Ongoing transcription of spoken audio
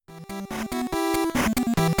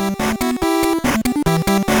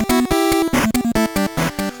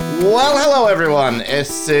Well, hello everyone.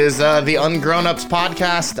 This is the unGROWNUPS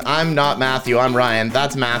podcast. I'm not Matthew, I'm Ryan.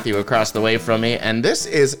 That's Matthew across the way from me. And this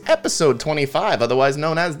is episode 25, otherwise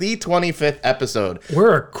known as the 25th episode.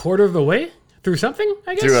 We're a quarter of the way through something,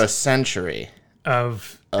 I guess? Through a century.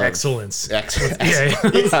 Of excellence. Yeah.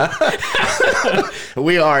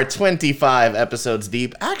 We are 25 episodes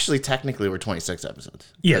deep. Actually, technically, we're 26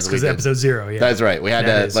 episodes. Yes, because episode 0, yeah. That's right. We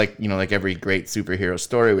had to, like every great superhero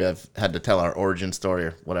story, we had to tell our origin story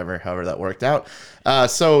or whatever, however that worked out.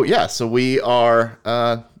 So we are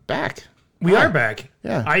back. We are back.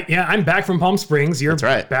 Yeah. I'm back from Palm Springs. You're That's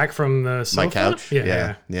right. back from the sofa? My couch.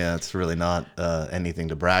 Yeah. It's really not anything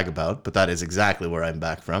to brag about, but that is exactly where I'm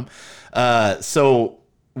back from. So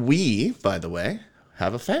we, by the way,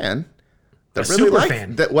 have a fan that a really super likes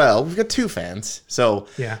fan. that. Well, we've got two fans. So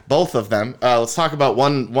yeah. Both of them. Let's talk about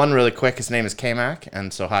one really quick. His name is K-Mac.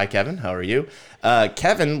 And so hi, Kevin. How are you?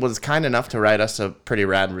 Kevin was kind enough to write us a pretty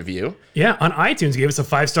rad review. Yeah, on iTunes, gave us a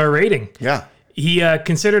 5-star rating. Yeah. He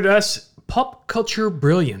considered us pop culture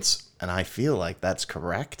brilliance. And I feel like that's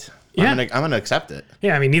correct. Yeah. I'm gonna accept it.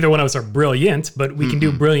 Yeah, I mean, neither one of us are brilliant, but we can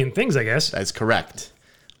do brilliant things, I guess. That's correct.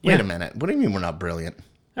 Wait a minute. What do you mean we're not brilliant?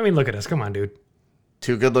 I mean, look at us. Come on, dude.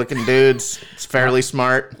 Two good-looking dudes. It's fairly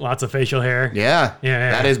smart. Lots of facial hair. Yeah. Yeah.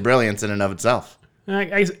 That is brilliance in and of itself.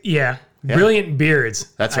 Yeah. Brilliant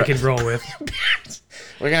beards. That's right. I could roll with.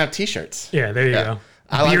 We're gonna have T-shirts. Yeah, there you go.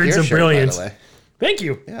 I like Beards your of shirt, brilliance. by the way. Thank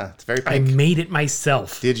you. Yeah, it's very pink. I made it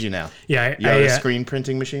myself. Did you now? Yeah. You have a screen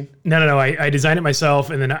printing machine? No. I designed it myself,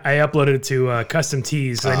 and then I uploaded it to Custom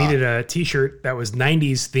Tees. I needed a T-shirt that was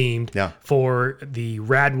 90s themed for the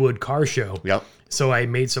Radwood car show. Yep. So I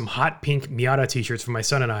made some hot pink Miata T-shirts for my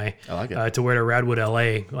son and I like it. to wear to Radwood,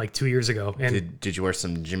 LA, like 2 years ago. And Did you wear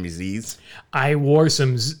some Jimmy Z's? I wore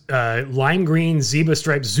some lime green zebra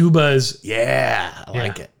striped Zubas. Yeah, I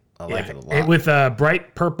like it. I like it a lot. With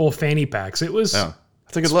bright purple fanny packs. It was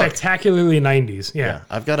that's a good look. Spectacularly 90s. Yeah.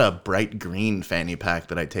 I've got a bright green fanny pack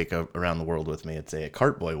that I take around the world with me. It's a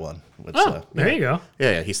Cartboy one. Which, there you go.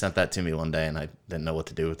 Yeah, he sent that to me one day, and I didn't know what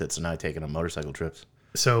to do with it, so now I take it on motorcycle trips.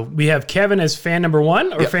 So we have Kevin as fan number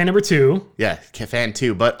 1 or fan number 2. Yeah, fan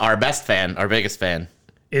 2, but our best fan, our biggest fan,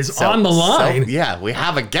 is on the line. We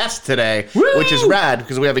have a guest today, Woo! which is rad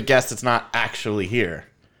because we have a guest that's not actually here.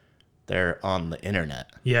 They're on the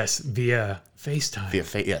internet. Yes, via FaceTime.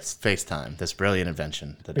 FaceTime, this brilliant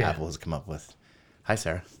invention that Apple has come up with. Hi,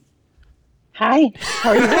 Sarah. Hi. How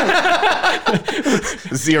are you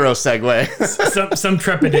doing? Zero segue. some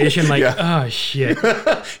trepidation, like, oh, shit.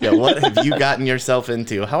 Yeah, what have you gotten yourself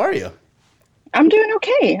into? How are you? I'm doing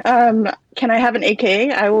okay. Can I have an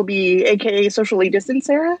AKA? I will be AKA socially distanced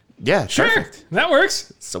Sarah. Yeah, sure. Perfect. That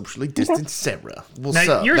works. Socially distanced Sarah. Well,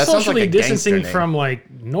 now, you're socially distancing from, like,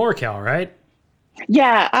 NorCal, right?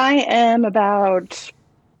 Yeah, I am about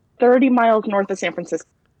 30 miles north of San Francisco.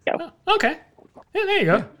 Oh, okay. Yeah, there you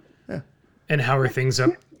go. Yeah. And how are things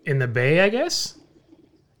up in the Bay, I guess?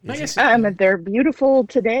 They're beautiful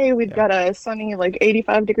today. We've got a sunny,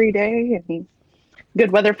 85-degree day and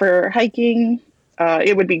good weather for hiking.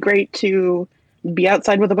 It would be great to be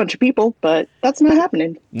outside with a bunch of people, but that's not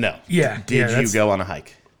happening. No. Yeah. Did you go on a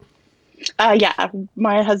hike? Yeah.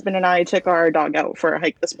 My husband and I took our dog out for a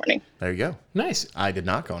hike this morning. There you go. Nice. I did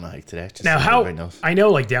not go on a hike today. Now, I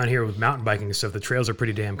know, down here with mountain biking and stuff, the trails are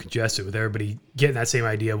pretty damn congested with everybody getting that same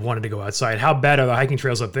idea of wanting to go outside. How bad are the hiking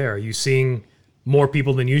trails up there? Are you seeing more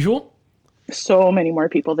people than usual? So many more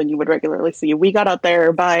people than you would regularly see. We got out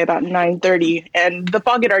there by about 9:30, and the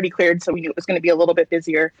fog had already cleared, so we knew it was going to be a little bit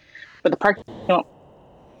busier. But the parking lot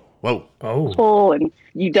full, and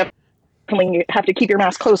you definitely have to keep your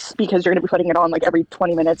mask close because you're going to be putting it on every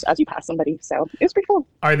 20 minutes as you pass somebody. So it was pretty cool.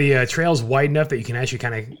 Are the trails wide enough that you can actually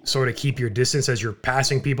kind of sort of keep your distance as you're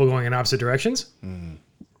passing people going in opposite directions?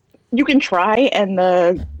 You can try, and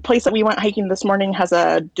the place that we went hiking this morning has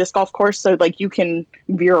a disc golf course, so you can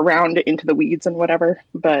veer around into the weeds and whatever,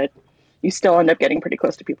 but you still end up getting pretty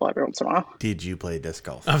close to people every once in a while. Did you play disc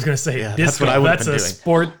golf? I was going to say, disc golf, what I would have been doing.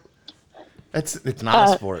 Sport. It's not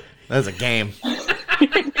a sport. That's a game.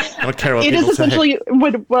 I don't care what it people is essentially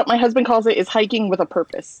what my husband calls it is hiking with a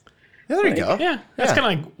purpose. Yeah, there you go. Yeah, that's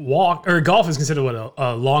kind of like walk, or golf is considered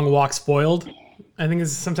a long walk spoiled. I think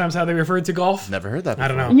is sometimes how they refer to golf. Never heard that before. I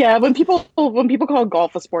don't know. Yeah, when people call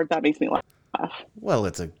golf a sport, that makes me laugh. Well,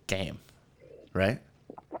 it's a game, right?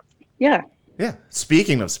 Yeah. Yeah.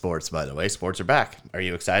 Speaking of sports, by the way, sports are back. Are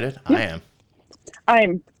you excited? Yeah. I am.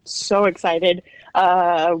 I'm so excited.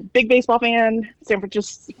 Big baseball fan, San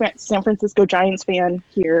Francisco Giants fan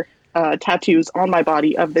here. Tattoos on my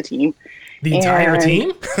body of the team. The entire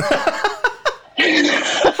team?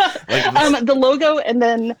 Like The logo, and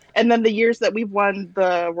then the years that we've won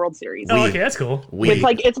the World Series. Oh, okay, that's cool. It's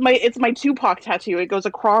like it's my Tupac tattoo. It goes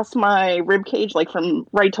across my rib cage, like from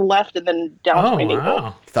right to left, and then down to my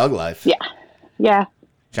navel. Thug life. Yeah.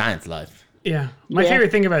 Giants life. Yeah. My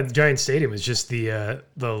favorite thing about the Giant Stadium is just the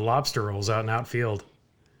lobster rolls out in outfield.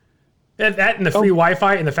 That and the free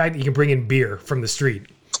Wi-Fi and the fact that you can bring in beer from the street.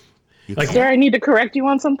 Sarah, I need to correct you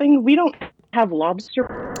on something. We don't have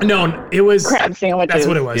lobster. No, it was crab sandwiches. That's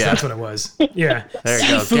what it was. Yeah. That's what it was. Yeah. There you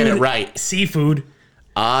go. Get it right. Seafood.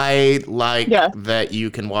 I like that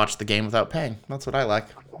you can watch the game without paying. That's what I like.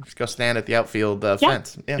 Just go stand at the outfield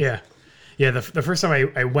fence. Yeah. The first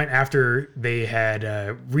time I went after they had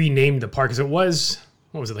renamed the park, because it was,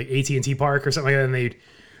 what was it, like AT&T Park or something like that, and they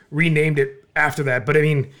renamed it after that. But I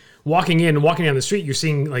mean, walking down the street, you're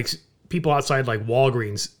seeing like people outside like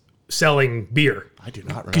Walgreens selling beer. I do not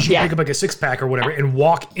remember. Because you pick up like a 6-pack or whatever and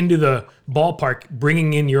walk into the ballpark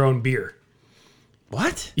bringing in your own beer.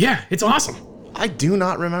 What? Yeah, it's awesome. I do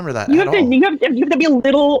not remember that You at have to all. you have to be a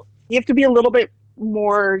little. You have to be a little bit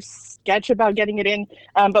more sketch about getting it in.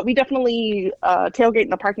 But we definitely tailgate in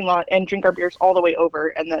the parking lot and drink our beers all the way over,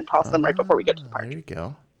 and then toss them right before we get to the park. There you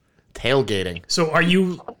go. Tailgating. So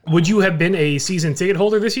would you have been a season ticket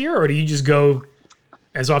holder this year, or do you just go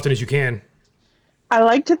as often as you can? I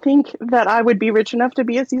like to think that I would be rich enough to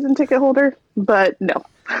be a season ticket holder, but no.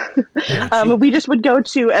 We just would go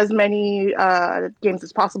to as many games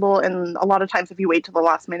as possible, and a lot of times if you wait till the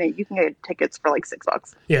last minute, you can get tickets for like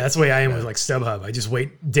 $6. Yeah, that's the way I am with like StubHub. I just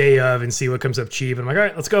wait day of and see what comes up cheap, and I'm like, all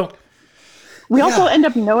right, let's go. We also end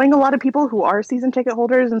up knowing a lot of people who are season ticket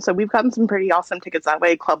holders, and so we've gotten some pretty awesome tickets that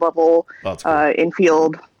way, club level,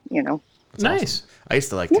 infield, That's nice. Awesome. I used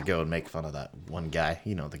to like to go and make fun of that one guy.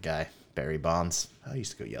 You know the guy, Barry Bonds. I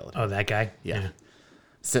used to go yell at him. Oh, that guy? Yeah.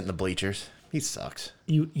 Sit in the bleachers. He sucks.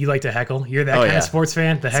 You like to heckle? You're that kind of sports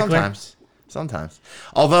fan? The heckler? Sometimes.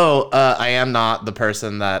 Although I am not the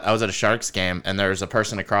person that... I was at a Sharks game, and there's a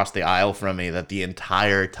person across the aisle from me that the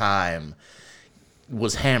entire time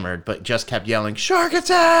was hammered, but just kept yelling, "Shark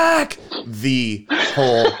attack!" the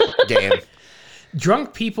whole game.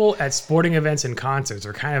 Drunk people at sporting events and concerts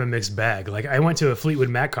are kind of a mixed bag. Like, I went to a Fleetwood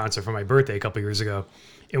Mac concert for my birthday a couple years ago,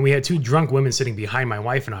 and we had 2 drunk women sitting behind my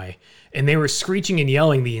wife and I, and they were screeching and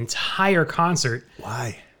yelling the entire concert.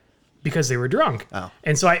 Why? Because they were drunk. Oh.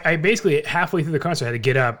 And so I basically, halfway through the concert, had to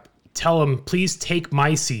get up, tell them, please take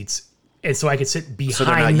my seats, and so I could sit behind them. So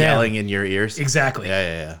they're not yelling in your ears? Exactly.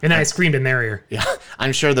 Yeah. And then I screamed in their ear. Yeah,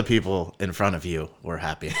 I'm sure the people in front of you were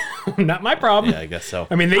happy. Not my problem. Yeah, I guess so.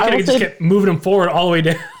 I mean, they could have just kept moving them forward all the way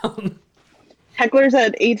down. Hecklers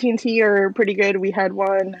at AT&T are pretty good. We had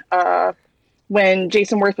one when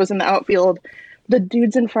Jason Worth was in the outfield. The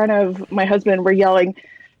dudes in front of my husband were yelling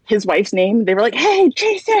his wife's name. They were like, "Hey,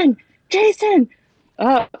 Jason!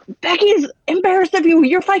 Becky's embarrassed of you.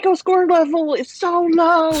 Your FICO score level is so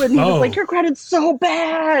low." And he was like, "Your credit's so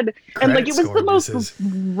bad." And like, it was the most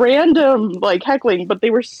random like heckling, but they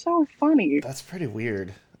were so funny. That's pretty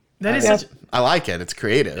weird. That is I like it. It's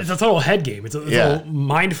creative. It's a total head game. It's a little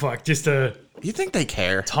mind fuck just to... Do you think they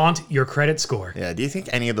care? Taunt your credit score. Yeah, do you think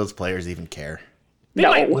any of those players even care? They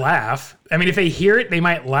might laugh. I mean, if they hear it, they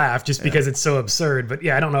might laugh just because it's so absurd. But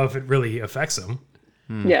yeah, I don't know if it really affects them.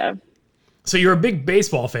 Yeah. So you're a big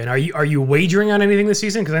baseball fan. Are you wagering on anything this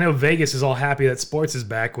season? Because I know Vegas is all happy that sports is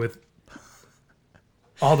back with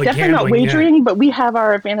all the Definitely gambling. not wagering, but we have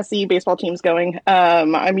our fantasy baseball teams going.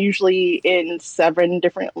 I'm usually in 7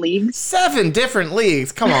 different leagues. 7 different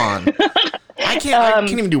leagues? Come on. I can't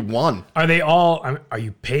even do one. Are they all? Are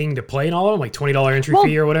you paying to play in all of them, like $20 entry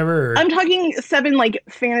fee or whatever? Or? I'm talking 7 like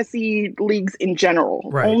fantasy leagues in general.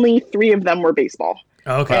 Right. Only 3 of them were baseball.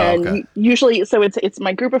 Okay. And usually, so it's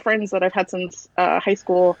my group of friends that I've had since high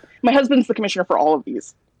school. My husband's the commissioner for all of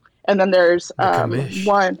these, and then there's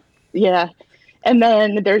one, and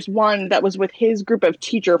then there's one that was with his group of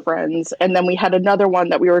teacher friends, and then we had another one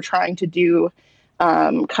that we were trying to do,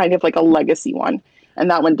 kind of like a legacy one. And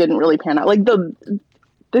that one didn't really pan out. Like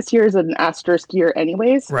this year is an asterisk year,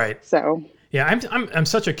 anyways. Right. So yeah, I'm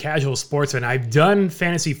such a casual sports fan. I've done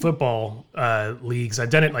fantasy football leagues. I've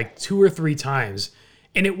done it like 2 or 3 times,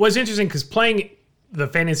 and it was interesting because playing the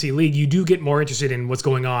fantasy league, you do get more interested in what's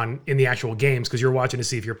going on in the actual games because you're watching to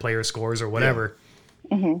see if your player scores or whatever.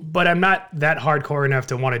 Yeah. Mm-hmm. But I'm not that hardcore enough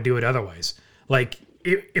to want to do it otherwise. Like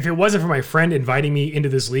if it wasn't for my friend inviting me into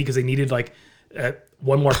this league because they needed like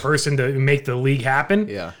one more person to make the league happen,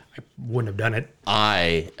 I wouldn't have done it.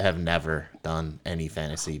 I have never done any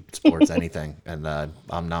fantasy sports anything, and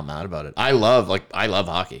I'm not mad about it. I love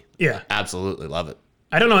hockey. Yeah, absolutely love it.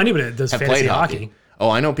 I don't know anybody that does fantasy hockey. Oh,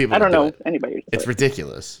 I know people. I don't know anybody. It's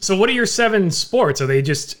ridiculous. So, what are your 7 sports? Are they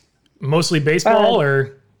just Mostly baseball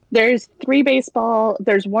or? There's 3 baseball,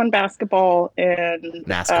 there's 1 basketball, and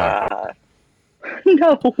NASCAR.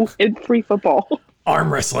 No, and 3 football.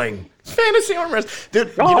 Arm wrestling. Fantasy arm wrestling.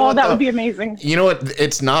 Dude, Oh, you know what, that though? would be amazing. You know what?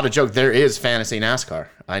 It's not a joke. There is fantasy NASCAR.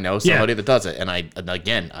 I know somebody that does it, and I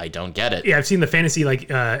don't get it. Yeah, I've seen the fantasy like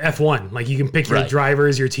F1. Like you can pick your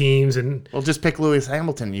drivers, your teams, and Well, just pick Lewis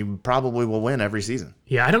Hamilton. You probably will win every season.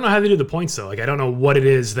 yeah, I don't know how they do the points though. Like I don't know what it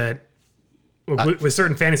is that with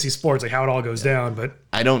certain fantasy sports, like how it all goes down. But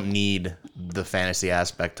I don't need the fantasy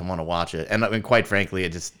aspect to want to watch it, and I mean, quite frankly,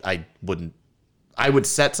 I would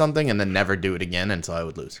set something and then never do it again until I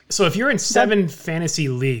would lose. so if you're in 7 fantasy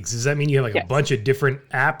leagues, does that mean you have like a bunch of different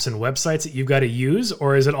apps and websites that you've got to use,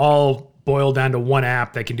 or is it all boiled down to one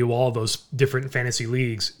app that can do all those different fantasy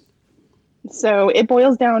leagues? So it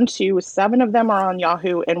boils down to 7 of them are on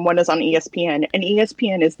Yahoo and 1 is on ESPN. And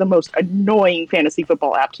ESPN is the most annoying fantasy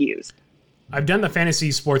football app to use. I've done the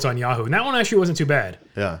fantasy sports on Yahoo, and that one actually wasn't too bad.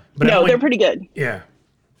 Yeah. But No, they're pretty good. Yeah.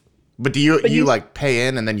 But do you like pay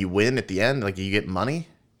in and then you win at the end? Like you get money?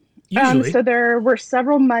 Usually. So there were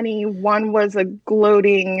several money. 1 was a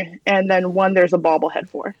gloating, and then 1 there's a bobblehead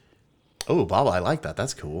for. Oh, Bob, I like that.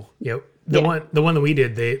 That's cool. Yep. The one that we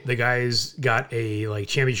did, the guys got a like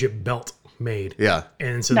championship belt made. Yeah.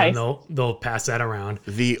 And so Nice. then they'll pass that around.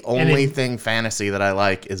 The only thing fantasy that I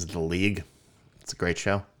like is The League. It's a great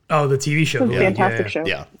show. Oh, the TV show. It's a fantastic show.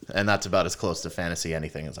 Yeah, and that's about as close to fantasy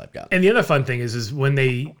anything as I've got. And the other fun thing is when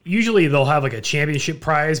they'll have like a championship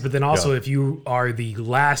prize, but then also if you are the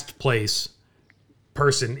last place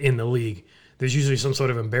person in the league, there's usually some sort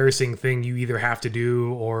of embarrassing thing you either have to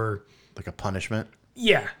do or Like a punishment.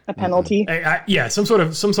 yeah, A penalty. some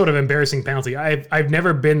sort of embarrassing penalty. I've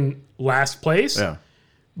never been last place, Yeah.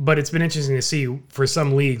 but it's been interesting to see for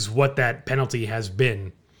some leagues what that penalty has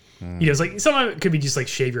been. You know, it's like some of it could be just like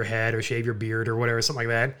shave your head or shave your beard or whatever, something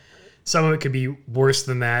like that. Some of it could be worse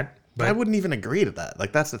than that. But I wouldn't even agree to that.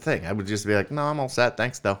 Like that's the thing. I would just be like, no, I'm all set.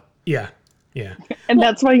 Thanks, though. yeah. And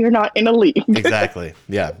that's why you're not in a league. Exactly.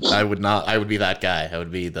 Yeah. I would not. I would be that guy. I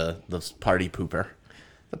would be the party pooper.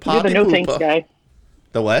 The You're party the no pooper. thanks guy.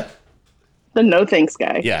 The what? The no thanks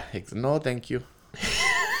guy. Yeah. No, thank you.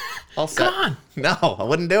 All set. Come on. No, I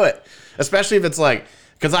wouldn't do it. Especially if it's like,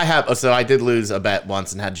 because I did lose a bet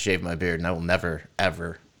once and had to shave my beard, and I will never,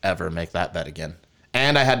 ever, ever make that bet again.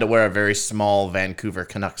 And I had to wear a very small Vancouver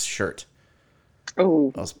Canucks shirt.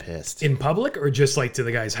 Oh. I was pissed. In public or just like to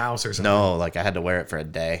the guy's house or something? No, like I had to wear it for a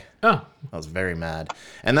day. Oh, I was very mad.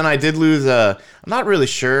 And then I did lose I'm not really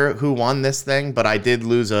sure who won this thing, but I did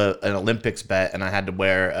lose an Olympics bet, and I had to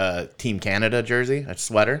wear a Team Canada jersey, a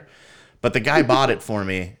sweater. But the guy bought it for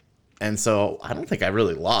me, and so I don't think I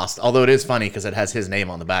really lost. Although it is funny because it has his name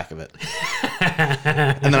on the back of it.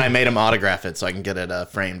 And then I made him autograph it so I can get it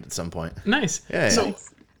framed at some point. nice. Yeah, So yeah.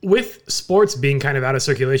 with sports being kind of out of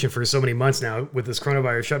circulation for so many months now with this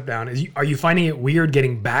coronavirus shutdown, are you finding it weird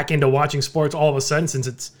getting back into watching sports all of a sudden since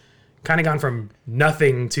it's kind of gone from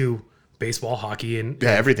nothing to baseball, hockey, and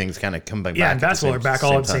Yeah, everything's kind of coming back. yeah, at and the basketball same- are back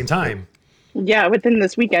all at the same time. Yeah, within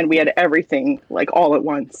this weekend we had everything like all at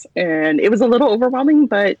once, and it was a little overwhelming,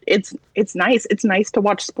 but it's nice. It's nice to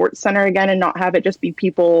watch Sports Center again and not have it just be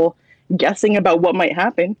people guessing about what might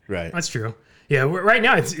happen. Right. That's true. Yeah, right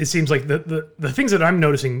now it seems like the things that I'm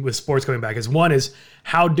noticing with sports coming back is one is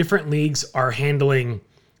how different leagues are handling,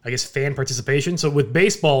 I guess, fan participation. So with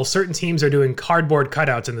baseball, certain teams are doing cardboard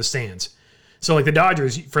cutouts in the stands. So like the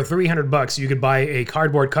Dodgers, for $300, you could buy a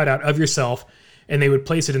cardboard cutout of yourself, and they would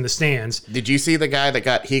place it in the stands. Did you see the guy that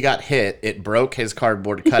got hit? It broke his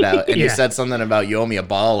cardboard cutout, and he Yeah. said something about you owe me a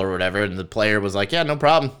ball or whatever, and the player was like, "Yeah, no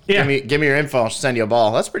problem. Yeah. Give me your info. I'll send you a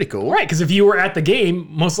ball." That's pretty cool. Right, because if you were at the game,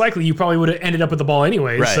 most likely you probably would have ended up with the ball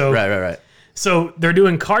anyways. Right. So they're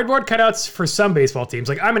doing cardboard cutouts for some baseball teams.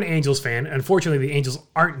 Like I'm an Angels fan. Unfortunately, the Angels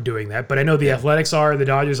aren't doing that, but I know the Athletics are, the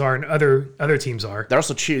Dodgers are, and other teams are. They're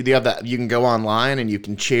also cheer. You have that. You can go online and you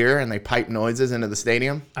can cheer, and they pipe noises into the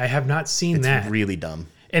stadium. I have not seen It's that. really dumb.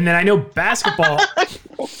 And then I know basketball.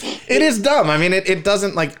 It is dumb. I mean, it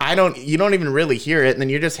doesn't like you don't even really hear it, and then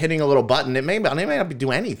you're just hitting a little button. It may not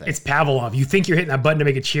do anything. It's Pavlov. You think you're hitting that button to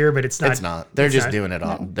make a cheer, but it's not. It's not. They're just not. doing it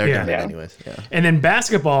on. They're Yeah. doing it Yeah. anyways. Yeah. And then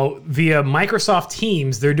basketball via Microsoft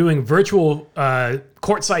Teams, they're doing virtual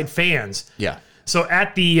courtside fans. Yeah. So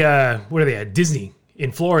at the what are they at Disney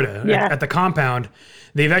in Florida Yeah. at the compound,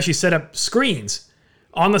 they've actually set up screens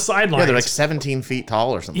on the sidelines. Yeah, they're like 17 feet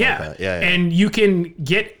tall or something Yeah. like that. Yeah. And you can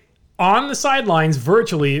get on the sidelines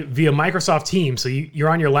virtually via Microsoft Teams. So you're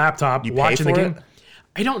on your laptop pay watching the for game. it?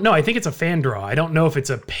 I don't know. I think it's a fan draw. I don't know if it's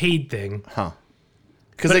a paid thing. Huh.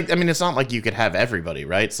 Because, I mean, it's not like you could have everybody,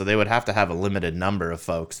 right? So they would have to have a limited number of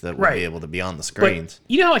folks that would be able to be on the screens.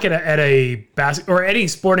 But you know, like at a basket or any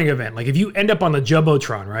sporting event, like if you end up on the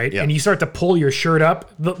Jumbotron, right, and you start to pull your shirt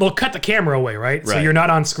up, they'll cut the camera away, right? So you're not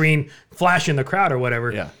on screen flashing the crowd or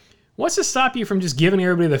whatever. Yeah. What's to stop you from just giving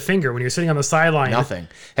everybody the finger when you're sitting on the sideline? Nothing.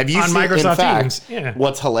 Have you on seen, Microsoft in fact, Teams? Yeah.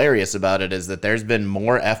 What's hilarious about it is that there's been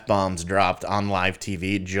more F-bombs dropped on live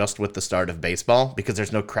TV just with the start of baseball because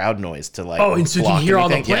there's no crowd noise to like and so you can hear all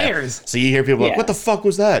the players. Yeah. So you hear people like, what the fuck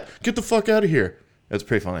was that? Get the fuck out of here. That's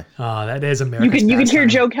pretty funny. Oh, that is American. You can hear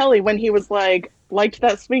Joe Kelly when he was like, liked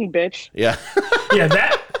that swing, bitch. Yeah.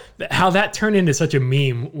 Yeah, how that turned into such a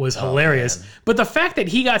meme was hilarious. Man. But the fact that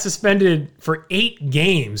he got suspended for 8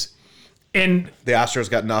 games and the Astros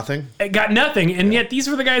got nothing. And yet these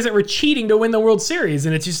were the guys that were cheating to win the World Series,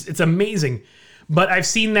 and it's amazing. But I've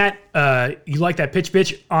seen that you like that pitch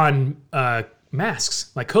bitch on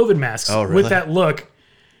masks, like COVID masks, with that look.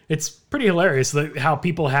 It's pretty hilarious how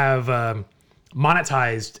people have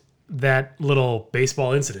monetized that little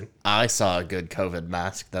baseball incident. I saw a good COVID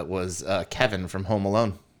mask that was Kevin from Home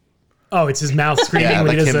Alone. Oh, it's his mouth screaming Yeah, when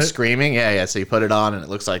like he does him it. screaming. Yeah. So you put it on, and it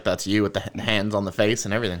looks like that's you with the hands on the face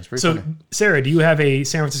and everything. It's pretty funny. Sarah, do you have a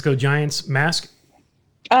San Francisco Giants mask?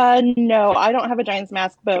 No, I don't have a Giants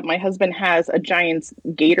mask, but my husband has a Giants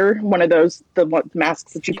gator, one of those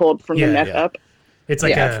masks that you pulled from the neck up. It's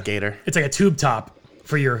like a gator. It's like a tube top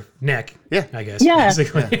for your neck. Yeah, I guess. Yeah.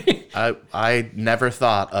 Basically. Yeah. I never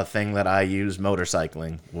thought a thing that I use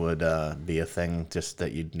motorcycling would be a thing just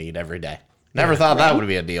that you'd need every day. Never thought that would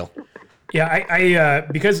be a deal. Yeah, I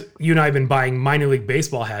because you and I have been buying minor league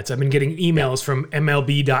baseball hats, I've been getting emails from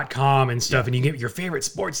MLB.com and stuff, and you get your favorite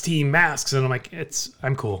sports team masks, and I'm like,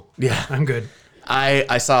 I'm cool. Yeah. I'm good.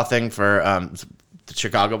 I saw a thing for the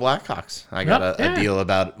Chicago Blackhawks. I got a deal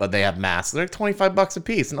about, but they have masks. They're like $25 a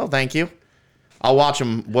piece. No, thank you. I'll watch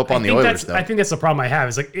them whoop on the Oilers, though. I think that's the problem I have.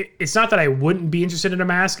 Is like it's not that I wouldn't be interested in a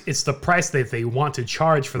mask. It's the price that they want to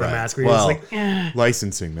charge for the mask. Where Well, you're just like,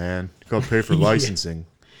 licensing, man. You gotta pay for licensing.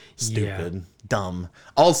 Stupid. Dumb.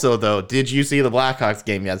 Also, though, did you see the Blackhawks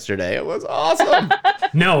game yesterday? It was awesome.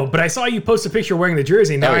 No, but I saw you post a picture wearing the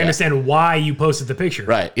jersey. And now I understand why you posted the picture.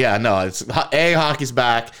 Right. Yeah, no, it's hockey's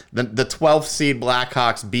back. The 12th seed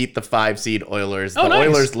Blackhawks beat the 5 seed Oilers. The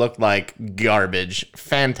Oilers looked like garbage.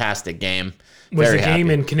 Fantastic game. Was the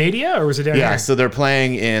game in Canada or was it down here? Yeah, so they're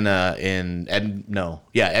playing in Edmonton,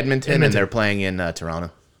 and they're playing in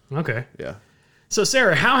Toronto. Okay. Yeah. So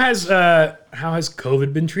Sarah, how has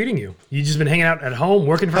COVID been treating you? You just been hanging out at home,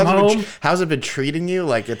 working from home? How's it been treating you?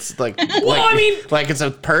 Like it's like like it's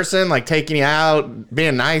a person like taking you out,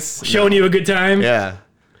 being nice, showing you a good time. Yeah.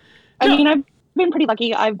 I mean, I've been pretty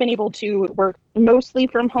lucky. I've been able to work mostly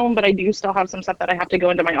from home, but I do still have some stuff that I have to go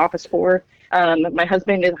into my office for. My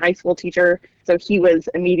husband is a high school teacher, so he was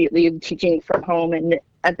immediately teaching from home. And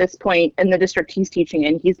at this point in the district he's teaching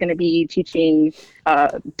in, he's going to be teaching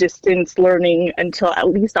distance learning until at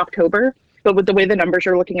least October. But with the way the numbers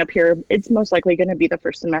are looking up here, it's most likely going to be the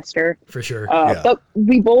first semester. For sure. But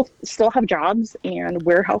we both still have jobs, and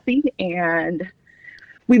we're healthy, and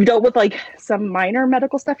we've dealt with like some minor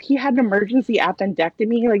medical stuff. He had an emergency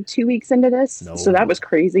appendectomy like 2 weeks into this. No. So that was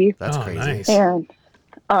crazy. That's crazy. Nice.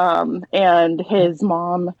 And his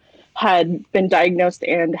mom had been diagnosed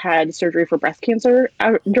and had surgery for breast cancer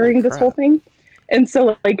during this whole thing. And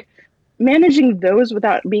so like managing those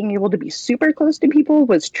without being able to be super close to people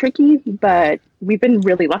was tricky, but we've been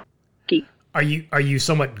really lucky. Are you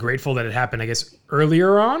somewhat grateful that it happened, I guess,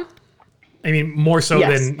 earlier on? I mean, more so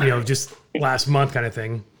than, just last month kind of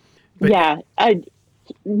thing. But yeah.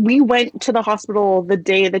 We went to the hospital the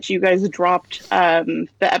day that you guys dropped the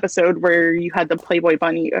episode where you had the Playboy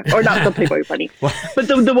bunny, or not the Playboy bunny, but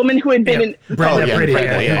the woman who had been in Brenda Pretty,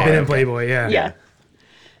 Playboy, been in Playboy, yeah.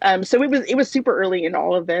 So it was super early in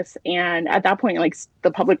all of this, and at that point, like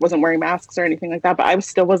the public wasn't wearing masks or anything like that, but I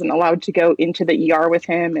still wasn't allowed to go into the ER with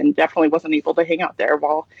him, and definitely wasn't able to hang out there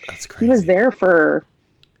while he was there for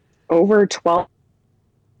over 12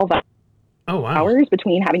 hours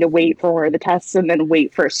between having to wait for the tests and then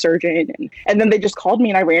wait for a surgeon. And then they just called me,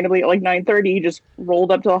 and I randomly at like 9:30 just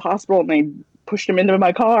rolled up to the hospital, and I pushed him into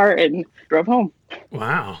my car and drove home.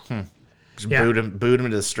 Wow. Just boot him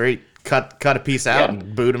into the street, cut a piece out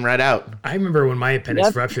and boot him right out. I remember when my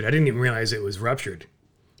appendix ruptured, I didn't even realize it was ruptured.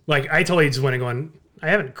 Like I totally just went and going, I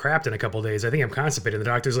haven't crapped in a couple of days. I think I'm constipated. The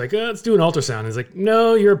doctor's like, let's do an ultrasound. He's like,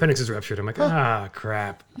 no, your appendix is ruptured. I'm like,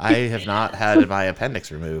 crap. I have not had my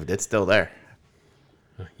appendix removed. It's still there.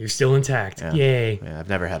 You're still intact. Yeah. Yay. Yeah, I've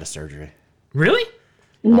never had a surgery. Really?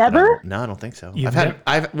 Never? No, I don't think so. You've okay.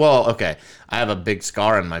 I have a big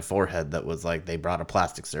scar on my forehead that was like they brought a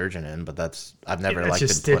plastic surgeon in, but I've never That's like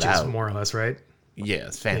just been put stitches, out. more or less, right? Yeah,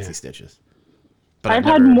 it's fancy Yeah. stitches. But I've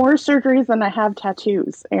had more surgeries than I have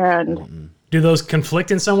tattoos, and Do those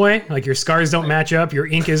conflict in some way? Like your scars don't match up, your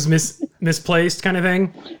ink is misplaced, kind of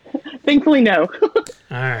thing. thankfully, no. All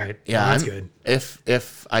right. Yeah, Well, that's good.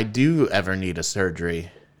 If I do ever need a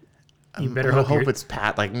surgery, You better I hope hope it's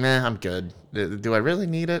like, nah, I'm good. Do I really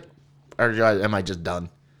need it, or am I just done?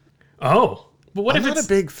 Oh, but what I'm if not it's a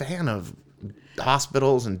big fan of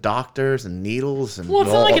hospitals and doctors and needles and. Well,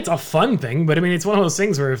 it's not like it's a fun thing, but I mean, it's one of those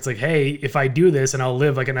things where it's like, hey, if I do this and I'll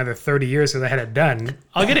live like another 30 years because I had it done,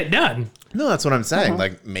 I'll get it done. No, that's what I'm saying.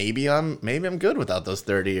 Like maybe I'm good without those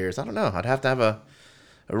 30 years. I don't know. I'd have to have a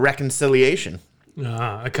reconciliation.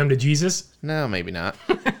 I come to Jesus. No, maybe not.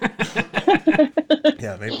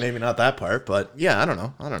 Yeah, maybe not that part, but yeah, I don't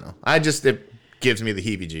know. It gives me the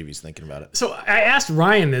heebie-jeebies thinking about it. So I asked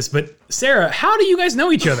Ryan this, but Sarah, how do you guys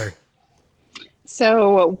know each other?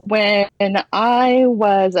 So when I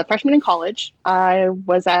was a freshman in college, I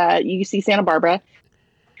was at UC Santa Barbara,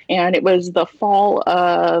 and it was the fall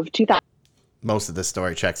of 2000. Most of this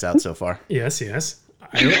story checks out so far. Yes. Isla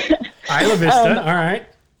Vista. All right.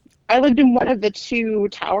 I lived in one of the two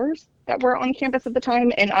towers that were on campus at the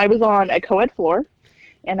time, and I was on a co-ed floor,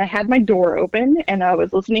 and I had my door open, and I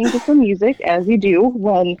was listening to some music, as you do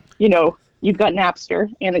when, you've got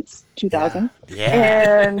Napster, and it's 2000.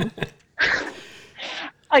 Yeah. And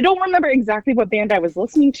I don't remember exactly what band I was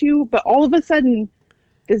listening to, but all of a sudden,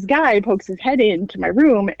 this guy pokes his head into my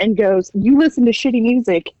room and goes, "You listen to shitty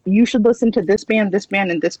music. You should listen to this band,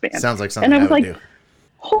 and this band." Sounds like something and I was would like, do.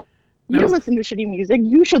 "Oh, you listen to shitty music.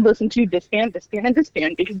 You should listen to this band, and this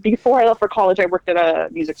band." Because before I left for college, I worked at a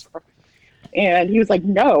music store. And he was like,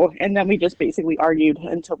 "No." And then we just basically argued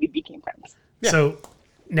until we became friends. Yeah. So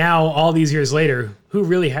now, all these years later, who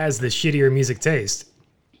really has the shittier music taste?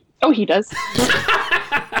 Oh, he does.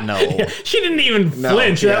 No. She didn't even No,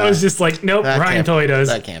 flinch. yeah. That was just like, nope, Ryan totally does.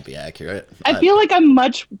 That can't be accurate. I feel like I'm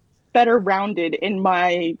much better rounded in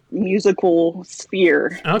my musical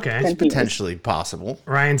sphere. Okay. than he is. Potentially possible.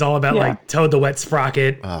 Ryan's all about Yeah. like Toad the Wet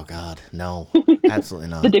Sprocket. Oh God, no, absolutely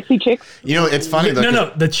not. The Dixie Chicks. It's funny though.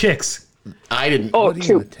 No, the Chicks. I didn't. Oh, what do you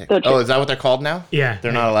true. mean the tick? The Oh, Chicks. is that what they're called now? Yeah.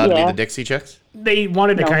 They're not allowed to be Yeah. the Dixie Chicks. They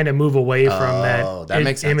wanted to No. kind of move away from Oh, that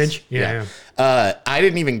makes sense. image. Yeah. I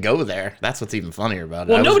didn't even go there. That's what's even funnier about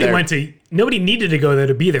it. Well, I was there. nobody needed to go there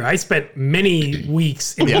to be there. I spent many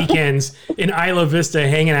weeks and weekends in Isla Vista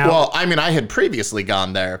hanging out. Well, I mean, I had previously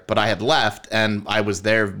gone there, but I had left, and I was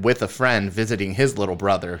there with a friend visiting his little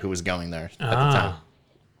brother who was going there at the time.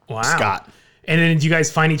 Wow. Scott. And then did you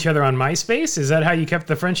guys find each other on MySpace? Is that how you kept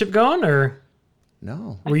the friendship going, or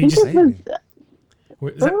No, were you just? This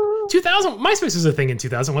was, Is that 2000? MySpace was a thing in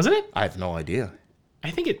 2000, wasn't it? I have no idea.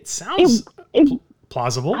 I think it sounds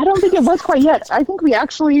plausible. I don't think it was quite yet. I think we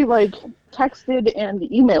actually texted and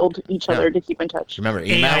emailed each other to keep in touch. Remember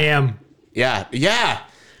email? AIM. Yeah,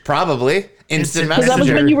 probably instant Because Because that was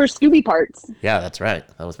messenger. when you were Scooby Parts. Yeah, that's right.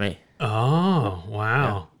 That was me. Oh,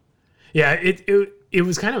 wow. Yeah, it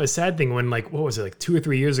was kind of a sad thing when what was it, 2 or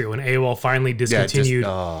 3 years ago when AOL finally discontinued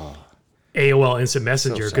AOL Instant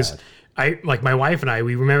Messenger, because sad. my wife and I,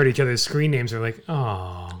 we remembered each other's screen names. We're like,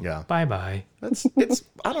 oh, Yeah. bye. It's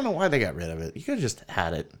I don't know why they got rid of it. You could have just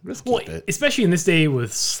had it. Just keep it. Especially in this day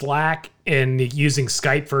with Slack and using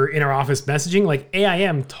Skype for inter-office messaging,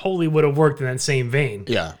 AIM totally would have worked in that same vein.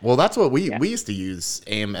 Yeah. Well, that's what we used to use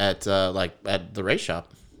AIM at at the race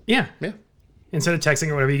shop. Yeah. Yeah. Instead of texting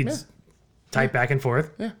or whatever, you could just type back and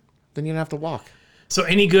forth. Yeah. Then you don't have to walk. So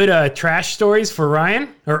any good trash stories for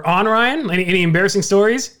Ryan or on Ryan? Any embarrassing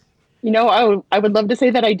stories? I would love to say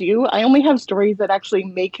that I do. I only have stories that actually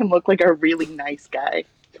make him look like a really nice guy.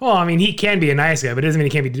 Well, I mean, he can be a nice guy, but it doesn't mean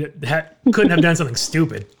he couldn't have done something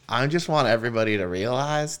stupid. I just want everybody to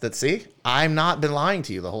realize that, see, I've not been lying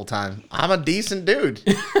to you the whole time. I'm a decent dude.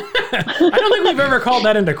 I don't think we've ever called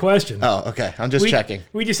that into question. Oh, okay. I'm just checking.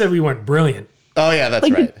 We just said we weren't brilliant. Oh, yeah, that's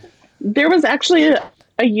right. There was actually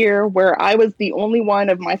a year where I was the only one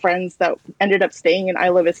of my friends that ended up staying in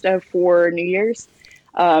Isla Vista for New Year's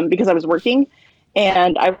because I was working.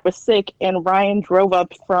 And I was sick, and Ryan drove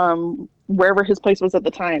up from wherever his place was at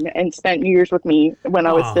the time and spent New Year's with me when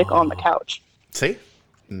I was sick on the couch. See?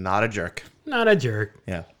 Not a jerk. Not a jerk.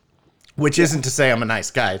 Yeah. Which isn't to say I'm a nice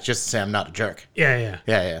guy. It's just to say I'm not a jerk. Yeah.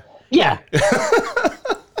 Yeah. Yeah.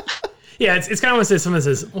 Yeah, it's kind of when someone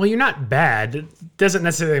says, well, you're not bad. It doesn't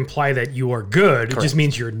necessarily imply that you are good. It just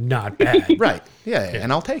means you're not bad. Right. Yeah.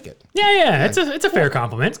 And I'll take it. Yeah. It's a fair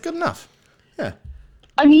compliment. Good enough. Yeah.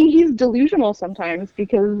 I mean, he's delusional sometimes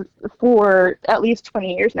because for at least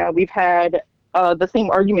 20 years now, we've had the same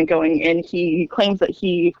argument going, and he claims that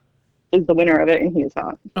he is the winner of it, and he is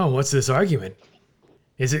not. Oh, what's this argument?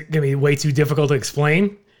 Is it gonna be way too difficult to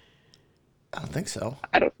explain? I don't think so.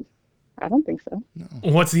 I don't think so. No.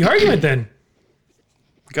 What's the argument then?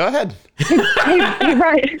 Go ahead.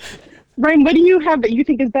 Hey, Ryan, what do you have that you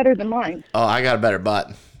think is better than mine? Oh, I got a better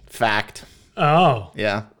butt. Fact. Oh,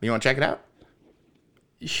 Yeah. You want to check it out?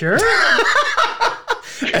 sure.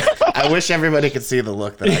 I wish everybody could see the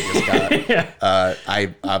look that I just got. Yeah.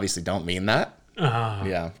 I obviously don't mean that.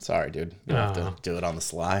 Yeah. Sorry, dude. You'll have to do it on the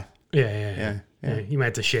sly. Yeah. You might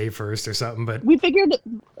have to shave first or something, but We figured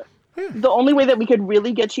the only way that we could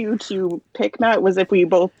really get you to pick Matt was if we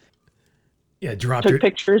both yeah, drop took your.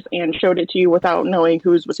 pictures and showed it to you without knowing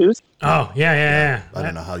whose was whose. Oh, yeah. I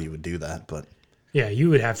don't know how you would do that, but Yeah, you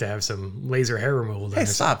would have to have some laser hair removal done. hey,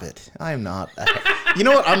 stop it. I am not. You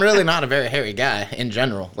know what? I'm really not a very hairy guy in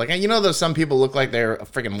general. Like, you know, those some people look like they're a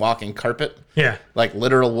freaking walking carpet, Yeah, like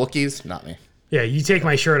literal Wookiees. Not me. yeah. You take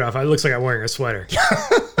my shirt off, it looks like I'm wearing a sweater.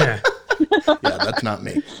 Yeah, Yeah, that's not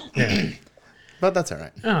me. yeah. But that's all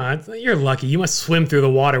right. Oh, you're lucky. You must swim through the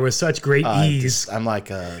water with such great ease, I'm like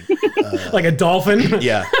a like a dolphin,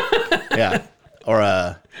 yeah, or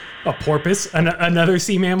a porpoise, another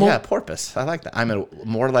sea mammal. yeah porpoise. I like that. I'm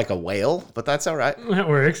more like a whale, but that's all right. That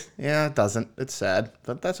works. Yeah, it doesn't. It's sad,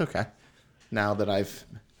 but that's okay. Now that I've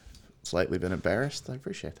slightly been embarrassed, I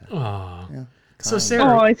appreciate that. Aw. Yeah. So Oh,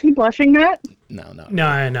 Sarah, is he blushing, Matt? No. no.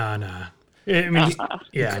 I mean,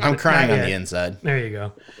 yeah. I'm crying not on the yet. inside. There you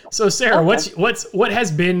go. So Sarah, what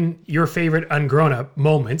has been your favorite ungrown up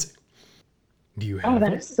moment? Do you have Oh, that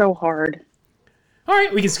one? is so hard. All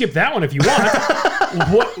right, we can skip that one if you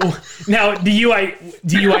want. Now, do you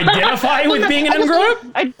identify with being an ungrown up?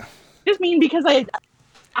 I just mean because I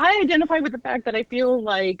identify with the fact that I feel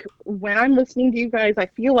like when I'm listening to you guys, I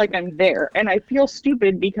feel like I'm there, and I feel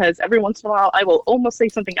stupid because every once in a while I will almost say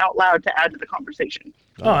something out loud to add to the conversation,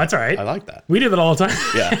 Oh, that's all right. I like that. We do that all the time.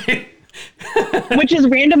 Yeah. which is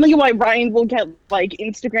randomly why Ryan will get like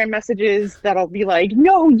Instagram messages that'll be like,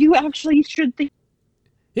 "No, you actually should think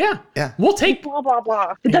Yeah. Yeah. We'll take blah blah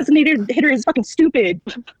blah. The designated hitter is fucking stupid."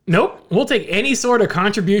 nope. We'll take any sort of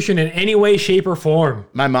contribution in any way, shape, or form.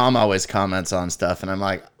 My mom always comments on stuff, and I'm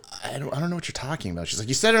like, I don't know what you're talking about. She's like,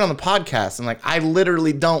 you said it on the podcast. I'm like, I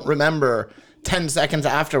literally don't remember 10 seconds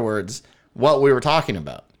afterwards what we were talking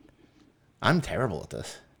about. I'm terrible at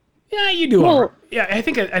this. Yeah, you do. Well- all right. Yeah, I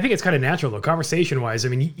think it's kind of natural though, conversation wise. I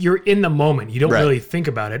mean, you're in the moment. You don't Right. really think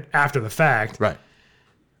about it after the fact. Right.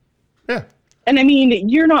 Yeah. And I mean,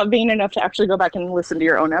 you're not vain enough to actually go back and listen to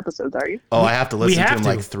your own episodes, are you? Oh, I have to listen to have him to.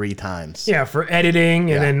 like 3 times. Yeah, for editing and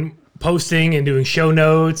Yeah. then posting and doing show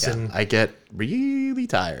notes and I get really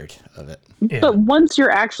tired of it. yeah. But once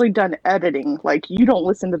you're actually done editing, like you don't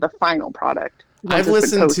listen to the final product. once I've it's been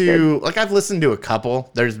listened posted. I've listened to a couple.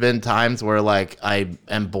 There's been times where like I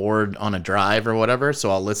am bored on a drive or whatever, so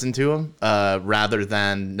I'll listen to them rather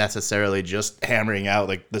than necessarily just hammering out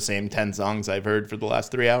like the same 10 songs I've heard for the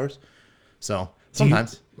last 3 hours. So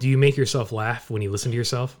sometimes, Do you make yourself laugh when you listen to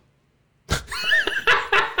yourself?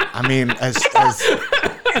 I mean, as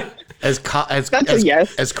That's a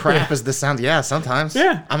yes. as crap as this sounds, yeah, sometimes.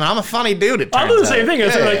 Yeah. I mean, I'm a funny dude. I'll do the same out. thing.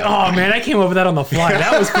 It's Yeah, like, yeah. oh man, I came up with that on the fly.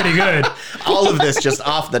 That was pretty good. All of this just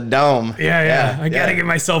off the dome. Yeah. I gotta yeah. give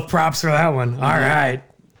myself props for that one. All right.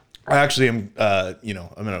 I actually am. I'm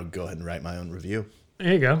gonna go ahead and write my own review.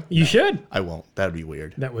 There you go. You should. I won't. That'd be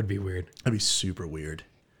weird. That would be weird. That'd be super weird.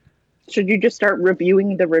 Should you just start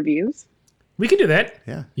reviewing the reviews? We can do that.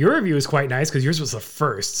 Yeah. Your review is quite nice because yours was the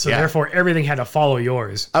first. So Yeah. therefore everything had to follow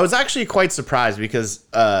yours. I was actually quite surprised because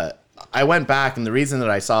I went back, and the reason that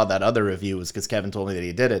I saw that other review was because Kevin told me that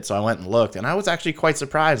he did it. So I went and looked, and I was actually quite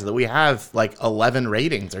surprised that we have like 11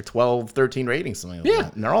 ratings or 12, 13 ratings, something like Yeah.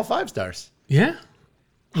 that. And they're all 5 stars. Yeah.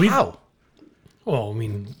 Wow. Well, I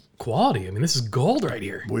mean, quality. I mean, this is gold right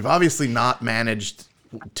here. We've obviously not managed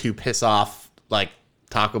to piss off like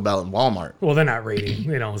Taco Bell and Walmart. Well, they're not rating.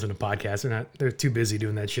 They don't listen to podcasts. They're too busy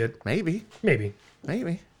doing that shit. Maybe. Maybe.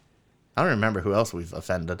 I don't remember who else we've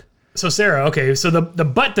offended. So Sarah, okay, so the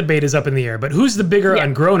butt debate is up in the air, but who's the bigger Yeah.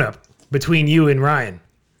 ungrown up between you and Ryan?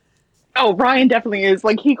 Oh, Ryan definitely is.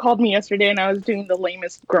 Like, he called me yesterday and I was doing the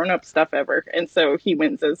lamest grown-up stuff ever. And so he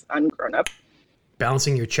wins as ungrown up.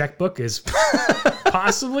 Balancing your checkbook is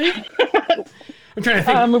possibly. I'm trying to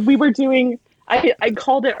think. We were doing, I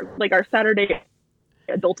called it like our Saturday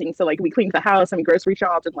adulting. So like we cleaned the house and we grocery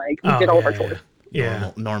shopped and like we did all of our chores.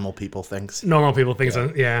 Yeah. Normal people things. Normal people think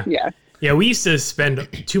so. Yeah. Yeah. Yeah, we used to spend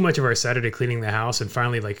too much of our Saturday cleaning the house, and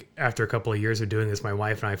finally, like after a couple of years of doing this, my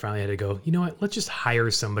wife and I finally had to go, you know what? Let's just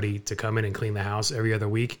hire somebody to come in and clean the house every other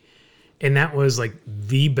week, and that was like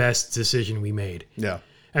the best decision we made. Yeah.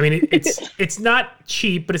 I mean, it's not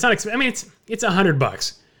cheap, but it's not expensive. I mean, it's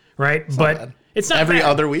 $100, right? But it's not every bad.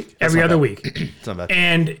 other week. Every other week. It's not bad.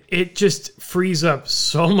 And it just frees up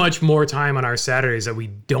so much more time on our Saturdays that we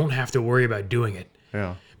don't have to worry about doing it.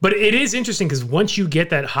 Yeah. But it is interesting because once you get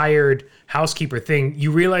that hired housekeeper thing, you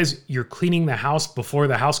realize you're cleaning the house before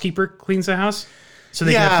the housekeeper cleans the house. So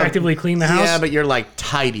they can effectively clean the house. Yeah, but you're like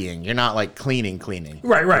tidying. You're not like cleaning.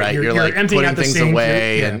 Right. You're like emptying putting out the things sink.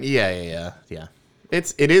 away. And yeah.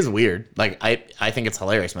 It is weird. Like I think it's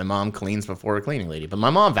hilarious. My mom cleans before a cleaning lady, but my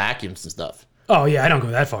mom vacuums and stuff. Oh yeah, I don't go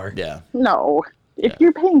that far. Yeah. No. If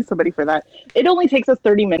you're paying somebody for that, it only takes us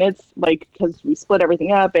 30 minutes, like, because we split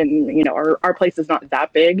everything up and, you know, our place is not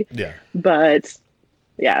that big. Yeah. But,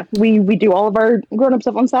 yeah, we do all of our grown-up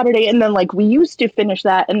stuff on Saturday. And then, like, we used to finish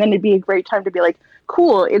that. And then it'd be a great time to be like,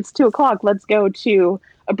 cool, it's 2:00. Let's go to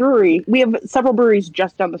a brewery. We have several breweries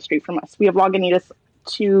just down the street from us. We have Lagunitas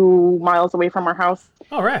 2 miles away from our house.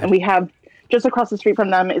 All right. And we have just across the street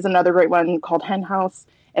from them is another great one called Hen House.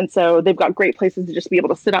 And so they've got great places to just be able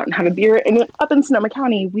to sit out and have a beer. And up in Sonoma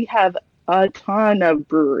County, we have a ton of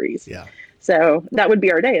breweries. Yeah. So that would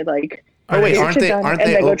be our day. Like, Oh wait, aren't they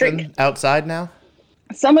go open drink. outside now?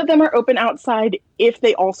 Some of them are open outside if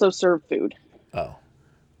they also serve food.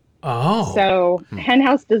 Oh. So Hen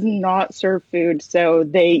House does not serve food. So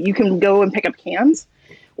you can go and pick up cans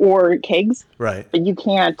or kegs. Right. But you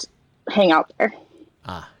can't hang out there.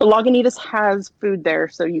 But Lagunitas has food there,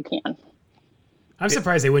 so you can. I'm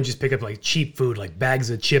surprised they wouldn't just pick up like cheap food, like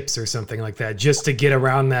bags of chips or something like that, just to get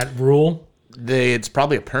around that rule. It's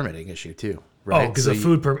probably a permitting issue too, right? Oh, because of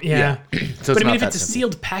food permit. Yeah. So but I mean, if not it's a that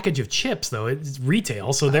simple. sealed package of chips, though, it's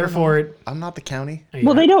retail, so therefore, I'm not the county.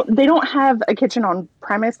 Well, they don't have a kitchen on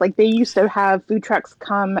premise. Like, they used to have food trucks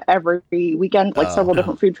come every weekend, like several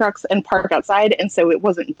different food trucks, and park outside, and so it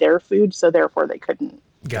wasn't their food, so therefore they couldn't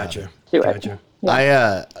Gotcha. do it. Gotcha.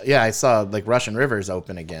 Yeah. I saw like Russian River's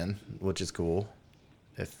open again, which is cool.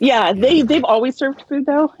 They've always served food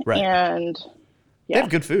though, Right. and They have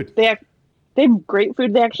good food. they have great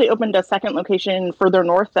food. They actually opened a second location further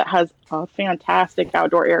north that has a fantastic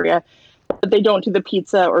outdoor area. But they don't do the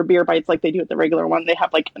pizza or beer bites like they do at the regular one. They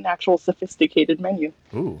have like an actual sophisticated menu.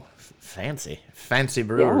 Ooh, fancy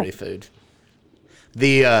brewery food.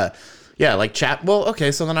 The like Chap. Well,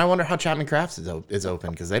 okay, so then I wonder how Chapman Crafts is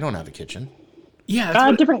open because they don't have a kitchen. Yeah.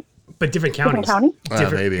 That's Different counties. county.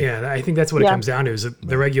 Maybe. Yeah, I think that's what it comes down to. Is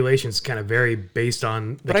the regulations kind of vary based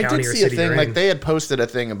on the But county I or did see a city thing you're like in. they had posted a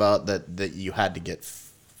thing about that you had to get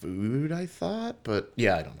food. I thought, but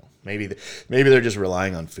yeah, I don't know. Maybe they're just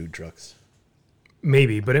relying on food trucks.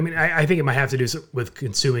 Maybe, but I mean, I think it might have to do with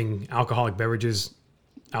consuming alcoholic beverages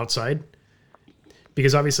outside,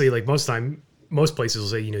 because obviously, like most places will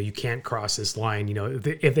say, you know, you can't cross this line. You know,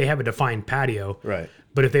 if they have a defined patio, Right.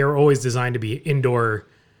 But if they are always designed to be indoor,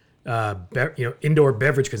 indoor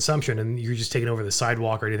beverage consumption, and you're just taking over the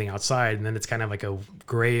sidewalk or anything outside, and then it's kind of like a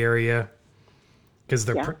gray area because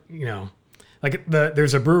they're, like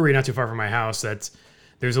there's a brewery not too far from my house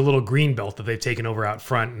there's a little green belt that they've taken over out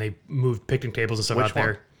front, and they moved picnic tables and stuff Which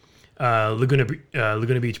out there.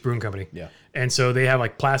 Laguna Beach Brewing Company. Yeah. And so they have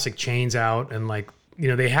like plastic chains out, and like, you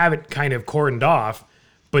know, they have it kind of cordoned off,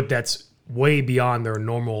 but that's way beyond their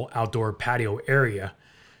normal outdoor patio area.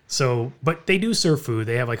 So, but they do serve food.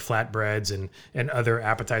 They have like flatbreads and other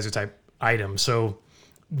appetizer type items. So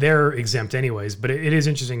they're exempt anyways. But it is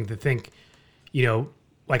interesting to think, you know,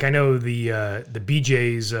 like I know the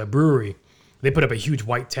BJ's brewery, they put up a huge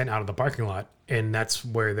white tent out of the parking lot, and that's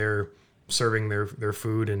where they're serving their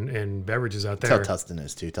food and beverages out there. That's how Tustin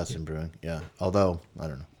is too. Tustin Brewing. Yeah. Although, I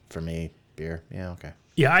don't know. For me, beer. Yeah, okay.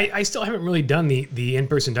 Yeah, I still haven't really done the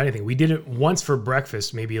in-person dining thing. We did it once for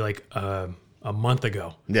breakfast, maybe like a month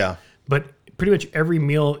ago. Yeah. But pretty much every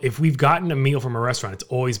meal, if we've gotten a meal from a restaurant, it's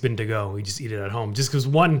always been to go. We just eat it at home. Just because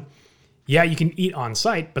you can eat on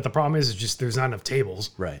site, but the problem is just there's not enough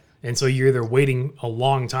tables. Right. And so you're either waiting a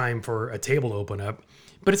long time for a table to open up,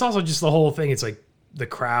 but it's also just the whole thing. It's like the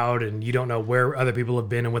crowd, and you don't know where other people have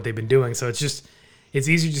been and what they've been doing. So it's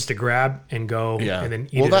easy just to grab and go and then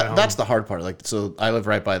eat it at home. That's the hard part. Like, so I live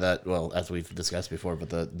right by that, well, as we've discussed before,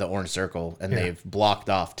 but the orange circle, and they've blocked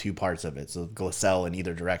off two parts of it. So Glacel in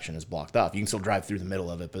either direction is blocked off. You can still drive through the middle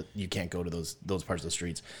of it, but you can't go to those parts of the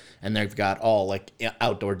streets. And they've got all like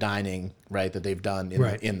outdoor dining, right, that they've done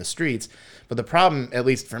in the streets. But the problem, at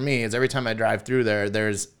least for me, is every time I drive through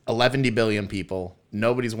there's 11 billion people.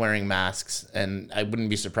 Nobody's wearing masks, and I wouldn't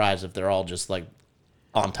be surprised if they're all just like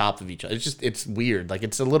on top of each other. It's weird. Like,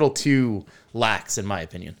 it's a little too lax, in my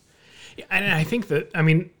opinion. And I think that, I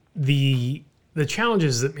mean, the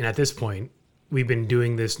challenges, at this point, we've been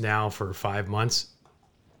doing this now for 5 months.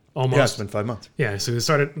 Almost. Yeah, it's been 5 months. Yeah, so it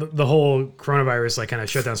started, the whole coronavirus like kind of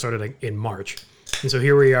shutdown started like in March. And so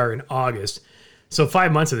here we are in August. So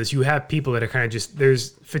 5 months of this, you have people that are kind of just, there's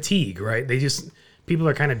fatigue, right? People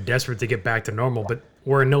are kind of desperate to get back to normal, but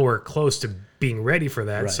we're nowhere close to being ready for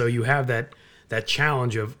that. Right. So you have that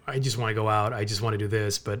challenge of, I just want to go out, I just want to do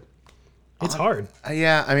this, but it's hard.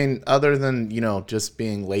 Yeah, I mean, other than, just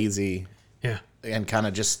being lazy Yeah. and kind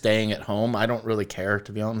of just staying at home, I don't really care,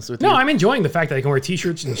 to be honest with you. No, I'm enjoying the fact that I can wear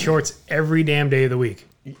t-shirts and shorts every damn day of the week.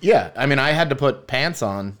 Yeah, I mean, I had to put pants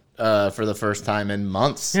on for the first time in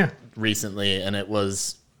months Yeah. recently, and I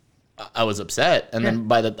was upset. And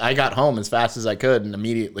then I got home as fast as I could and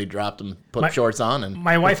immediately dropped them, put shorts on. And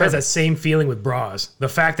My wife has that same feling with bras. The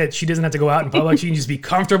fact that she doesn't have to go out in public, she can just be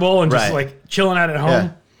comfortable and just Right. like chilling out at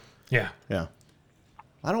home. Yeah. Yeah.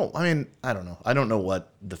 I don't know. I don't know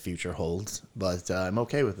what the future holds, but I'm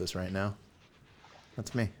okay with this right now.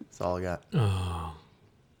 That's me. That's all I got.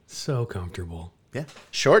 So comfortable. Yeah.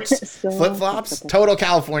 Shorts, So flip-flops, total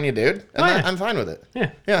California dude. And yeah. I'm fine with it.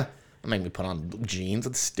 Yeah. Yeah. Don't make me put on jeans.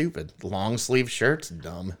 It's stupid. Long sleeve shirts,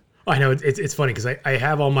 dumb. I know it's funny because I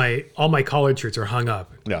have all my collared shirts are hung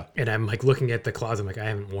up. Yeah. And I'm like looking at the closet. I'm like, I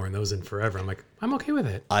haven't worn those in forever. I'm like, I'm okay with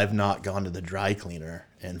it. I've not gone to the dry cleaner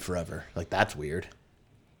in forever. Like, that's weird.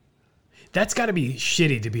 That's got to be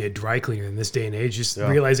shitty to be a dry cleaner in this day and age. Just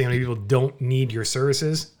realizing how many people don't need your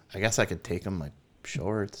services. I guess I could take them my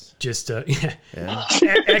shorts. Just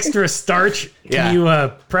extra starch. Yeah. Can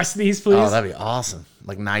you press these, please? Oh, that'd be awesome.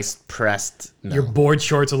 Like, nice pressed. No. Your board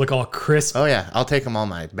shorts will look all crisp. Oh yeah, I'll take them all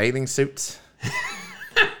my bathing suits.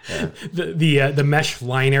 The mesh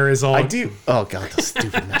liner is all. I do. Oh god, those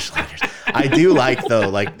stupid mesh liners. I do like though.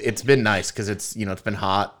 Like, it's been nice because it's it's been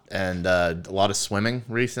hot and a lot of swimming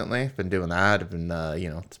recently. Been doing that. I've been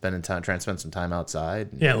spending time trying to spend some time outside.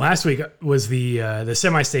 Yeah, last week was the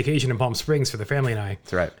semi staycation in Palm Springs for the family and I.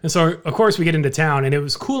 That's right. And so of course we get into town and it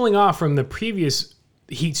was cooling off from the previous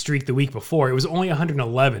heat streak the week before. It was only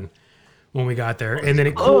 111 when we got there, and then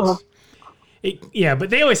it cooled. Yeah, but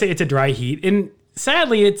they always say it's a dry heat, and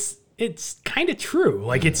sadly, it's kind of true.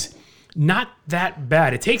 Like, it's not that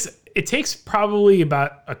bad. It takes probably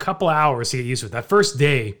about a couple of hours to get used to it. That first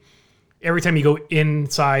day, every time you go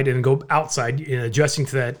inside and go outside, adjusting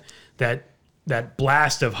to that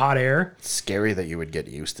blast of hot air. It's scary that you would get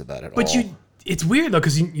used to that at all. But it's weird though,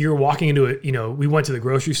 because you're walking into it. We went to the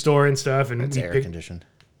grocery store and stuff, and it's air conditioned.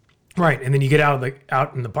 Right, and then you get out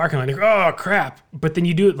in the parking lot, and you're like, oh crap! But then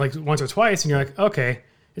you do it like once or twice, and you're like, okay,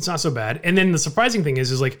 it's not so bad. And then the surprising thing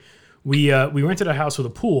is like we rented a house with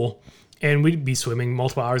a pool, and we'd be swimming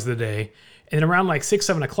multiple hours of the day. And then around like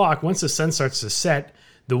 6-7 o'clock, once the sun starts to set,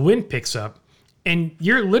 the wind picks up, and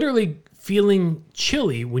you're literally feeling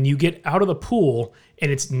chilly when you get out of the pool,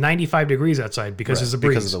 and it's 95 degrees outside because there's a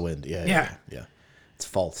breeze. Because of the wind. Yeah. It's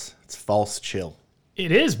false. It's false chill.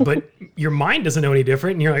 It is, but your mind doesn't know any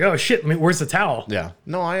different, and you're like, oh shit, where's the towel? Yeah.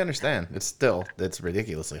 No, I understand. It's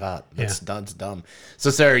ridiculously hot. It's dumb. So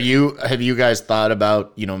Sarah, have you guys thought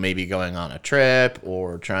about, maybe going on a trip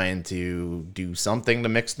or trying to do something to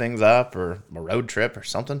mix things up, or a road trip or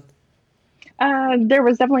something? There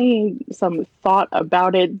was definitely some thought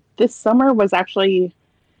about it. This summer was actually,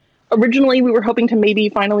 originally we were hoping to maybe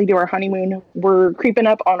finally do our honeymoon. We're creeping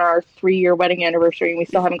up on our 3-year wedding anniversary, and we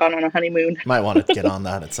still haven't gone on a honeymoon. Might want to get on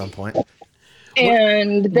that at some point.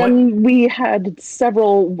 And then we had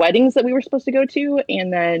several weddings that we were supposed to go to,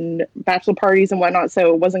 and then bachelor parties and whatnot.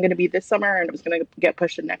 So it wasn't going to be this summer, and it was going to get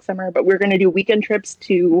pushed to next summer. But we're going to do weekend trips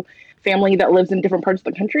to family that lives in different parts of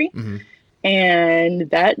the country. Mm-hmm. And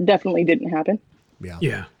that definitely didn't happen.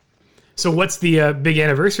 Yeah. So what's the big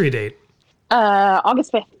anniversary date?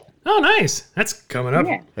 August 5th. Oh, nice. That's coming up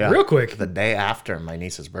real quick. The day after my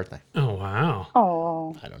niece's birthday. Oh, wow.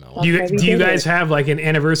 Oh. I don't know. Do you guys have like an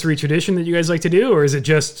anniversary tradition that you guys like to do, or is it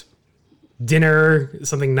just dinner,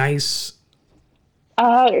 something nice?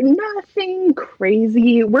 Nothing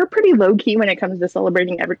crazy. We're pretty low key when it comes to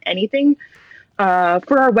celebrating anything.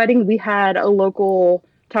 For our wedding, we had a local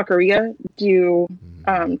taqueria do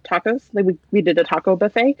tacos. We did a taco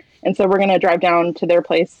buffet, and so we're gonna drive down to their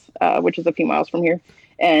place, which is a few miles from here,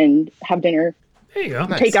 and have dinner. There you go.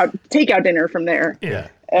 Take out dinner from there. Yeah.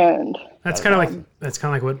 And that's kind of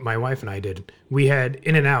like what my wife and I did. We had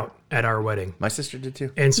In-N-Out at our wedding. My sister did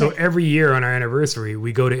too. And so every year on our anniversary,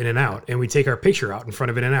 we go to In-N-Out and we take our picture out in front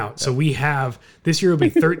of In-N-Out. So we have, this year will be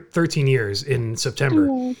 13 years in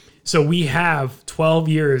September. So we have 12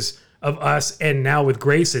 years of us and now with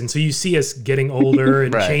Grayson. So you see us getting older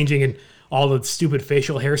and Right. changing and all the stupid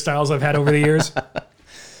facial hairstyles I've had over the years.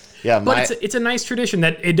 Yeah, But it's a nice tradition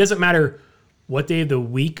that it doesn't matter what day of the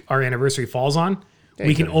week our anniversary falls on.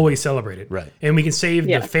 We can always celebrate it. Right. And we can save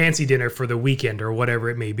the fancy dinner for the weekend or whatever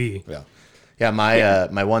it may be. Yeah. Yeah,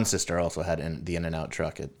 my one sister also had the In-N-Out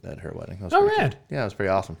truck at her wedding. That was pretty rad. cool. Yeah, it was pretty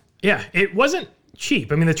awesome. Yeah, it wasn't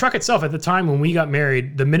cheap. I mean, the truck itself at the time when we got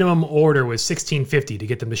married, the minimum order was $1,650 to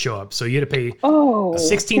get them to show up. So you had to pay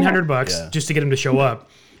 $1,600 just to get them to show up.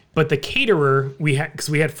 But the caterer because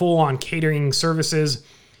we had full on catering services.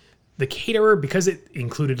 The caterer, because it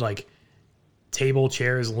included like table,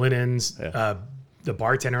 chairs, linens, the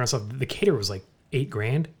bartender and stuff, the caterer was like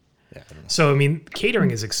 $8,000. Yeah, I don't know. So I mean,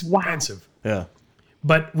 catering is expensive. Yeah.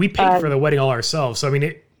 But we paid for the wedding all ourselves. So I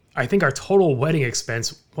mean, I think our total wedding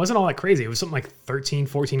expense wasn't all that crazy. It was something like 13,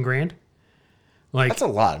 14 grand. Like That's a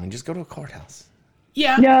lot. I mean, just go to a courthouse.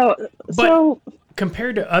 yeah. No, But so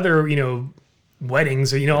compared to other,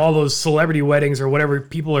 weddings or, all those celebrity weddings or whatever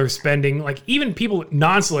people are spending, like even people,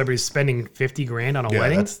 non-celebrities spending 50 grand on a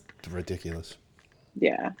wedding. That's ridiculous.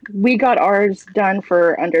 yeah, we got ours done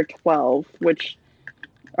for under 12, which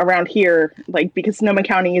around here, like because Sonoma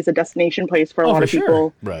County is a destination place for a lot for of sure.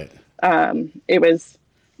 people, Right. it was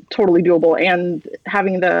totally doable. And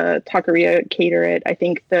having the taqueria cater it, I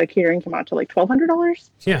think the catering came out to like $1,200.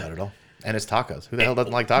 Yeah. Not at all. And it's tacos. Who the hell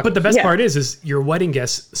doesn't like tacos? But the best Yeah. part is your wedding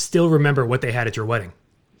guests still remember what they had at your wedding.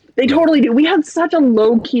 They totally do. We had such a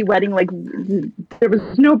low key wedding. Like there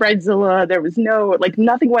was no bridezilla. There was no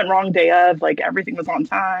nothing went wrong day of. Like everything was on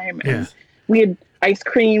time. And Yeah. we had ice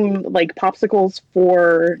cream, like popsicles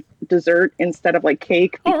for dessert instead of like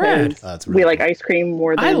cake Oh, rad. because That's we really like cool. ice cream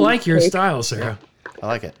more than I like your cake. style, Sarah. I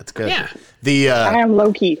like it. It's good. Yeah. I am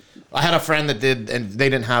low key. I had a friend that did, and they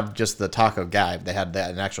didn't have just the taco guy. They had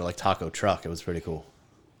an actual taco truck. It was pretty cool.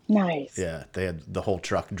 Nice. Yeah, they had the whole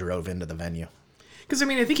truck drove into the venue. Because I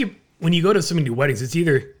mean, I think when you go to so many weddings, it's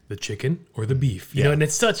either the chicken or the beef, and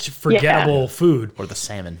it's such forgettable food. Or the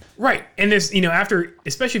salmon. Right. And there's, after,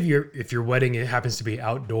 especially if your wedding it happens to be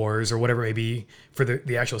outdoors or whatever it may be for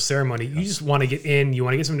the actual ceremony, you just want to get in, you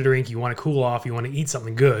want to get something to drink, you want to cool off, you want to eat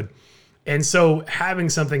something good. And so having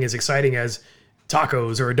something as exciting as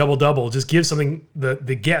tacos or a double just gives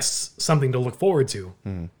the guests something to look forward to.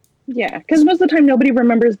 Yeah, because most of the time nobody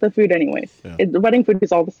remembers the food anyways. The wedding food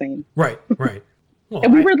is all the same. Right. Well,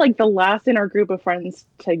 And we were like the last in our group of friends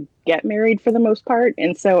to get married for the most part.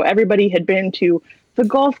 And so everybody had been to the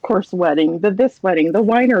golf course wedding, this wedding, the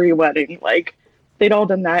winery wedding. Like they'd all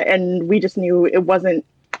done that. And we just knew it wasn't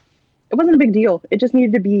a big deal. It just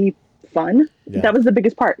needed to be fun. Yeah. That was the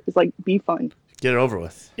biggest part. It's like, be fun. Get it over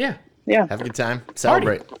with. yeah. Yeah. Have a good time.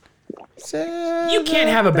 Celebrate. You can't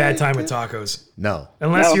have a bad time with tacos No.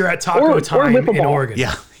 unless No. you're at Taco Or Time wiffle in ball. Oregon.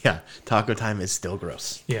 Yeah. Taco time is still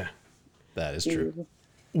gross. Yeah. That is true.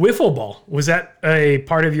 Wiffle ball. Was that a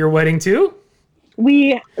part of your wedding too?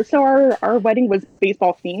 So our wedding was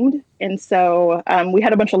baseball themed. And so we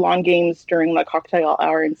had a bunch of lawn games during the cocktail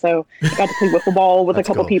hour. And so I got to play wiffle ball with a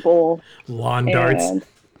couple cool. people. Lawn darts. And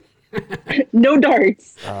no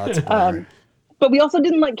darts. That's a bummer. But we also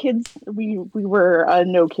didn't let kids. We were a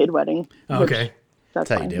no kid wedding. Okay. That's That's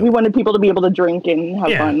how you fine. do We it. wanted people to be able to drink and have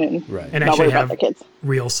Yeah. fun and Right. And not actually worry about have the kids.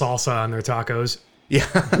 real salsa on their tacos. Yeah.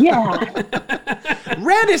 Yeah.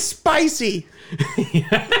 Red is spicy.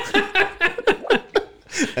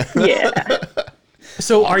 Yeah.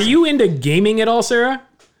 So are you into gaming at all, Sarah?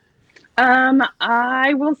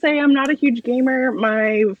 I will say I'm not a huge gamer.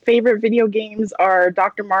 My favorite video games are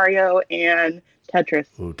Dr. Mario and Tetris.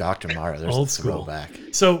 Ooh, Dr. Mario. There's Old a school. throwback.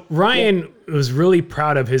 So Ryan was really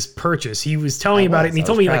proud of his purchase. He was telling me about it, and he I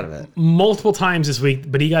told was me proud like of it. multiple times this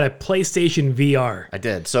week, but he got a PlayStation VR. I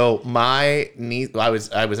did. So my niece, I was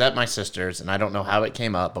at my sister's, and I don't know how it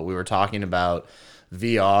came up, but we were talking about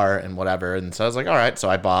VR and whatever, and so I was like, all right. So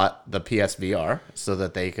I bought the PSVR so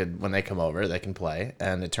that they could, when they come over, they can play.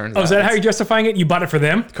 And it turns out, Oh, is that how you're justifying it? You bought it for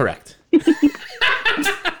them? correct?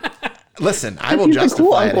 Listen, I will He's the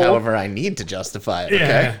cool justify it uncle. however I need to justify it.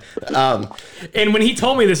 Yeah. Okay. And when he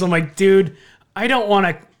told me this, I'm like, dude, I don't want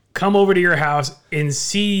to come over to your house and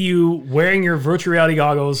see you wearing your virtual reality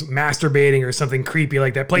goggles, masturbating or something creepy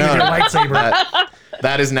like that, playing with your lightsaber.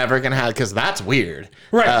 That is never gonna happen because that's weird.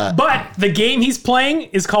 Right. But the game he's playing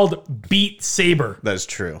is called Beat Saber. That is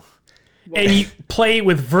true. And you play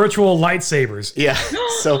with virtual lightsabers. Yeah.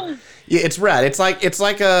 So Yeah, it's rad. It's like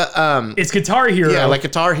a It's Guitar Hero. Yeah, like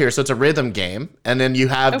Guitar Hero. So it's a rhythm game, and then you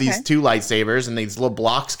have Okay. these two lightsabers, and these little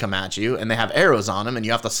blocks come at you, and they have arrows on them, and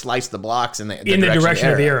you have to slice the blocks in the direction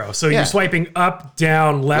of the arrow. So Yeah. you're swiping up,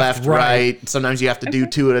 down, left, left, right. Sometimes you have to do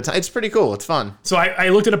two at a time. It's pretty cool. It's fun. So I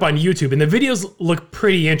looked it up on YouTube, and the videos look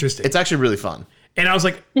pretty interesting. It's actually really fun. And I was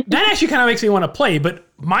like, that actually kind of makes me want to play. But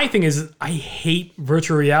my thing is, I hate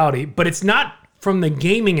virtual reality, but it's not from the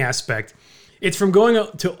gaming aspect. It's from going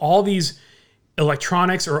to all these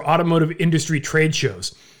electronics or automotive industry trade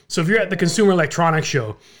shows. So if you're at the Consumer Electronics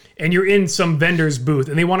Show and you're in some vendor's booth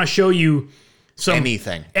and they want to show you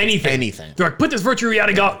Anything. They're like, put this virtual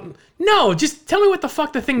reality No, just tell me what the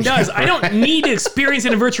fuck the thing does. I don't need to experience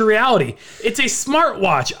it in virtual reality. It's a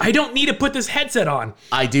smartwatch. I don't need to put this headset on.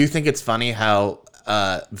 I do think it's funny how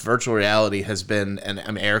virtual reality has been, and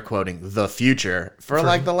I'm air quoting, the future for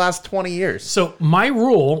like the last 20 years. So my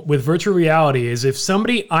rule with virtual reality is if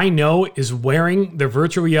somebody I know is wearing their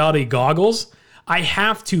virtual reality goggles, I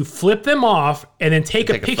have to flip them off and then take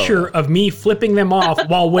a picture of me flipping them off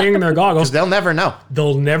while wearing their goggles. They'll never know.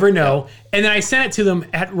 They'll never know. And then I send it to them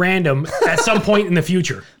at random at some point in the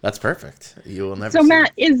future. That's perfect. You will never So see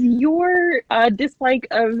Matt, is your dislike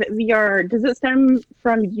of VR, does it stem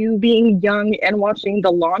from you being young and watching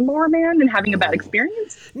The Lawnmower Man and having a bad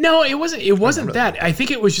experience? No, it wasn't. It wasn't that. I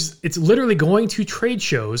think it was just. It's literally going to trade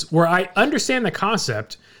shows where I understand the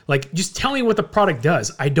concept. Like, just tell me what the product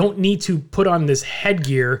does. I don't need to put on this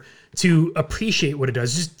headgear to appreciate what it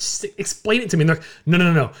does. Just explain it to me. And they're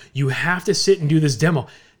like, no. You have to sit and do this demo.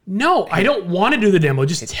 No, I don't want to do the demo.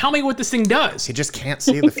 Just tell me what this thing does. You just can't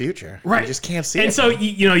see the future. Right. You just can't see and it. so,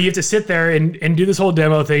 you have to sit there and do this whole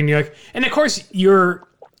demo thing. You're like, and of course, you're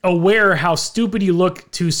aware how stupid you look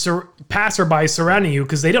to passerby surrounding you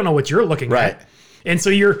because they don't know what you're looking Right. at. And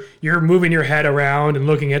so you're moving your head around and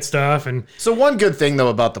looking at stuff. And So one good thing though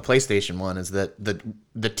about the PlayStation 1 is that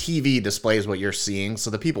the TV displays what you're seeing, so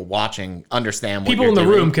the people watching understand what people you're in the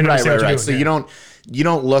doing. room can understand what you're doing. So yeah. you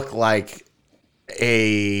don't look like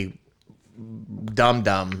a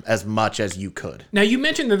dum-dum as much as you could. Now, you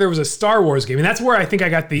mentioned that there was a Star Wars game, and that's where I think I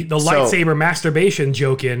got the lightsaber masturbation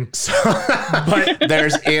joke in. But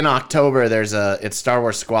There's in October it's Star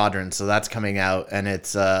Wars Squadron, so that's coming out, and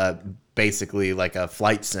it's basically like a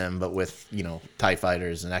flight sim but with TIE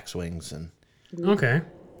fighters and X-Wings and okay.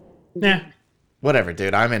 Yeah. whatever,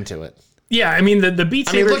 dude. I'm into it. Yeah, I mean, the Beat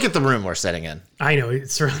Saber... look at the room we're sitting in. I know,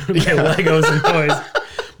 it's surrounded by Legos and toys.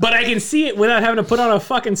 But I can see it without having to put on a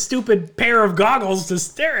fucking stupid pair of goggles to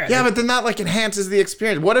stare at it. Yeah, but then that enhances the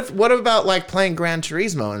experience. What about playing Gran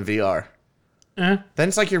Turismo in VR? Then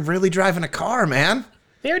it's like you're really driving a car, man.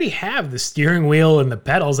 They already have the steering wheel and the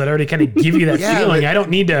pedals that already kind of give you that feeling. I don't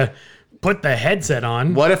need to put the headset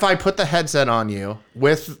on. What if I put the headset on you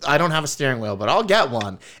I don't have a steering wheel, but I'll get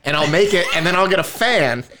one and I'll make it, and then I'll get a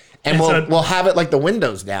fan. And we'll have it like the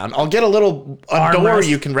windows down. I'll get a door rest.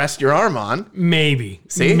 you can rest your arm on. Maybe.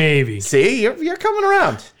 See? Maybe. See? You're coming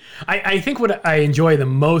around. I think what I enjoy the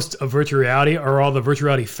most of virtual reality are all the virtual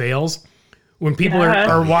reality fails. When people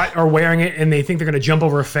are wearing it and they think they're going to jump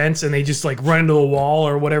over a fence and they just run into a wall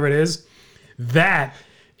or whatever it is. That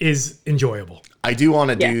is enjoyable. I do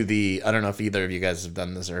want to do I don't know if either of you guys have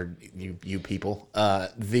done this or you people.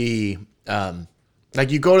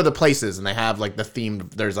 You go to the places and they have the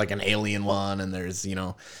themed, there's an alien one and there's,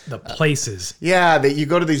 The places. Yeah, you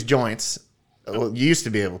go to these joints. Well, you used to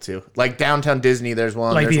be able to. Like downtown Disney, there's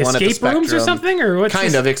one. Like there's the one at the escape rooms or Spectrum. something? Or what's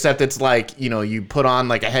Kind of, except it's you put on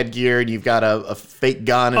a headgear and you've got a fake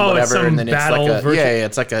gun and whatever. It's and then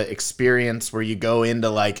it's it's like a experience where you go into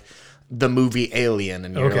the movie Alien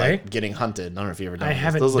and you're getting hunted. I don't know if you ever done I this.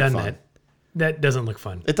 haven't Those look done fun. that. That doesn't look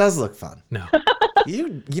fun. It does look fun. No.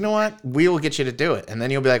 You know what? We will get you to do it. And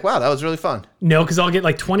then you'll be like, wow, that was really fun. No, because I'll get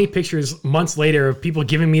 20 pictures months later of people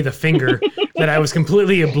giving me the finger that I was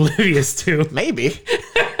completely oblivious to. Maybe.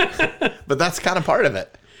 But that's kind of part of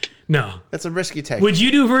it. No. That's a risk you take. Would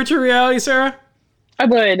you do virtual reality, Sarah? I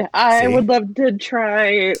would. I would love to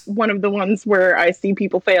try one of the ones where I see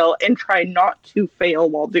people fail and try not to fail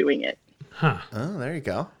while doing it. Huh. Oh, there you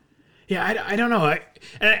go. Yeah, I don't know.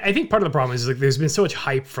 I think part of the problem is there's been so much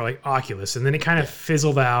hype for Oculus, and then it kind of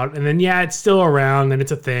fizzled out, and then it's still around, and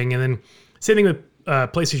it's a thing, and then same thing with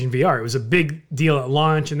PlayStation VR. It was a big deal at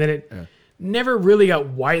launch, and then it never really got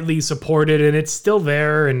widely supported, and it's still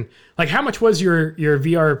there. And how much was your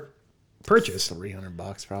VR purchase?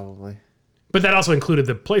 $300 probably. But that also included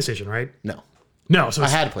the PlayStation, right? No. So I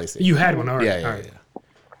had a PlayStation. You had one, all right. Yeah.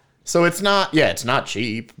 So it's not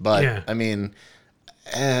cheap, but I mean,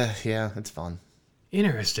 it's fun.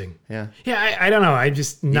 Interesting. Yeah. Yeah, I don't know. I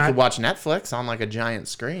just You could watch Netflix on a giant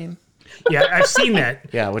screen. Yeah, I've seen that.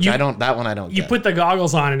 Yeah, which I don't You get. put the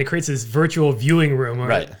goggles on and it creates this virtual viewing room. Where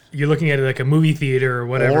Right. You're looking at it like a movie theater or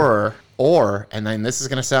whatever. Or, and then this is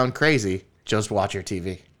going to sound crazy, just watch your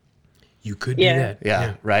TV. You could do Yeah. that.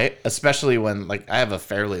 Yeah, right? Especially when, like, I have a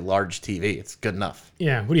fairly large TV. It's good enough.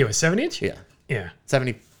 Yeah. What do you have, a 7-inch? Yeah. Yeah.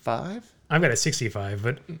 75? I've got a 65,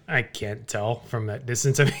 but I can't tell from that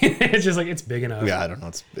distance. I mean, it's just like, it's big enough. Yeah, I don't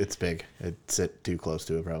know. It's big. I'd sit too close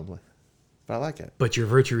to it, probably. But I like it. But your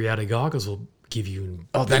virtual reality goggles will give you.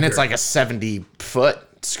 Oh, then it's like a 70-foot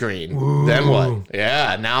screen. Ooh. Then what?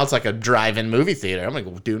 Yeah, now it's like a drive-in movie theater. I'm going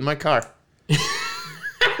to go do it in my car.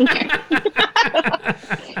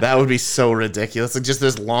 That would be so ridiculous. Like just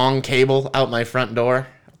this long cable out my front door,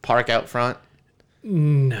 park out front.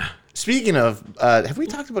 Nah. Speaking of, have we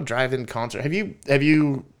talked about drive-in concert? Have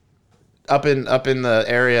you up in the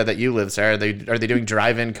area that you live, Sarah? Are they doing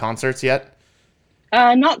drive-in concerts yet?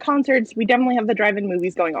 Not concerts. We definitely have the drive-in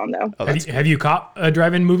movies going on, though. Oh, have you caught a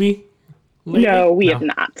drive-in movie lately? No, we have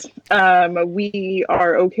not. We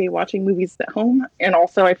are okay watching movies at home, and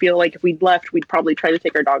also I feel like if we'd left, we'd probably try to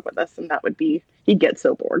take our dog with us, and that would be he'd get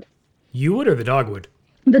so bored. You would or the dog would?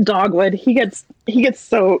 The dog would. He's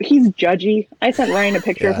judgy. I sent Ryan a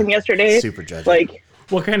picture of him yesterday. Super judgy. Like,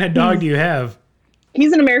 what kind of dog do you have?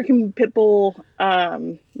 He's an American Pit Bull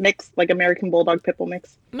mix, like American Bulldog Pit Bull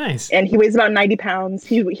mix. Nice. And he weighs about 90 pounds.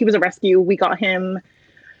 He was a rescue. We got him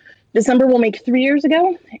December will make 3 years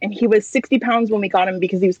ago, and he was 60 pounds when we got him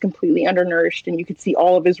because he was completely undernourished, and you could see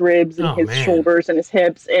all of his ribs and his shoulders and his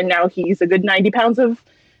hips, and now he's a good 90 pounds of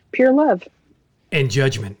pure love. And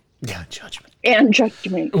judgment. Yeah, judgment. And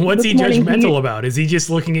judgment. What's he judgmental about? Is he just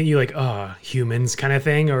looking at you like, humans kind of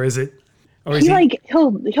thing? Or is it... Or is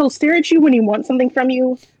he'll stare at you when he wants something from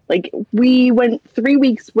you. Like, we went 3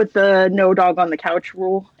 weeks with the no dog on the couch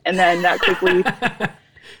rule, and then that quickly...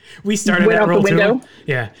 We started that rule too.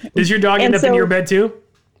 Yeah. Does your dog end up in your bed too?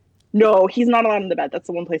 No, he's not allowed in the bed. That's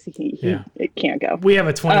the one place it can't go. We have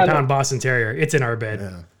a 20-pound Boston Terrier. It's in our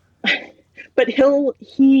bed. Yeah. But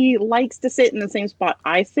he likes to sit in the same spot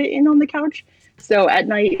I sit in on the couch. So at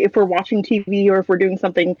night, if we're watching TV or if we're doing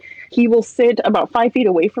something, he will sit about 5 feet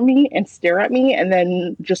away from me and stare at me and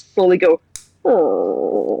then just slowly go,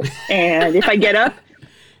 oh. And if I get up,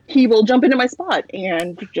 he will jump into my spot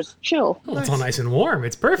and just chill. Oh, it's all nice and warm.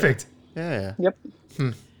 It's perfect. Yeah. Yep.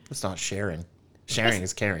 That's not sharing. Sharing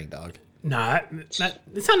is caring, dog. Nah, it's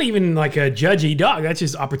not even like a judgy dog. That's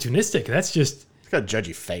just opportunistic. That's just... It's got a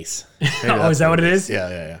judgy face. Oh, is that what it is?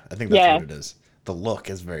 Yeah. I think that's what it is. The look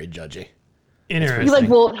is very judgy. Interesting.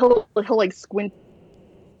 He'll like squint.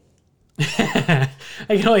 I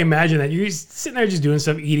can only imagine that. You're just sitting there just doing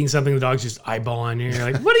stuff, eating something, the dog's just eyeballing you.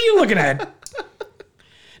 You're like, what are you looking at?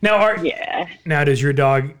 Now, does your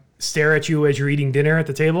dog stare at you as you're eating dinner at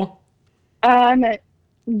the table?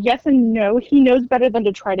 Yes and no. He knows better than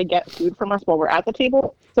to try to get food from us while we're at the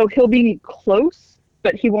table. So he'll be close,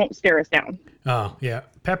 but he won't stare us down. Oh, yeah.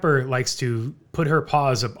 Pepper likes to put her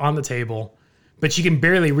paws up on the table, but she can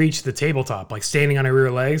barely reach the tabletop, like standing on her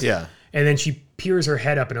rear legs. Yeah. And then she peers her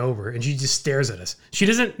head up and over, and she just stares at us. She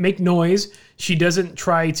doesn't make noise. She doesn't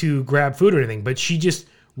try to grab food or anything, but she just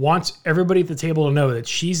wants everybody at the table to know that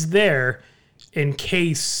she's there in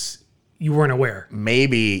case you weren't aware.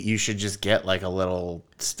 Maybe you should just get like a little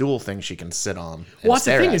stool thing she can sit on. Well, that's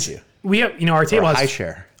the thing is, we have, our table has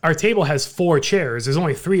our table has 4 chairs. There's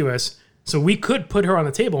only 3 of us, so we could put her on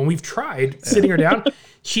the table, and we've tried sitting her down.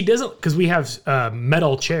 She doesn't, because we have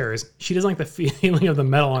metal chairs. She doesn't like the feeling of the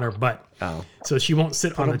metal on her butt. Oh, so she won't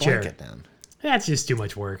sit on the chair. Down. That's just too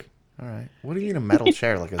much work. All right. What do you mean a metal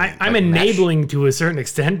chair? I'm enabling to a certain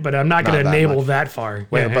extent, but I'm not going to enable that far.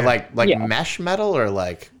 Wait, but like mesh metal or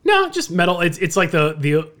like? No, just metal. It's like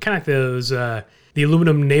the kind of those the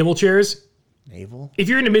aluminum naval chairs. Naval? If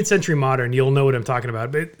you're into mid-century modern, you'll know what I'm talking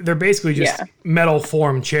about. But they're basically just metal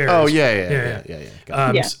form chairs. Oh yeah.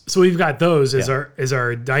 So we've got those as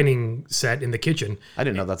our dining set in the kitchen. I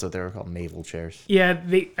didn't know that's what they were called, naval chairs. Yeah,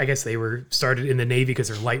 I guess they were started in the Navy because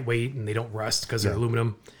they're lightweight and they don't rust because they're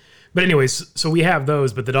aluminum. But anyways, so we have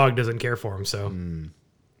those, but the dog doesn't care for them. So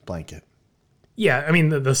blanket. Yeah, I mean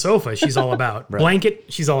the sofa she's all about. Right. Blanket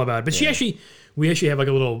she's all about. But we actually have like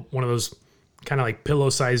a little one of those kind of like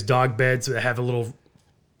pillow-sized dog beds that have a little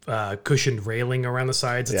cushioned railing around the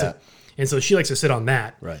sides. And so she likes to sit on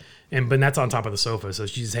that. Right. But that's on top of the sofa, so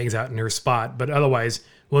she just hangs out in her spot. But otherwise,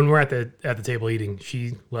 when we're at the table eating,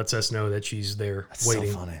 she lets us know that she's there waiting.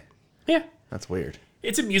 That's so funny. Yeah. That's weird.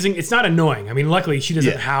 It's amusing. It's not annoying. I mean, luckily she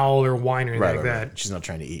doesn't howl or whine or anything like that. Right. She's not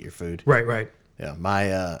trying to eat your food. Right. Yeah.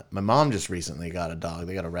 My mom just recently got a dog.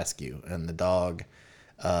 They got a rescue, and the dog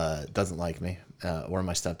doesn't like me. or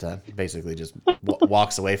my stepdad, basically just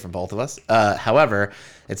walks away from both of us. However,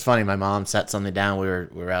 it's funny. My mom set something down. We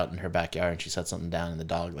were out in her backyard, and she set something down, and the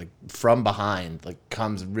dog, like from behind, like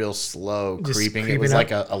comes real slow, creeping. It was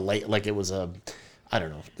like a late, like it was a, I don't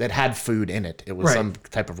know. It had food in it. It was some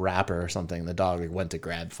type of wrapper or something. The dog like, went to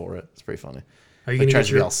grab for it. It's pretty funny. Are you gonna tries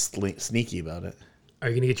to be all sneaky about it? Are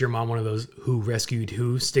you gonna get your mom one of those "Who rescued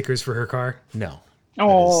who" stickers for her car? No.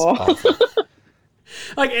 Oh.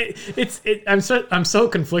 Like I'm so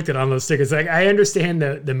conflicted on those stickers. Like I understand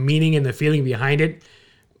the meaning and the feeling behind it,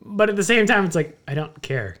 but at the same time, it's like I don't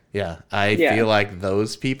care. Yeah, I feel like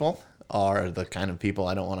those people are the kind of people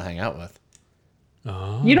I don't want to hang out with.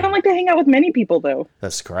 Oh. You don't like to hang out with many people, though.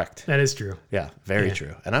 That's correct. That is true. Yeah, very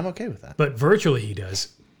true, and I'm okay with that. But virtually, he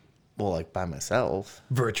does. Well, like by myself.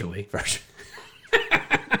 Virtually.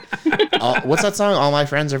 What's that song? All my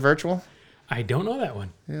friends are virtual. I don't know that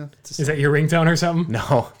one. Yeah. Is that your ringtone or something?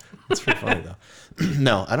 No, it's pretty funny though.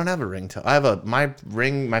 No, I don't have a ringtone. I have my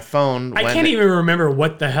phone. I can't even remember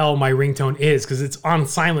what the hell my ringtone is because it's on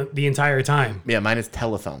silent the entire time. Yeah, mine is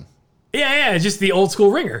telephone. Yeah, it's just the old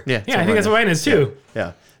school ringer. Yeah, I think that's what mine is too.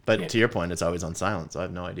 Yeah. But to your point, it's always on silent, so I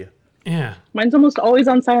have no idea. Yeah. Mine's almost always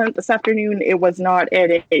on silent. This afternoon, it was not,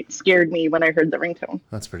 and it scared me when I heard the ringtone.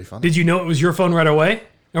 That's pretty funny. Did you know it was your phone right away?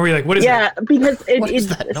 Or were you like, what is that? Yeah, because What is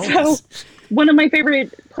that noise? So one of my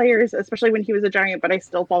favorite players, especially when he was a Giant, but I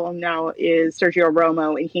still follow him now, is Sergio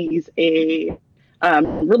Romo, and he's a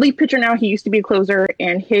relief pitcher now. He used to be a closer,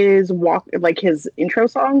 and his intro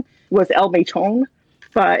song was El Mechon,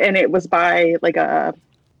 and it was by like a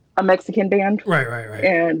Mexican band, Right.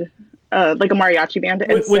 and like a mariachi band.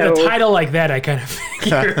 And With a title like that, I kind of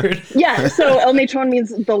figured. Yeah, so El Mechon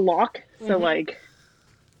means the lock. So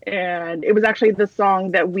and it was actually the song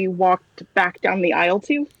that we walked back down the aisle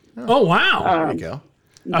to. Oh, wow. There you go.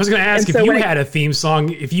 I was going to ask if you had a theme song.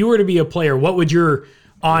 If you were to be a player, what would your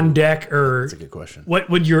on deck or That's a good question. what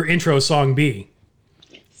would your intro song be?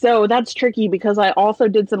 So that's tricky because I also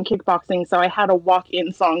did some kickboxing, so I had a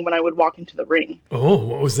walk-in song when I would walk into the ring. Oh,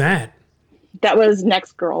 what was that? That was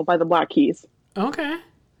Next Girl by the Black Keys. Okay.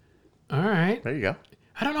 All right. There you go.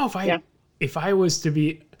 I don't know if I was to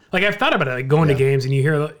be like I've thought about it, like going to games and you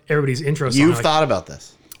hear everybody's intro song. You've thought about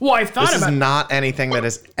this. Well, I've thought This about is not anything that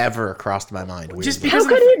has ever crossed my mind. just weirdly. because How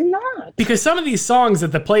could it not? because some of these songs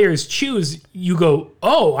that the players choose, you go,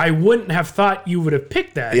 oh, I wouldn't have thought you would have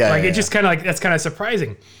picked that. Yeah, like yeah, it just kind of like that's kind of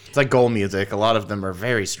surprising. It's like goal music. A lot of them are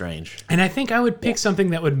very strange. And I think I would pick something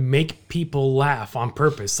that would make people laugh on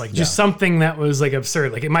purpose, like just something that was like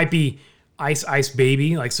absurd. Like it might be Ice Ice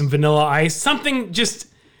Baby, like some Vanilla Ice, something just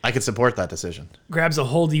I could support that decision. grabs a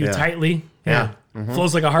hold of you tightly. Yeah.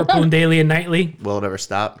 Flows like a harpoon daily and nightly. Will it ever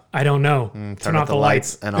stop? I don't know. Turn off the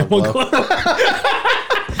lights and I'll We'll glow.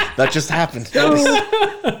 That just happened. So,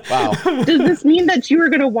 Wow. does this mean that you are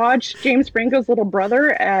going to watch James Franco's little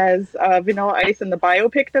brother as Vanilla Ice in the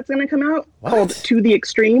biopic that's going to come out called To the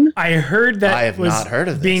Extreme? I heard that I have was not heard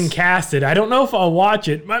of this. being casted. I don't know if I'll watch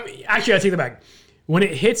it. Actually, I take that back. When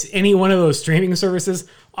it hits any one of those streaming services,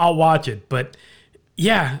 I'll watch it. But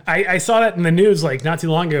yeah, I saw that in the news like not too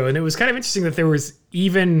long ago, and it was kind of interesting that there was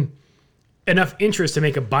even enough interest to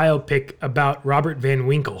make a biopic about Robert Van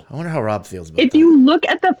Winkle. I wonder how Rob feels about If that. you look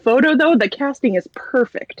at the photo, though, the casting is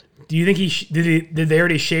perfect. Do you think did they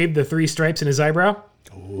already shave the 3 stripes in his eyebrow?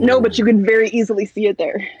 No, but you could very easily see it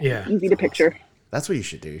there. Yeah. Easy to picture. That's what you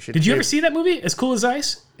should do. You should. Did you ever see that movie? As Cool as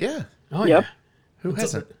Ice? Yeah. Oh Yep. Who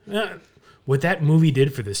hasn't? yeah. What that movie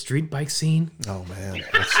did for the street bike scene. Oh man.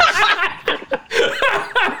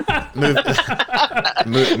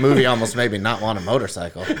 Movie almost made me not want a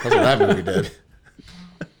motorcycle. That's what that movie did.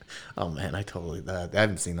 Oh man, I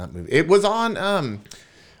haven't seen that movie. It was on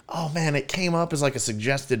oh man, it came up as like a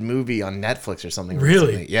suggested movie on Netflix or something. Really?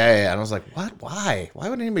 Recently. Yeah. And I was like, what? Why? Why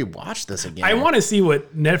would anybody watch this again? I want to see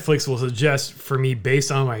what Netflix will suggest for me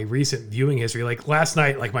based on my recent viewing history. Like last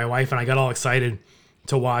night, like my wife and I got all excited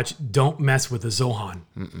to watch Don't Mess with the Zohan.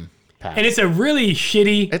 Pass. And it's a really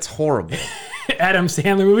shitty It's horrible. Adam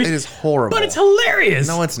Sandler movie. It is horrible. But it's hilarious.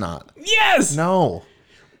 No, it's not. Yes. No.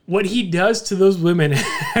 What he does to those women, he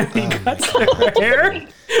cuts their hair,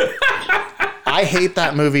 I hate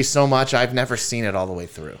that movie so much. I've never seen it all the way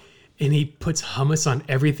through. and he puts hummus on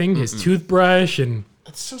everything, his toothbrush, and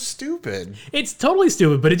It's so stupid. it's totally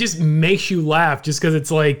stupid, but it just makes you laugh just because it's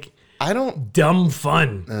like I don't. dumb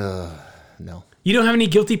fun. No. You don't have any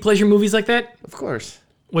guilty pleasure movies like that? Of course.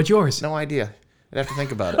 What's yours? No idea. I'd have to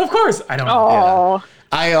think about it. Of course. I don't know.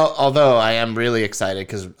 Oh, Although I am really excited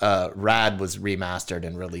because Rad was remastered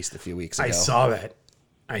and released a few weeks ago. I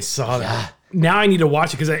saw that. Now I need to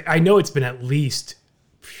watch it because I know it's been at least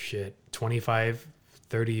 25,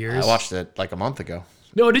 30 years. I watched it like a month ago.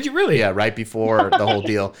 No, did you really? Yeah, right before the whole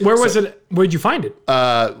deal. Where was it? Where'd you find it?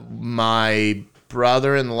 My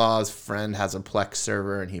brother-in-law's friend has a Plex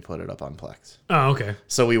server, and he put it up on Plex. Oh, okay.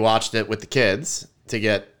 So we watched it with the kids to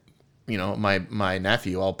get, my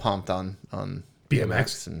nephew all pumped on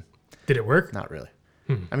BMX, and Did it work? not really.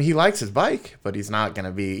 I mean, he likes his bike, but he's not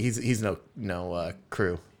gonna be. He's no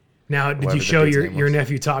crew. Now, did Whatever you the show dude's your, name your was.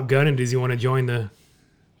 nephew Top Gun, and does he want to join the armed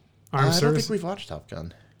I don't service? think we've watched Top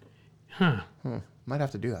Gun. Might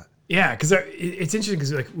have to do that. Yeah, because it's interesting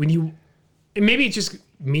because like when you, and maybe it's just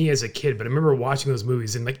me as a kid, but I remember watching those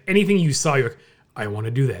movies and like anything you saw, you're like, I want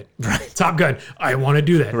to do that. Right. Top Gun, I want to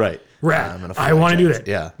do that. Right. Rat, I'm gonna I fly want to do jets. that.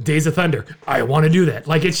 Yeah. Days of Thunder, I want to do that.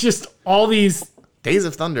 Like it's just all these. Days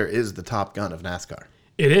of Thunder is the Top Gun of NASCAR,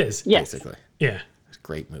 It is. Yes. basically. Yeah. It's a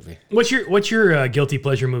great movie. What's your guilty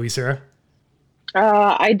pleasure movie, Sarah?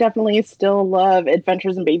 I definitely still love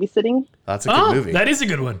Adventures in Babysitting. That's a good movie. That is a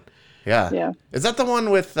good one. Yeah. Yeah. Is that the one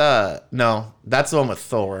with no, that's the one with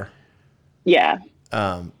Thor. Yeah.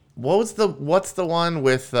 What's the one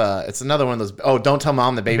with it's another one of those Don't Tell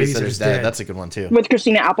Mom the Babysitter's Dead. That's a good one too. With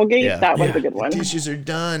Christina Applegate, Yeah. that one's Yeah. a good one. Dishes are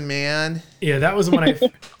done, man. Yeah, that was when I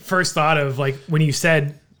first thought of like when you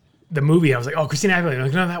said the movie, I was like, oh, Christina Applegate. I'm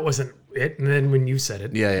like, no, that wasn't it. And then when you said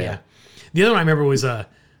it, Yeah. The other one I remember was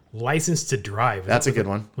License to Drive. That's a good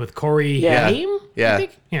one. With Corey Yeah. Haim. Yeah. I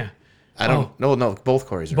think? Yeah. I don't no, both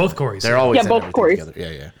Corys are Both in it. Corys. They're always Yeah, in both everything Corys.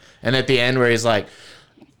 together. Yeah. And at the end where he's like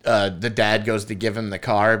the dad goes to give him the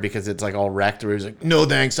car because it's like all wrecked where he's like, no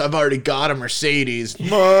thanks, I've already got a Mercedes.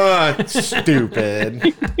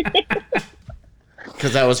 Stupid.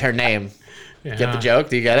 Because that was her name. Yeah. Get the joke?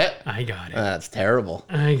 Do you get it? I got it. That's terrible.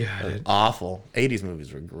 I got it. Awful. 80s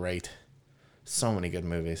movies were great. So many good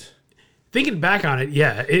movies. Thinking back on it,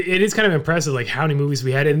 yeah, it is kind of impressive like how many movies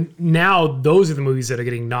we had. And now those are the movies that are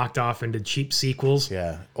getting knocked off into cheap sequels.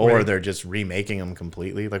 Yeah. Or Right. they're just remaking them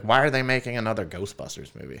completely. Like, why are they making another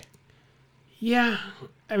Ghostbusters movie? Yeah.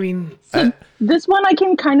 I mean, This one I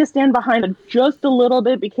can kind of stand behind just a little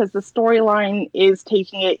bit because the storyline is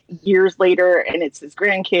taking it years later and it's his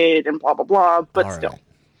grandkid and blah, blah, blah. But All still, right.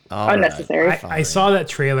 All right. unnecessary. I saw that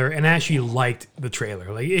trailer and I actually liked the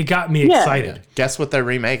trailer. Like it got me Yeah. excited. Guess what they're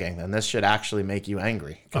remaking? And this should actually make you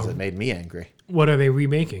angry because it made me angry. What are they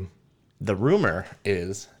remaking? The rumor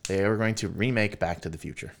is they are going to remake Back to the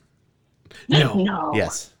Future. No. No.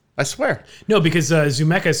 Yes. I swear. No, because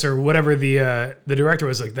Zemeckis or whatever the director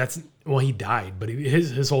was like, he died, but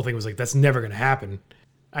his whole thing was like, that's never going to happen.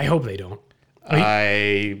 I hope they don't.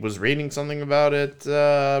 I was reading something about it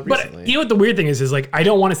recently. But you know what the weird thing is like, I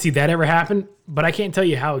don't want to see that ever happen, but I can't tell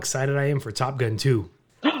you how excited I am for Top Gun 2.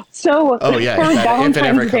 So oh, yeah. for If it ever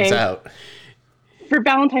Valentine's comes Day, out. for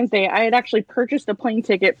Valentine's Day, I had actually purchased a plane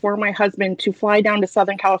ticket for my husband to fly down to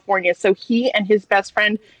Southern California so he and his best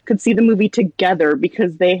friend could see the movie together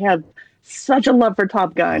because they have such a love for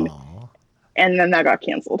Top Gun. Aww. And then that got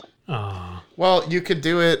canceled. Well, you could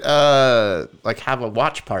do it like have a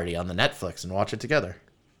watch party on the Netflix and watch it together.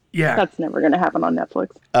 Yeah. That's never going to happen on Netflix.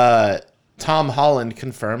 Tom Holland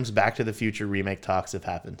confirms Back to the Future remake talks have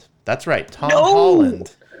happened. That's right. Tom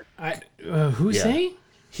Holland. Who's Yeah. saying?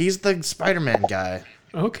 He's the Spider-Man guy.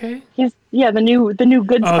 Okay. He's the new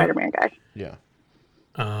good Spider-Man guy. Yeah.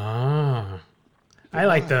 I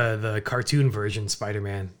like the cartoon version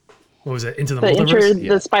Spider-Man. What was it? Into the The Multiverse?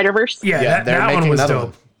 the Spider-Verse. Yeah, they're that one making was another dope.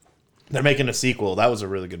 one. They're making a sequel. That was a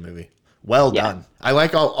really good movie. Well Yeah. done. I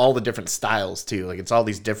like all the different styles too. Like it's all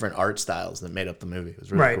these different art styles that made up the movie. It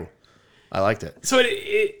was really Right. cool. I liked it. So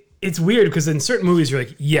it's weird because in certain movies you're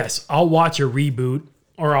like, yes, I'll watch a reboot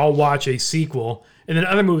or I'll watch a sequel. And then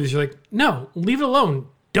other movies you're like, no, leave it alone.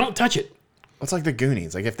 Don't touch it. It's like the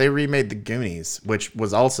Goonies. Like if they remade the Goonies, which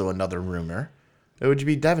was also another rumor, it would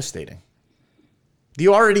be devastating.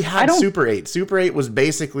 You already had Super 8. Super 8 was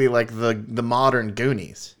basically like the modern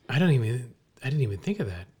Goonies. I didn't even think of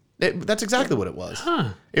that. That's exactly what it was.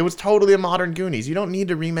 It was totally a modern Goonies. You don't need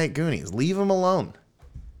to remake Goonies. Leave them alone.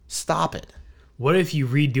 Stop it. What if you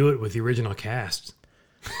redo it with the original cast?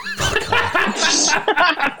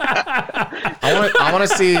 I want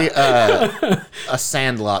to see a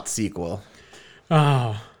Sandlot sequel.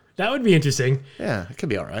 That would be interesting. Yeah, it could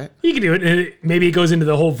be all right. You can do it. And maybe it goes into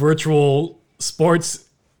the whole virtual sports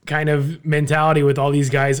kind of mentality with all these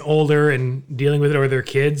guys older and dealing with it or their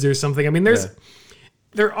kids or something. I mean,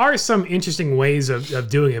 there are some interesting ways of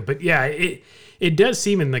doing it, but yeah, it does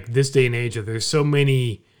seem in like this day and age that there's so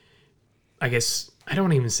many, I guess, I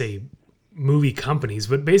don't even say movie companies,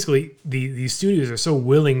 but basically these studios are so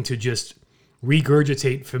willing to just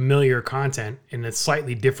regurgitate familiar content in a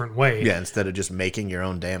slightly different way. Yeah, instead of just making your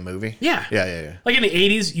own damn movie. Yeah. Yeah. Like in the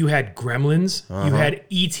 80s, you had Gremlins, you had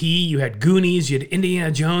E.T., you had Goonies, you had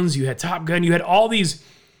Indiana Jones, you had Top Gun, you had all these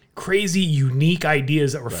crazy, unique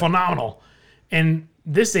ideas that were phenomenal. And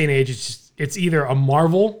this day and age, it's either a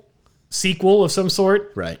Marvel sequel of some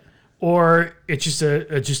sort, Right. or it's just a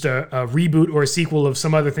reboot or a sequel of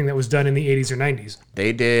some other thing that was done in the 80s or 90s.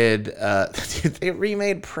 They did, they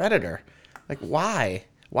remade Predator. Like, why?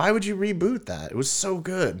 Why would you reboot that? It was so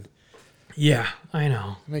good. Yeah, I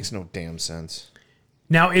know. It makes no damn sense.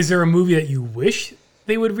 Now, is there a movie that you wish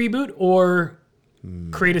they would reboot or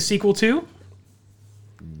create a sequel to?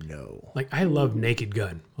 No. Like, I love Naked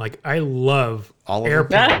Gun. Like, I love All of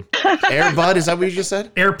Airplane. Air Bud, is that what you just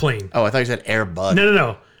said? Airplane. Oh, I thought you said Air Bud.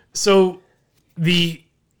 No. So the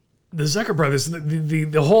Zucker brothers,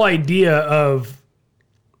 the whole idea of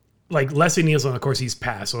like Leslie Nielsen, of course, he's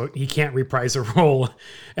passed, so he can't reprise a role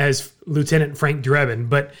as Lieutenant Frank Drebin.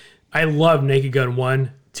 But I love Naked Gun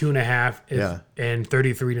 1, 2.5, and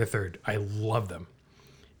 33 1/3. I love them.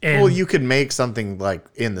 And Well, you could make something like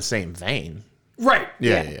in the same vein. right,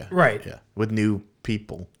 Yeah. right, Yeah. With new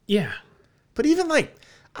people. yeah. But even like,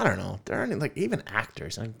 I don't know. There aren't like even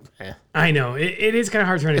actors. Like, I know it is kind of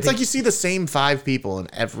hard to. It's like you see the same 5 people in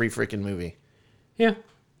every freaking movie. yeah.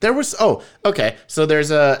 There was okay. So there's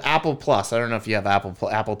a Apple Plus. I don't know if you have Apple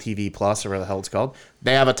TV Plus or whatever the hell it's called.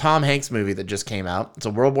 They have a Tom Hanks movie that just came out. It's a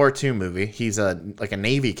World War II movie. He's a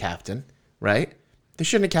Navy captain, right? They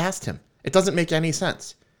shouldn't have cast him. It doesn't make any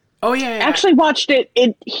sense. Oh yeah. Actually watched it.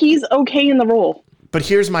 He's okay in the role. But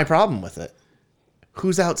here's my problem with it.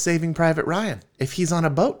 Who's out saving Private Ryan if he's on a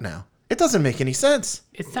boat now? It doesn't make any sense.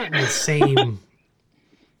 It's not the same.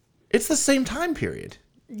 It's the same time period.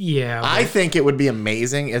 Yeah. I think it would be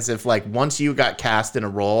amazing as if like once you got cast in a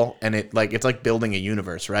role and it's like building a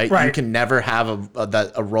universe, right? Right. You can never have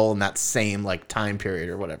a role in that same like time period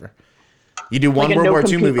or whatever. You do one Like a World War II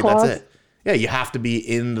no-compete movie, clause? that's it. Yeah, you have to be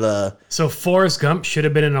in the. So Forrest Gump should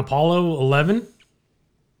have been in Apollo 11.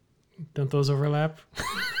 Don't those overlap?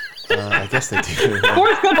 I guess they do.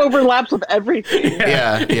 Forrest Gump overlaps with everything.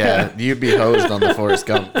 Yeah. You'd be hosed on the Forrest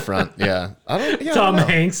Gump front. Yeah, I Tom don't know.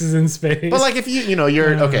 Hanks is in space. But like if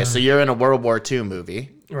you're okay, so you're in a World War II movie.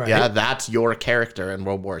 Right. Yeah, that's your character in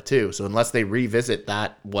World War II. So unless they revisit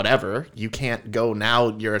that whatever, you can't go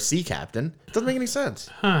now you're a sea captain. It doesn't make any sense.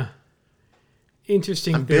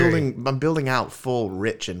 Interesting. I'm building out full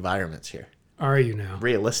rich environments here. Are you now?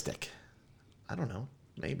 Realistic. I don't know.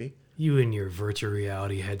 Maybe. You and your virtual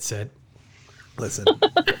reality headset. Listen.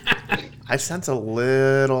 I sense a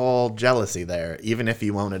little jealousy there, even if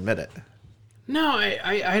you won't admit it. No,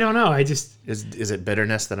 I don't know. I just Is it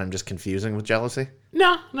bitterness that I'm just confusing with jealousy?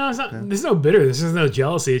 no. It's not. There's no bitterness. There's no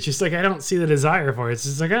jealousy. It's just like I don't see the desire for it. It's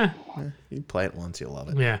just like You play it once, you'll love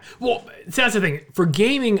it. yeah. Well, so that's the thing. For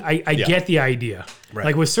gaming, I get the idea. Right.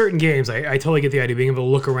 Like with certain games, I totally get the idea of being able to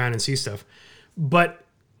look around and see stuff. But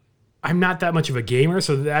I'm not that much of a gamer,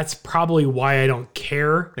 so that's probably why I don't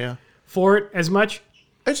care Yeah. for it as much.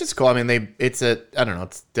 It's just cool. I mean, I don't know,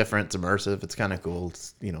 it's different, it's immersive, it's kind of cool.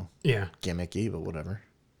 It's, Yeah. gimmicky, but whatever.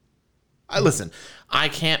 Listen, I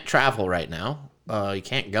can't travel right now. You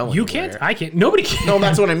can't go anywhere. You can't. I can't. Nobody can. No,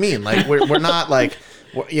 that's what I mean. Like, we're not like,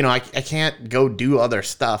 I can't go do other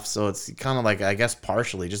stuff. So it's kind of like, I guess,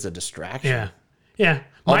 partially just a distraction. Yeah. Yeah.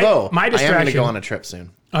 Although, my I distraction. am going to go on a trip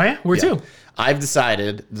soon. Oh yeah, where to? I've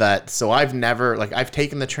decided that, so I've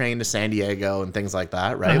taken the train to San Diego and things like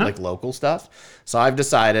that, right? Like local stuff. So I've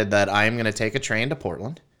decided that I'm going to take a train to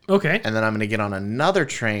Portland. Okay. And then I'm going to get on another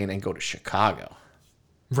train and go to Chicago.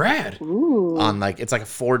 Rad. On it's like a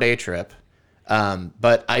 4-day trip.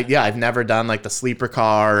 But I've never done like the sleeper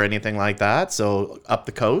car or anything like that. So up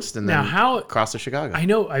the coast and then across to Chicago. I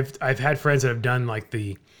know I've had friends that have done like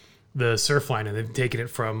the surf line and they've taken it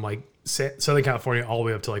from like Southern California all the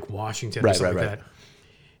way up to like Washington or something like that.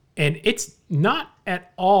 And it's not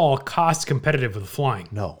at all cost competitive with flying.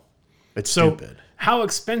 No, it's So stupid. how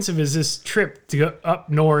expensive is this trip to go up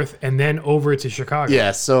north and then over to Chicago?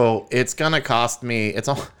 Yeah, so it's gonna cost me. It's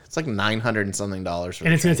like $900 and something dollars.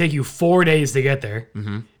 And it's going to take you 4 days to get there.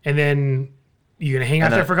 Mm-hmm. And then you're going to hang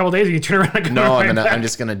out there for a couple of days or you turn around and go No, right back? I'm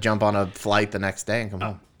just gonna jump on a flight the next day and come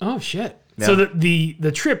home. Oh, shit. Yeah. So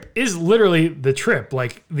the trip is literally the trip,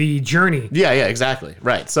 like the journey. Yeah, exactly.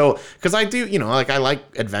 Right. So, because I do, I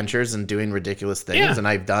like adventures and doing ridiculous things, Yeah. and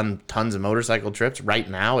I've done tons of motorcycle trips. Right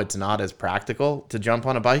now, it's not as practical to jump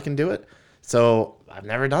on a bike and do it. So, I've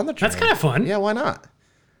never done the train. That's kind of fun. Yeah, why not?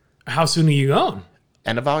 How soon are you going?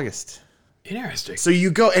 End of August. Interesting. So you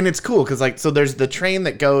go, and it's cool because so there's the train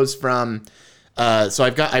that goes from So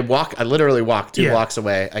I literally walk 2 blocks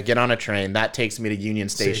away. I get on a train that takes me to Union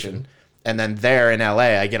Station. And then there in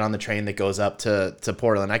LA, I get on the train that goes up to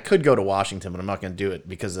Portland. I could go to Washington, but I'm not going to do it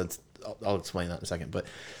because I'll explain that in a second. But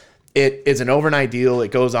it is an overnight deal.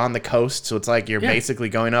 It goes on the coast. So it's like you're basically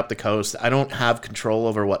going up the coast. I don't have control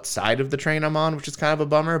over what side of the train I'm on, which is kind of a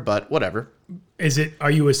bummer, but whatever.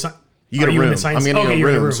 Are you assigned? You get a room. I'm getting a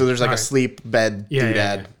room. So there's like All a sleep bed doodad.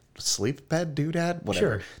 Yeah. Sleep bed doodad?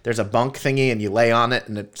 Whatever. Sure. There's a bunk thingy and you lay on it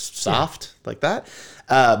and it's soft like that.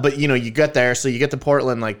 But you get there, so you get to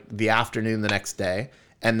Portland like the afternoon the next day,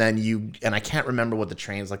 and then I can't remember what the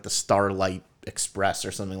train's like, the Starlight Express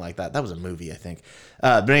or something like that. That was a movie, I think.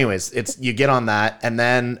 But anyways, you get on that, and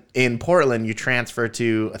then in Portland you transfer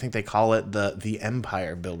to, I think they call it the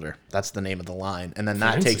Empire Builder. That's the name of the line, and then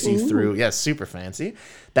that takes you through. Super fancy.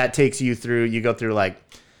 That takes you through. You go through like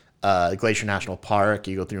Glacier National Park.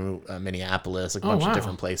 You go through Minneapolis, like a bunch of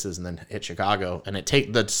different places, and then hit Chicago. And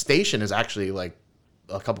the station is actually like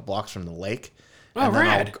a couple blocks from the lake. And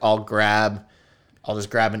then I'll just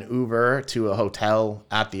grab an Uber to a hotel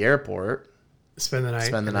at the airport. Spend the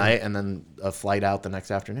night, and then a flight out the next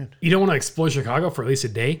afternoon. You don't want to explore Chicago for at least a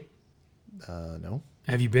day? No.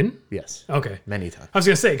 Have you been? Yes. Okay. Many times. I was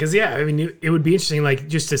going to say, because it would be interesting, like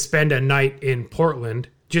just to spend a night in Portland,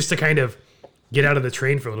 just to kind of get out of the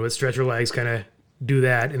train for a little bit, stretch your legs, kind of do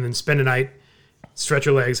that, and then spend a night, stretch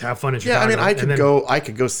your legs, have fun in Chicago. Yeah, I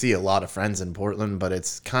could go see a lot of friends in Portland, but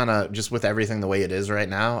it's kind of just with everything the way it is right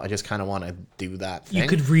now, I just kind of want to do that thing. You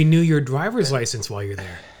could renew your driver's license while you're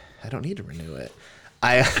there. I don't need to renew it.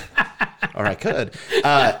 Or I could.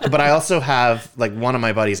 But I also have like one of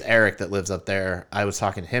my buddies, Eric, that lives up there. I was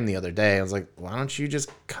talking to him the other day. I was like, why don't you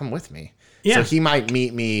just come with me? Yeah. So he might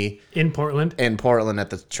meet me in Portland at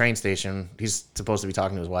the train station. He's supposed to be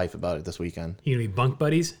talking to his wife about it this weekend. You gonna be bunk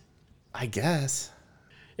buddies? I guess.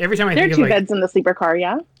 Every time there are 2 beds in the sleeper car,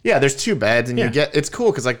 yeah? Yeah, there's 2 beds, and it's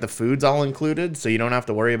cool because like the food's all included, so you don't have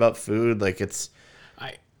to worry about food. Like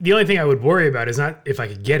the only thing I would worry about is not if I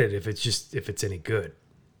could get it, if it's any good.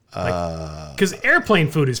 Because airplane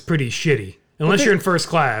food is pretty shitty unless you're in first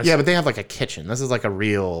class. Yeah, but they have like a kitchen. This is like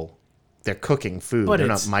they're cooking food. They're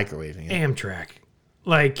not microwaving it. Amtrak.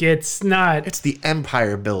 Like it's not. It's the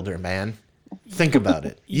Empire Builder, man. Think about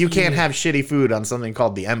it. You can't have shitty food on something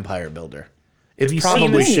called the Empire Builder. It's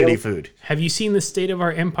probably shitty food. Have you seen the state of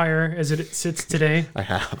our empire as it sits today? I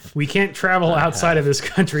have. We can't travel outside of this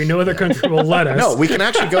country. No other country will let us. No, we can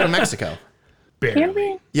actually go to Mexico.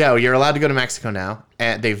 Barely. Yeah, you're allowed to go to Mexico now,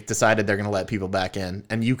 and they've decided they're going to let people back in.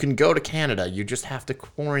 And you can go to Canada. You just have to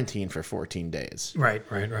quarantine for 14 days. Right.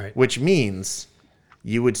 Which means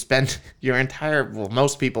you would spend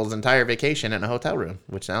most people's entire vacation in a hotel room,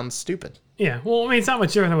 which sounds stupid. Yeah, well, I mean, it's not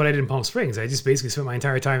much different than what I did in Palm Springs. I just basically spent my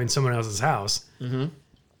entire time in someone else's house. Mm-hmm.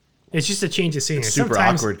 It's just a change of scenery. It's super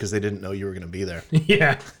awkward because they didn't know you were going to be there.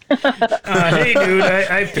 Yeah. Hey, dude,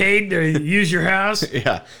 I paid to use your house.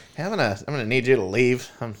 Yeah. Hey, I'm gonna need you to leave.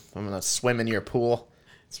 I'm gonna swim in your pool.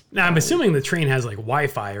 Now, I'm assuming the train has like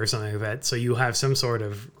Wi-Fi or something like that, so you have some sort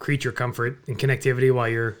of creature comfort and connectivity while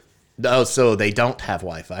you're... Oh, so they don't have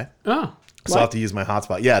Wi-Fi. Oh. So I'll have to use my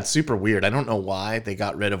hotspot. Yeah, it's super weird. I don't know why they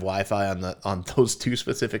got rid of Wi-Fi on those 2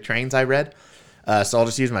 specific trains I read. So I'll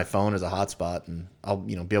just use my phone as a hotspot, and I'll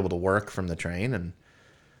be able to work from the train,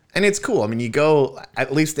 and it's cool. I mean, you go,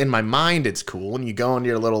 at least in my mind, it's cool, and you go into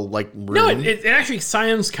your little like room. No, it actually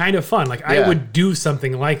sounds kind of fun. Like I would do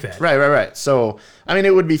something like that. Right. So I mean,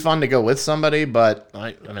 it would be fun to go with somebody, but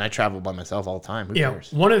I travel by myself all the time. Who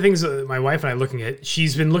cares? One of the things that my wife and I are looking at, she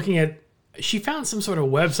found some sort of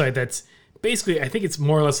website that's basically, I think it's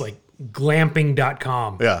more or less like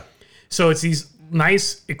glamping.com. Yeah. So it's these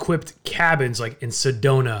nice equipped cabins like in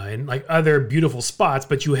Sedona and like other beautiful spots,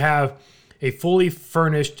 but you have a fully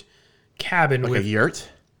furnished cabin like with a yurt.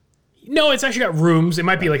 No, it's actually got rooms. It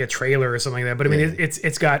might be like a trailer or something like that, but I mean,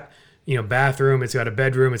 it's got bathroom, it's got a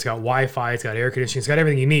bedroom, it's got Wi-Fi, it's got air conditioning, it's got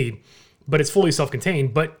everything you need, but it's fully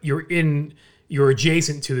self-contained. But you're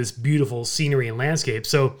adjacent to this beautiful scenery and landscape.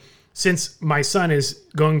 So since my son is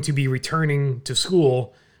going to be returning to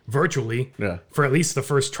school virtually for at least the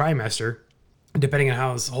first trimester, depending on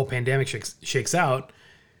how this whole pandemic shakes out,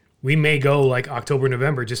 we may go like October,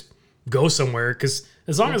 November, just go somewhere. Because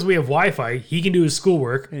as long as we have Wi-Fi, he can do his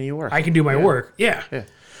schoolwork. And you work. I can do my work. Yeah.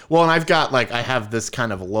 Well, and I have this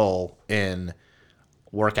kind of lull in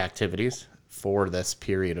work activities for this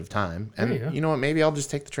period of time. And you know what? Maybe I'll just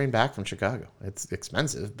take the train back from Chicago. It's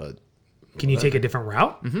expensive, but... Can you take a different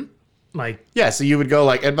route? Mm-hmm. So you would go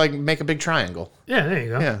and make a big triangle. Yeah, there you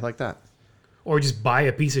go. Yeah, like that. Or just buy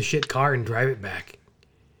a piece of shit car and drive it back,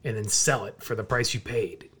 and then sell it for the price you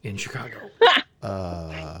paid in Chicago.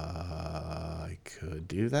 could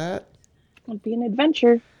do that. Would be an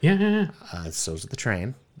adventure. Yeah. So's the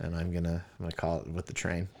train, and I'm gonna call it with the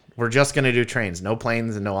train. We're just gonna do trains, no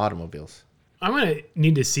planes and no automobiles. I'm gonna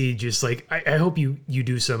need to see just like I hope you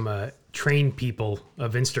do some train people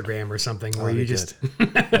of Instagram or something where you just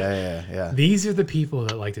yeah. These are the people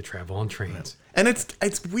that like to travel on trains. And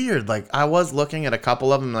it's weird. Like I was looking at a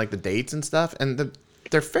couple of them, like the dates and stuff, and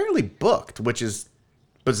they're fairly booked, which is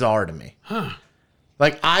bizarre to me. Huh.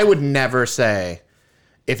 Like I would never say,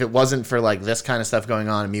 if it wasn't for like this kind of stuff going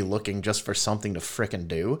on and me looking just for something to frickin'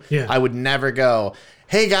 do, I would never go,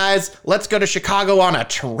 hey guys, let's go to Chicago on a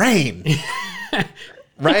train.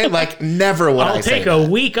 Right? Like never would I'll take a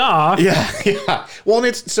week off. Yeah. Well,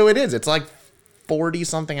 it's like 40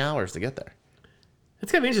 something hours to get there.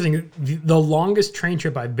 That's kind of interesting. The longest train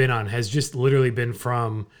trip I've been on has just literally been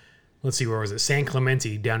from, let's see, where was it? San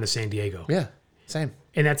Clemente down to San Diego. Yeah, same.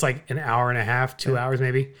 And that's like an hour and a half, 2 hours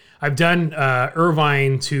maybe. I've done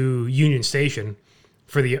Irvine to Union Station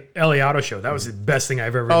for the LA Auto Show. That was the best thing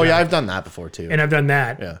I've ever done. Oh, yeah, I've done that before, too. And I've done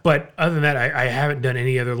that. Yeah. But other than that, I haven't done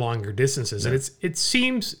any other longer distances. And it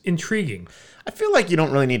seems intriguing. I feel like you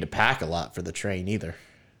don't really need to pack a lot for the train either.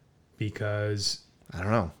 Because... I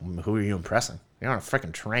don't know. Who are you impressing? You're on a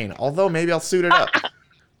freaking train. Although, maybe I'll suit it up.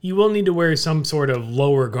 You will need to wear some sort of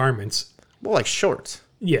lower garments. Well, like shorts.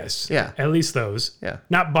 Yes. Yeah. At least those. Yeah.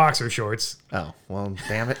 Not boxer shorts. Oh, well,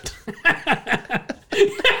 damn it.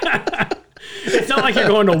 It's not like you're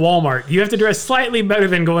going to Walmart. You have to dress slightly better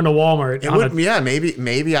than going to Walmart.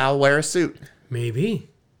 Maybe I'll wear a suit. Maybe.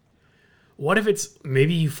 What if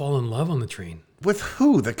maybe you fall in love on the train? With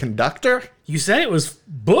who? The conductor? You said it was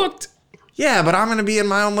booked. Yeah, but I'm going to be in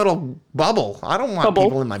my own little bubble. I don't want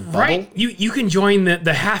people in my bubble. Right. You can join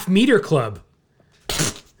the half meter club.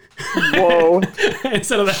 Whoa.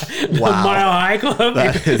 Instead of the mile high club.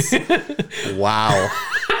 That is, wow.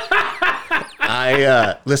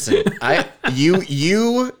 Listen,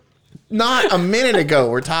 you not a minute ago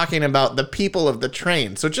were talking about the people of the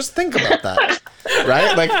train. So just think about that.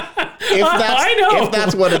 Right? Like if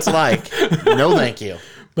that's what it's like, no thank you.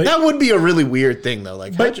 But that would be a really weird thing though.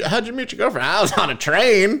 Like how'd you meet your girlfriend? I was on a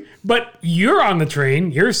train. But you're on the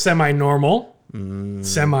train. You're semi-normal.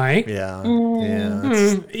 Semi. Yeah. Yeah.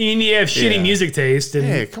 And you have shitty music taste. And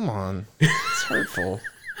hey, come on. It's hurtful.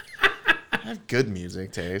 I have good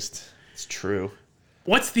music taste. It's true.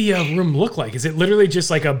 What's the room look like? Is it literally just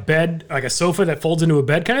like a bed, like a sofa that folds into a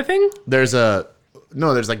bed kind of thing? There's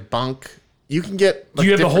like bunk. You can get. Like, do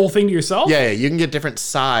you have the whole thing to yourself? Yeah. You can get different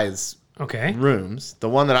size. Okay. Rooms. The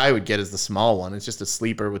one that I would get is the small one. It's just a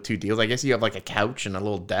sleeper with two deals. I guess you have like a couch and a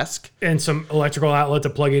little desk. And some electrical outlet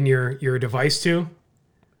to plug in your device to?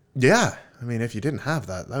 Yeah. I mean, if you didn't have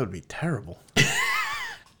that, that would be terrible.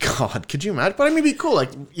 God, could you imagine? But I mean, it'd be cool.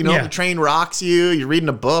 Like, the train rocks you. You're reading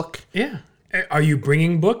a book. Yeah. Are you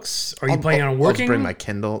bringing books? Are you planning on working? I'll just bring my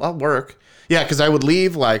Kindle. I'll work. Yeah, because I would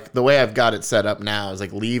leave, like, the way I've got it set up now is,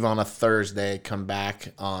 like, leave on a Thursday, come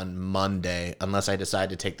back on Monday, unless I decide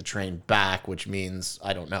to take the train back, which means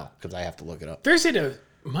I don't know, because I have to look it up. Thursday to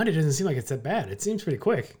Monday doesn't seem like it's that bad. It seems pretty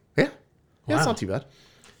quick. Yeah. Yeah, it's not too bad.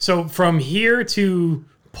 So from here to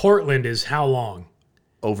Portland is how long?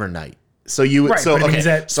 Overnight. So you would, is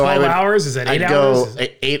that 12 hours? Is that 8 hours?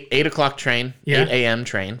 I'd go 8 o'clock train, 8 a.m.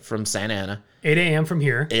 train from Santa Ana. 8 a.m. from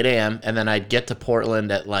here. 8 a.m. And then I'd get to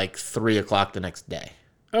Portland at like 3 o'clock the next day.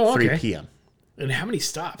 Oh, okay. 3 p.m. And how many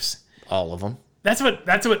stops? All of them. That's what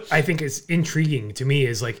I think is intriguing to me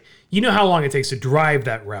is like, you know how long it takes to drive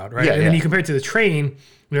that route, right? Yeah, and then you compare it to the train,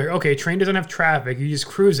 you're like, okay, train doesn't have traffic, you're just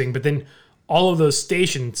cruising, but then all of those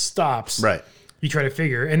station stops, right? You try to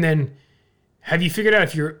figure. And then have you figured out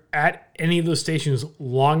if you're at any of those stations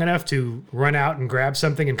long enough to run out and grab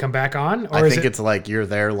something and come back on? Or I think it's like you're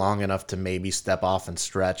there long enough to maybe step off and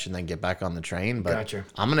stretch and then get back on the train. But gotcha.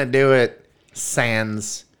 I'm going to do it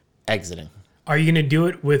sans exiting. Are you going to do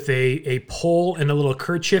it with a pole and a little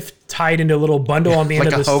kerchief tied into a little bundle on the end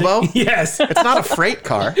of the Like a hobo? Yes. It's not a freight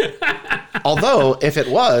car. Although, if it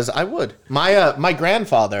was, I would. My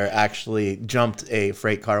grandfather actually jumped a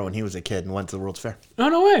freight car when he was a kid and went to the World's Fair. Oh,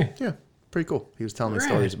 no way. Yeah. Pretty cool. He was telling me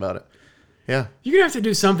stories about it. Yeah. You're going to have to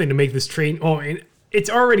do something to make this train... Oh, it's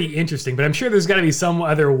already interesting, but I'm sure there's got to be some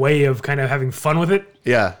other way of kind of having fun with it.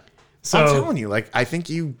 Yeah. So I'm telling you, like, I think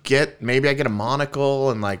maybe I get a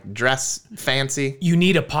monocle and, like, dress fancy. You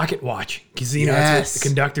need a pocket watch because, that's what the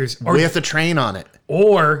conductors... With a train on it.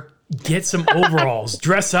 Or... Get some overalls.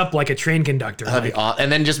 Dress up like a train conductor. And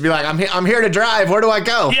then just be like, I'm here to drive. Where do I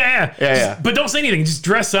go? Yeah. But don't say anything. Just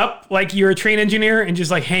dress up like you're a train engineer and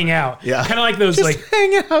just like hang out. Yeah. Kind of like those just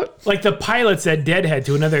hang out. Like the pilots that Deadhead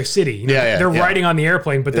to another city. They're riding on the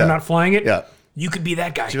airplane, but they're not flying it. Yeah. You could be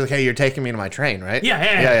that guy. She'd be like, hey, you're taking me to my train, right?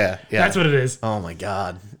 Yeah. That's what it is. Oh my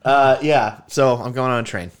God. Yeah. So I'm going on a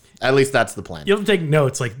train. At least that's the plan. You'll have to take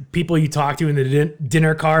notes, like people you talk to in the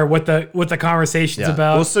dinner car, what the conversation's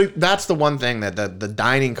about. Well, so that's the one thing that the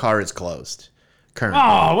dining car is closed currently.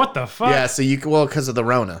 Oh, what the fuck? Yeah. So because of the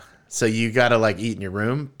Rona. So you gotta like eat in your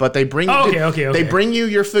room, but they bring Okay. They bring you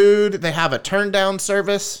your food. They have a turn down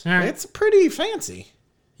service. All right. It's pretty fancy.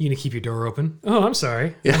 You gonna keep your door open? Oh, I'm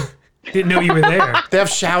sorry. Yeah. Didn't know you were there. They have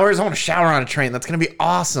showers. I want to shower on a train. That's gonna be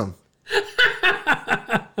awesome.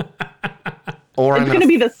 Or It's going to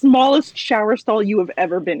be the smallest shower stall you have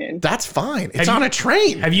ever been in. That's fine. It's on a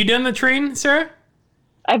train. Have you done the train, Sarah?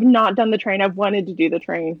 I've not done the train. I've wanted to do the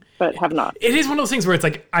train, but have not. It is one of those things where it's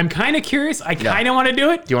like, I'm kind of curious. I kind of want to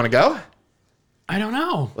do it. Do you want to go? I don't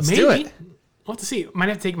know. Let's Maybe. do it. We'll have to see. Might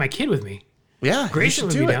have to take my kid with me. Yeah, Grayson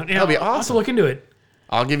would do be it. down. Yeah, That'll be I'll have to awesome. look into it.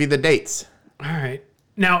 I'll give you the dates. All right.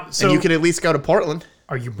 Now, so And you could at least go to Portland.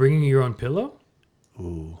 are you bringing your own pillow?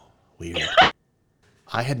 Ooh, weird.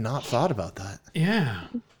 I had not thought about that. Yeah.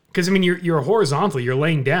 Because I mean, you're horizontal. You're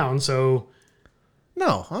laying down, so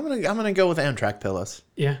No, I'm gonna go with Amtrak pillows.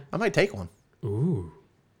 yeah. I might take one. Ooh.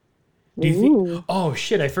 Do you think? Oh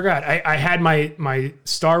shit! I forgot. I had my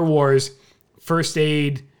Star Wars first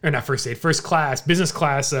class, business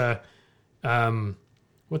class. What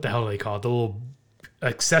the hell do they call it? The little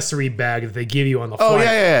accessory bag that they give you on the flight.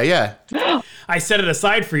 Oh yeah. I set it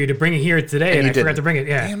aside for you to bring it here today, and I forgot to bring it.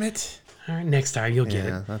 Yeah. Damn it. All right, next time you'll get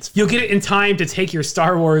Yeah, it. that's You'll get it in time to take your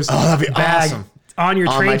Star Wars that'd be bag awesome. on your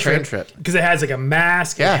On my train train trip trip. because it has like a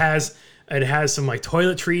mask. Yeah. It has some like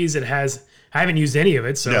toiletries. I haven't used any of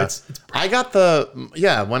it, so it's I got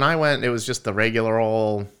when I went, it was just the regular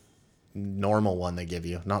old normal one they give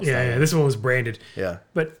you. Not Star yeah. Wars. This one was branded. Yeah.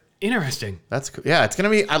 But interesting. That's cool. Yeah, it's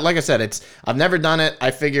gonna be like I said. I've never done it.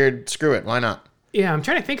 I figured, screw it, why not? Yeah, I'm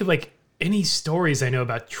trying to think of like any stories I know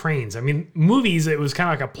about trains. I mean, movies. It was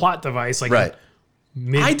kind of like a plot device. Like Right.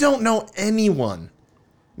 I don't know anyone.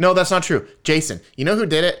 No, that's not true. Jason, you know who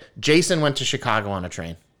did it? Jason went to Chicago on a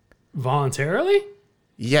train. Voluntarily?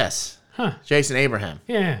 Yes. Huh. Jason Abraham.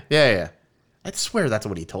 Yeah. Yeah. I swear that's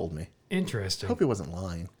what he told me. Interesting. Hope he wasn't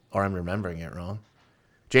lying, or I'm remembering it wrong.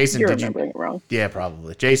 Jason, You're did you? remembering it wrong. Yeah,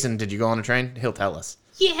 probably. Jason, did you go on a train? He'll tell us.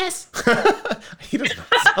 Yes. He doesn't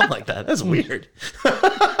sound like that. That's weird.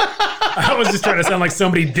 I was just trying to sound like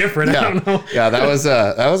somebody different. I don't know. Yeah, that was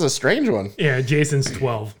a strange one. Yeah, Jason's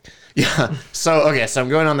 12. Yeah. So I'm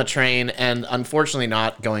going on the train, and unfortunately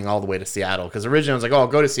not going all the way to Seattle, because originally I was like, I'll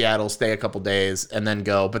go to Seattle, stay a couple days, and then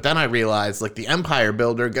go. But then I realized like the Empire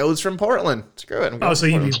Builder goes from Portland. Screw it. I'm going So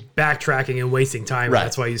to you'd Portland. be backtracking and wasting time. Right.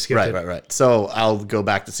 That's why you skipped it. Right. So I'll go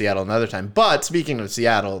back to Seattle another time. But speaking of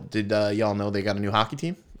Seattle, did y'all know they got a new hockey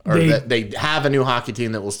team? Or they have a new hockey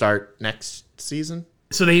team that will start next season?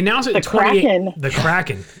 So they announced it in Kraken. The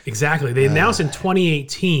Kraken, exactly. They announced in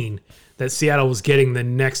 2018 that Seattle was getting the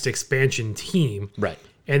next expansion team. Right.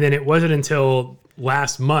 And then it wasn't until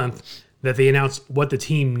last month that they announced what the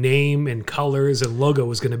team name and colors and logo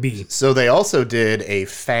was going to be. So they also did a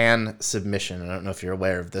fan submission. I don't know if you're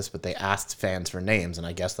aware of this, but they asked fans for names, and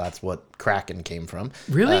I guess that's what Kraken came from.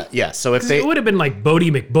 Really? Yeah. So if It would have been like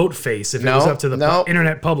Bodie McBoatface if it was up to the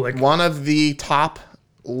internet public. One of the top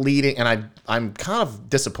leading, and I'm kind of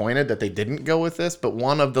disappointed that they didn't go with this, but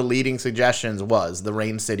one of the leading suggestions was the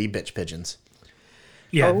Rain City Bitch Pigeons.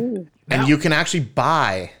 Yeah. Oh. And you can actually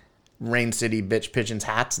buy Rain City Bitch Pigeons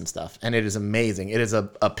hats and stuff, and it is amazing. It is a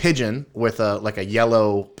pigeon with a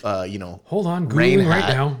yellow, Hold on, rain Googling right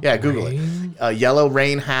hat. now. Yeah, Google Rain. it. A yellow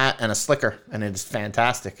rain hat and a slicker, and it's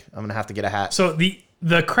fantastic. I'm gonna have to get a hat. So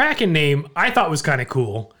the Kraken name I thought was kind of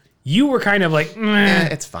cool. You were kind of like, meh.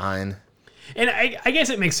 It's fine. And I guess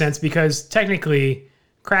it makes sense because technically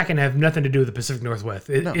Kraken have nothing to do with the Pacific Northwest.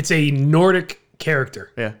 It's a Nordic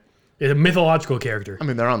character. Yeah. It's a mythological character. I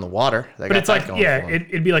mean, they're on the water. But it's like,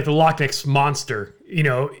 it'd be like the Loch Ness Monster,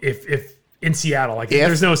 if in Seattle. Like,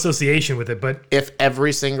 there's no association with it. But if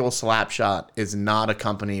every single slap shot is not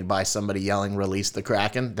accompanied by somebody yelling, "Release the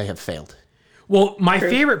Kraken," they have failed. Well, my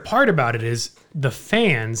favorite part about it is the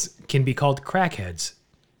fans can be called crackheads.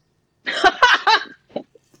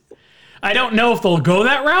 I don't know if they'll go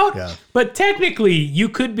that route, but technically you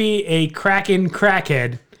could be a Kraken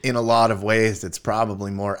crackhead. In a lot of ways, it's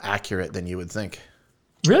probably more accurate than you would think.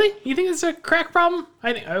 Really? You think it's a crack problem?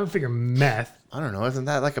 I would figure meth. I don't know. Isn't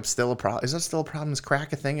that like still a problem? Is that still a problem? Is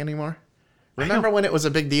crack a thing anymore? Remember when it was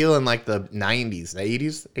a big deal in like the 90s, the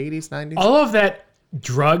 80s, 90s? All of that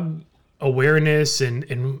drug awareness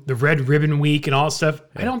and the Red Ribbon Week and all that stuff,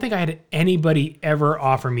 I don't think I had anybody ever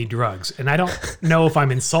offer me drugs. And I don't know if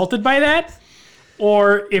I'm insulted by that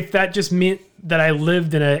or if that just meant that I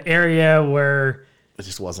lived in an area where It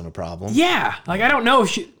just wasn't a problem. yeah, like I don't know,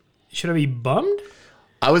 should I be bummed?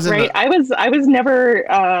 I was in Right. I was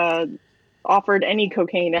never offered any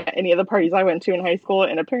cocaine at any of the parties I went to in high school,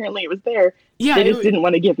 and apparently it was there. Yeah, They just didn't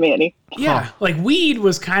want to give me any. Yeah, like weed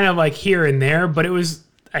was kind of like here and there, but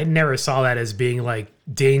I never saw that as being like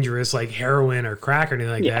dangerous, like heroin or crack or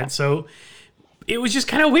anything like that. So it was just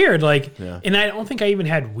kind of weird. Like, and I don't think I even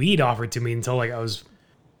had weed offered to me until like I was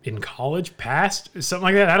in college, past something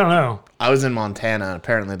like that. I don't know. I was in Montana, and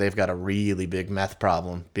apparently they've got a really big meth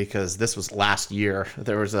problem because this was last year.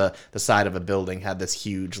 There was the side of a building had this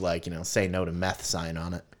huge, like, say no to meth sign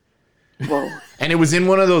on it. Whoa. And it was in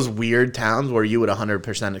one of those weird towns where you would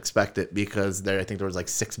 100% expect it because I think there was like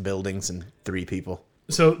 6 buildings and 3 people.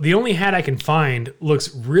 So the only hat I can find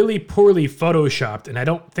looks really poorly photoshopped, and I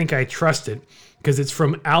don't think I trust it because it's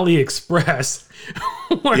from AliExpress.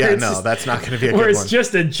 Yeah, no, that's not going to be a good one. Where it's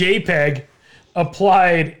just a JPEG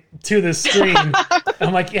applied to the screen.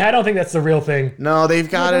 I'm like, yeah, I don't think that's the real thing. No, they've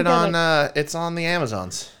got it on, it's on the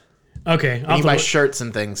Amazons. Okay. You can buy shirts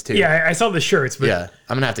and things too. Yeah, I saw the shirts, but yeah,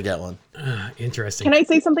 I'm going to have to get one. Interesting. Can I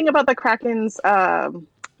say something about the Kraken's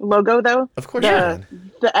logo, though? Of course you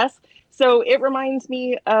can. The S. So it reminds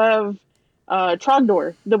me of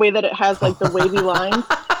Trogdor, the way that it has like the wavy lines.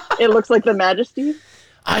 It looks like the Majesty.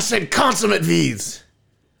 I said consummate V's.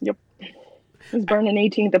 Yep. It was born in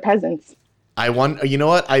 18 the peasants. You know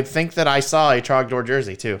what? I think that I saw a Trogdor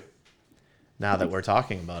jersey too. Now that we're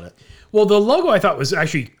talking about it. Well, the logo I thought was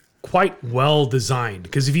actually quite well designed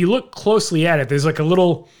because if you look closely at it, there's like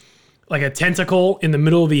a tentacle in the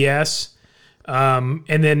middle of the S, and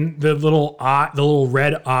then the little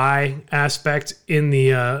red eye aspect in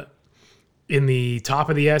the top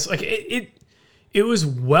of the S. Like it was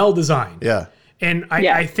well designed. Yeah. And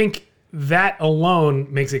I think that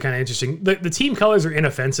alone makes it kind of interesting. The team colors are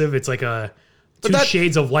inoffensive. It's like two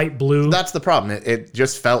shades of light blue. That's the problem. It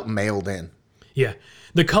just felt mailed in. Yeah.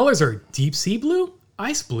 The colors are deep sea blue,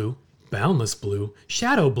 ice blue, boundless blue,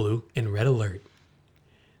 shadow blue, and red alert.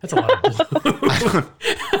 That's a lot of blue.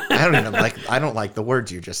 I don't like the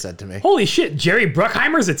words you just said to me. Holy shit, Jerry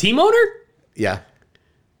Bruckheimer's a team owner? Yeah.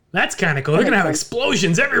 That's kind of cool. They're going to have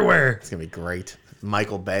explosions everywhere. It's going to be great.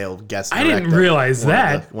 Michael Bay guest I didn't realize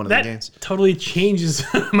that. One of that the games. Totally changes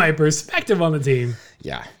my perspective on the team.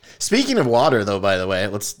 Yeah. Speaking of water, though, by the way,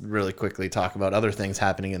 let's really quickly talk about other things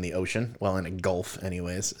happening in the ocean. Well, in a Gulf,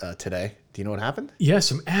 anyways, today. Do you know what happened? Yeah,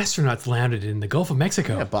 some astronauts landed in the Gulf of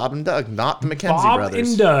Mexico. Yeah, Bob and Doug, not the McKenzie Bob brothers.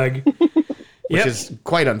 and Doug. Which is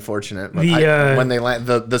quite unfortunate. But when they land,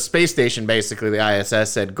 the space station, basically, the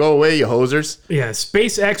ISS said, "Go away, you hosers." Yeah,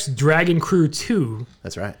 SpaceX Dragon Crew 2.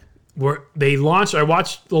 That's right. Where they launched, I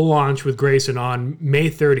watched the launch with Grayson on May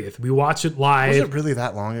 30th. We watched it live. Was it really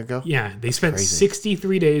that long ago? Yeah, they spent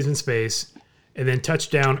 63 days in space and then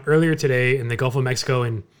touched down earlier today in the Gulf of Mexico,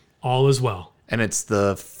 and all is well. And it's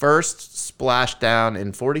the first splashdown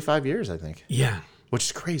in 45 years, I think. Yeah. Which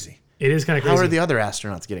is crazy. It is kind of crazy. How are the other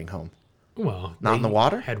astronauts getting home? Well, not in the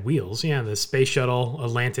water? Had wheels, yeah. The space shuttle,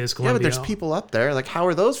 Atlantis, Columbia. Yeah, but there's people up there. Like, how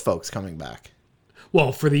are those folks coming back?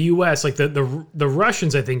 Well, for the U.S., like the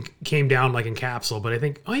Russians, I think, came down like in capsule. But I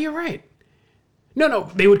think, oh, you're right. No,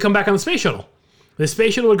 they would come back on the space shuttle. The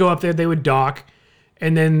space shuttle would go up there, they would dock,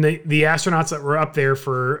 and then the astronauts that were up there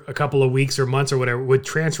for a couple of weeks or months or whatever would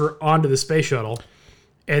transfer onto the space shuttle,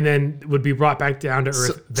 and then would be brought back down to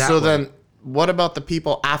Earth. Then, what about the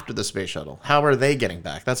people after the space shuttle? How are they getting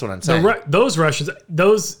back? That's what I'm saying. Those Russians,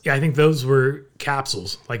 I think those were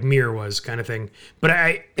capsules, like Mir was kind of thing.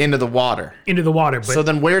 But into the water. But so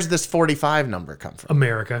then, where's this 45 number come from?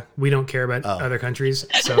 America. We don't care about other countries,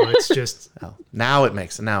 so it's just. Now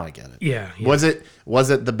I get it. Yeah. Was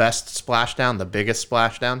it the best splashdown, the biggest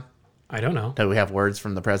splashdown? I don't know. Do we have words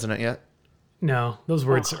from the president yet? No, those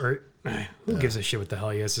words are. Who gives a shit what the hell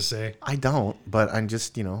he has to say? I don't, but I'm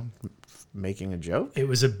just making a joke. It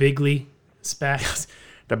was a bigly spat.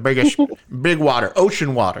 The biggest, big water,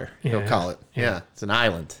 ocean water, you'll call it. Yeah. Yeah, it's an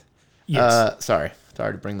island. Yes. Sorry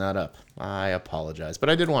to bring that up. I apologize, but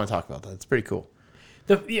I did want to talk about that. It's pretty cool.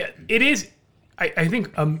 It is. I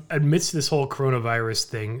think amidst this whole coronavirus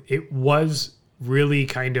thing, it was really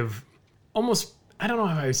kind of almost, I don't know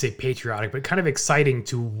how I would say patriotic, but kind of exciting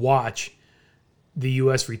to watch the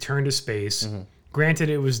U.S. return to space. Mm-hmm. Granted,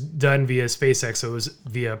 it was done via SpaceX, so it was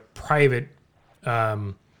via private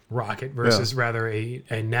rocket versus rather a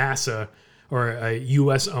NASA or a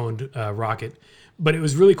U.S.-owned rocket. But it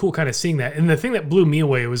was really cool kind of seeing that. And the thing that blew me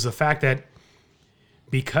away was the fact that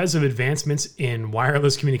because of advancements in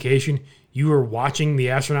wireless communication, you were watching the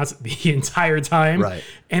astronauts the entire time, Right.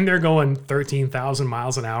 and they're going 13,000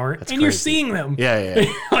 miles an hour, and you're crazy. seeing them. Yeah.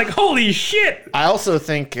 Like, holy shit! I also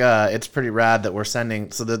think it's pretty rad that we're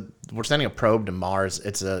sending a probe to Mars.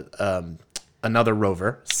 It's another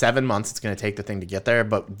rover. 7 months it's going to take the thing to get there,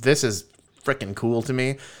 but this is freaking cool to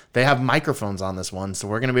me. They have microphones on this one, so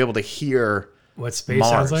we're going to be able to hear What space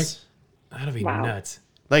Mars. sounds like? That'd be nuts.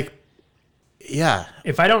 Like, yeah.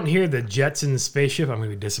 If I don't hear the Jetsons spaceship, I'm going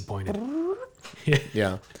to be disappointed.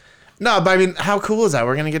 Yeah. No, but I mean, how cool is that?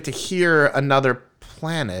 We're going to get to hear another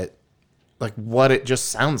planet, like what it just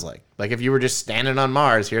sounds like. Like if you were just standing on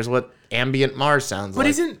Mars, here's what ambient Mars sounds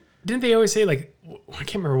like. But didn't they always say, like, I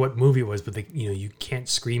can't remember what movie it was, but you can't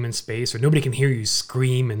scream in space, or nobody can hear you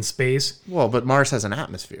scream in space. Well, but Mars has an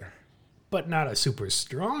atmosphere. But not a super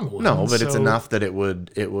strong one. No, but it's so enough that it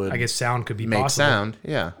would I guess sound could be make possible. sound.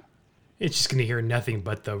 Yeah. It's just going to hear nothing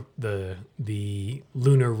but the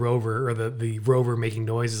lunar rover, or the rover making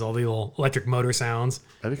noises, all the little electric motor sounds.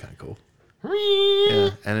 That'd be kind of cool.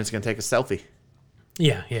 Yeah, and it's going to take a selfie.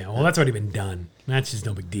 Yeah. Well, that's already been done. That's just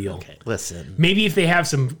no big deal. Okay, listen. Maybe if they have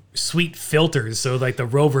some sweet filters, so like the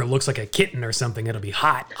rover looks like a kitten or something, it'll be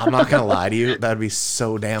hot. I'm not going to lie to you. That'd be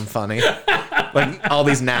so damn funny. Like all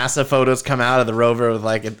these NASA photos come out of the rover with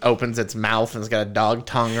like it opens its mouth and it's got a dog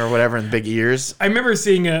tongue or whatever and big ears. I remember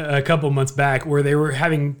seeing a couple months back where they were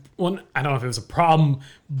having, well, I don't know if it was a problem,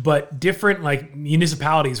 but different like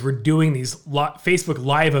municipalities were doing these Facebook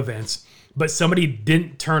Live events, but somebody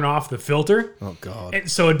didn't turn off the filter. Oh, God. And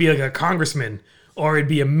so it'd be like a congressman or it'd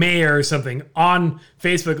be a mayor or something on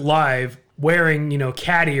Facebook Live wearing,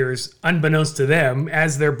 cat ears unbeknownst to them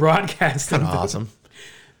as they're broadcasting. Awesome.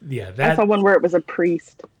 Yeah, I saw one where it was a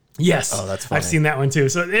priest. Yes. Oh, that's funny. I've seen that one too.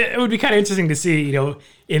 So it would be kind of interesting to see,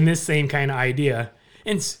 in this same kind of idea.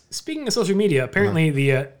 And speaking of social media, apparently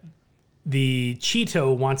the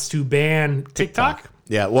Cheeto wants to ban TikTok.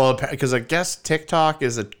 Yeah, well, because I guess TikTok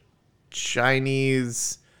is a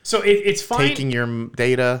Chinese So it's fine. taking your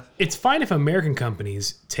data. It's fine if American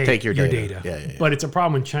companies take your data. Yeah. But it's a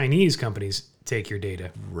problem when Chinese companies take your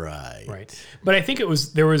data. Right. But I think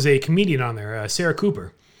there was a comedian on there, Sarah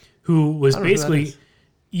Cooper, who was basically,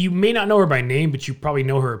 you may not know her by name, but you probably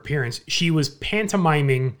know her appearance. She was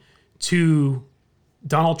pantomiming to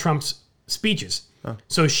Donald Trump's speeches.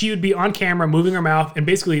 So she would be on camera, moving her mouth, and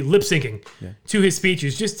basically lip syncing to his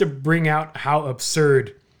speeches just to bring out how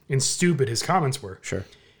absurd and stupid his comments were. Sure.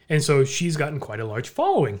 And so she's gotten quite a large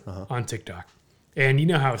following on TikTok. And you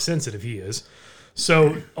know how sensitive he is.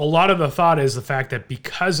 So a lot of the thought is the fact that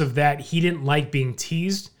because of that, he didn't like being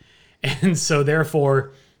teased. And so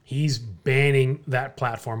therefore, he's banning that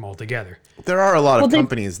platform altogether. There are a lot of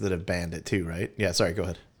companies that have banned it too, right? Yeah, sorry, go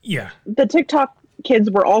ahead. Yeah. The TikTok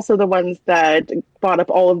kids were also the ones that bought up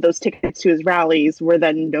all of those tickets to his rallies, where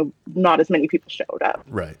then not as many people showed up.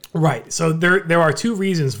 Right. So there are two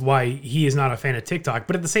reasons why he is not a fan of TikTok.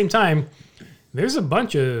 But at the same time, there's a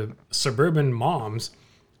bunch of suburban moms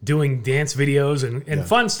doing dance videos and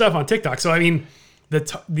fun stuff on TikTok. So, I mean,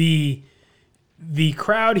 the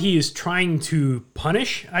crowd he is trying to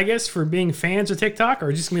punish, I guess, for being fans of TikTok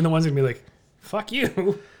are just going to be the ones that are going to be like, fuck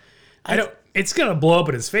you. It's going to blow up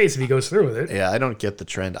in his face if he goes through with it. Yeah, I don't get the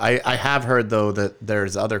trend. I have heard, though, that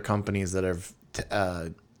there's other companies that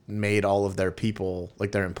have made all of their people,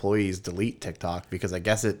 like their employees, delete TikTok because I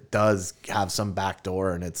guess it does have some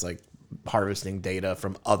backdoor and it's like harvesting data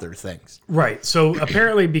from other things. Right. So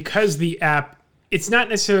apparently because the app, it's not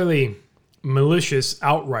necessarily malicious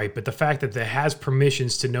outright, but the fact that it has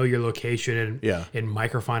permissions to know your location and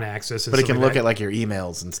microphone access. And but it can look that. at like your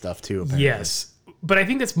emails and stuff too, apparently. Yes. But I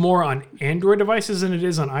think that's more on Android devices than it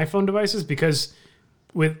is on iPhone devices because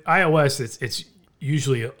with iOS, it's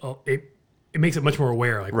usually, it makes it much more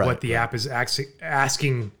aware like what the app is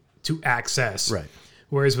asking to access. Right.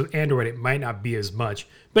 Whereas with Android, it might not be as much.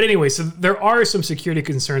 But anyway, so there are some security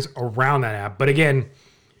concerns around that app. But again,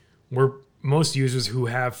 most users who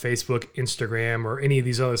have Facebook, Instagram, or any of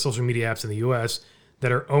these other social media apps in the U.S.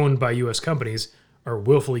 that are owned by U.S. companies are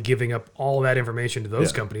willfully giving up all that information to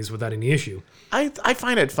those companies without any issue. I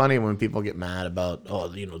find it funny when people get mad about,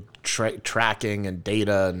 tracking and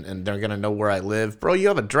data and they're going to know where I live. Bro, you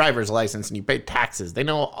have a driver's license and you pay taxes. They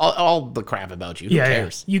know all the crap about you. Who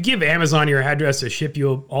cares? You give Amazon your address to ship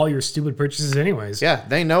you all your stupid purchases anyways. Yeah,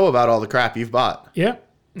 they know about all the crap you've bought. Yeah.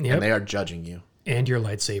 And they are judging you. And your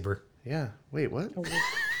lightsaber. Yeah. Wait, what?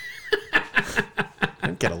 I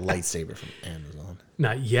didn't get a lightsaber from Amazon.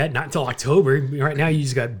 Not yet. Not until October. Right now, you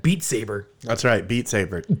just got Beat Saber. That's right. Beat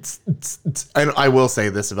Saber. I will say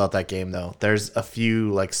this about that game, though. There's a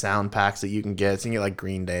few like sound packs that you can get. So you can get like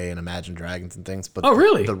Green Day and Imagine Dragons and things. But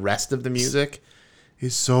really? The rest of the music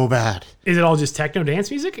is so bad. Is it all just techno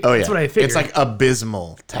dance music? Oh, yeah. That's what I figured. It's like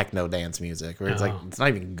abysmal techno dance music where it's like, it's not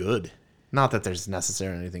even good. Not that there's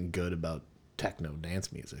necessarily anything good about techno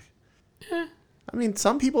dance music. I mean,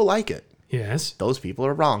 some people like it. Yes. Those people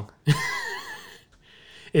are wrong.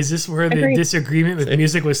 Is this where the Agreed. disagreement with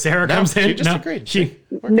music with Sarah comes in? She just agreed.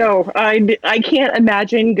 No, I can't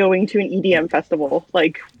imagine going to an EDM festival.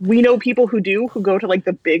 Like, we know people who go to like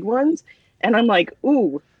the big ones, and I'm like,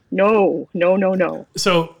 ooh, no.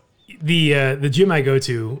 So the gym I go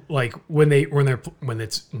to, like when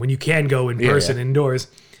you can go in person indoors,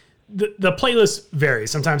 the playlist varies.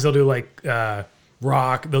 Sometimes they'll do like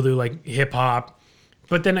rock, they'll do like hip hop,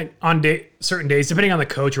 but then on certain days, depending on the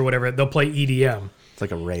coach or whatever, they'll play EDM. It's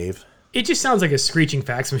like a rave. It just sounds like a screeching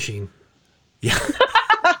fax machine. Yeah.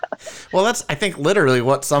 Well, that's, I think, literally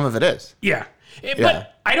what some of it is. Yeah.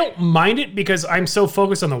 But I don't mind it because I'm so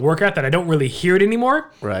focused on the workout that I don't really hear it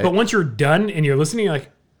anymore. Right. But once you're done and you're listening, you're like,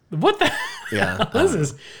 what the hell is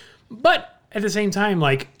this? But at the same time,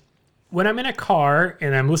 like when I'm in a car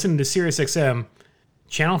and I'm listening to Sirius XM,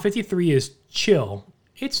 channel 53 is chill.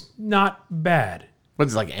 It's not bad. What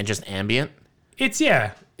is it, like, just ambient? It's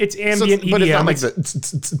ambient EDM. But it's not like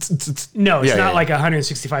the... No, it's not like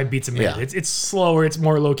 165 beats a minute. Yeah. It's slower. It's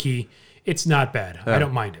more low key. It's not bad. I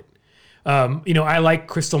don't mind it. I like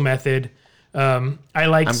Crystal Method. I'm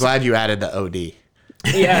glad you added the OD.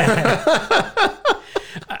 Yeah.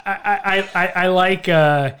 I like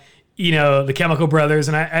the Chemical Brothers,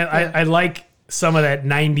 and I like some of that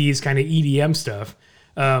 90s kind of EDM stuff.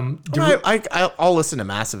 I'll listen to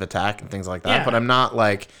Massive Attack and things like that, but I'm not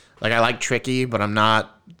like I like Tricky, but I'm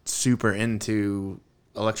not super into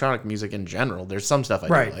electronic music in general. There's some stuff I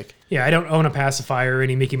do like. Yeah, I don't own a pacifier or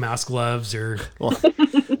any Mickey Mouse gloves or... Well,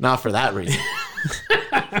 not for that reason.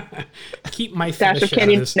 Keep my Stash of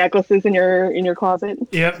candy necklaces in your closet.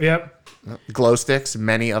 Yep. Glow sticks,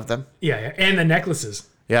 many of them. Yeah, and the necklaces.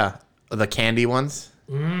 Yeah, the candy ones.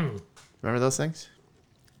 Remember those things?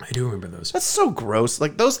 I do remember those. That's so gross.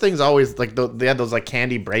 Like, those things always, like, they had those, like,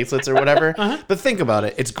 candy bracelets or whatever. But think about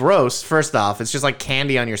it. It's gross, first off. It's just, like,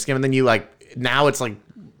 candy on your skin. And then you, like, now it's, like,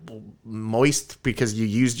 moist because you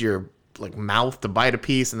used your, like, mouth to bite a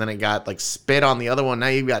piece. And then it got, like, spit on the other one. Now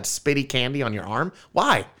you've got spitty candy on your arm.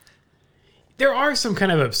 Why? There are some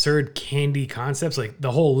kind of absurd candy concepts, like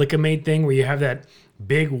the whole Lick-O-Made thing where you have that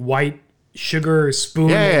big white sugar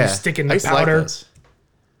spoon and you stick in the powder.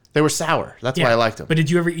 They were sour. That's why I liked them. But did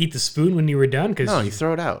you ever eat the spoon when you were done? No, you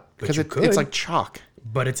throw it out because it's like chalk.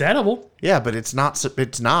 But it's edible. Yeah, but it's not.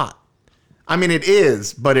 It's not. I mean, it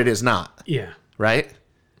is, but it is not. Yeah. Right.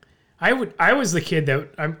 I was the kid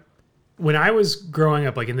that when I was growing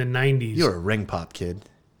up, like in the 90s. You were a ring pop kid.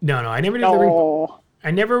 No, I never did the ring pop. I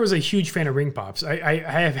never was a huge fan of ring pops. I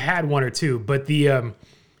have had one or two, but it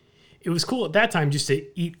was cool at that time just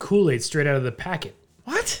to eat Kool-Aid straight out of the packet.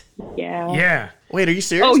 What? Yeah. Yeah. Wait, are you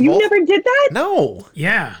serious? Oh, you never did that? No.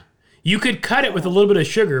 Yeah. You could cut it with a little bit of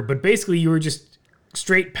sugar, but basically you were just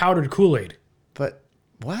straight powdered Kool-Aid. But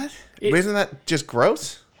what? Isn't that just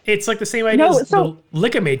gross? It's like the same idea as the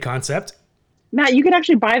Lick-O-Made concept. Matt, you could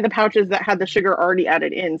actually buy the pouches that had the sugar already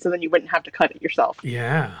added in, so then you wouldn't have to cut it yourself.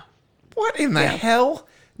 Yeah. What in the hell?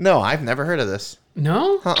 No, I've never heard of this.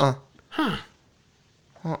 No? Huh.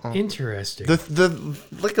 Interesting. The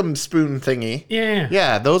lick-em spoon thingy. Yeah.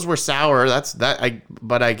 Yeah, those were sour.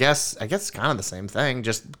 But I guess it's kind of the same thing.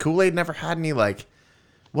 Just Kool-Aid never had any, like,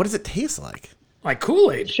 what does it taste like? Like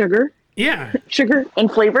Kool-Aid. Sugar. Yeah. Sugar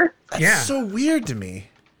and flavor. That's so weird to me.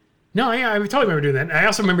 No, yeah, I totally remember doing that. I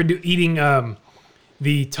also remember eating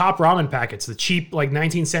the Top Ramen packets, the cheap, like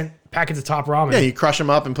 19-cent packets of Top Ramen. Yeah, you crush them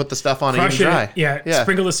up and put the stuff on it even dry. Yeah,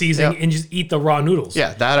 sprinkle the seasoning and just eat the raw noodles.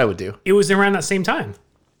 Yeah, that I would do. It was around that same time.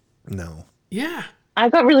 No. Yeah. I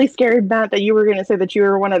got really scared, Matt, that you were going to say that you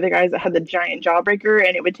were one of the guys that had the giant jawbreaker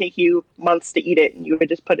and it would take you months to eat it and you would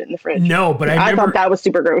just put it in the fridge. No, but I thought that was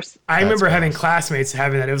super gross. I remember having classmates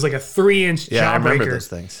having that. It was like a 3-inch jawbreaker. Yeah, I remember those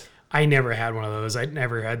things. I never had one of those. I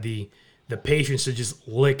never had the patience to just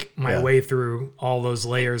lick my way through all those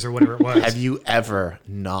layers or whatever it was. Have you ever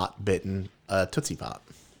not bitten a Tootsie Pop?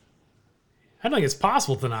 I don't think it's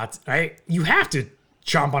possible to not. You have to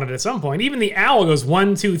chomp on it at some point. Even the owl goes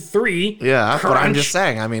 1, 2, 3. Yeah, crunch. but I'm just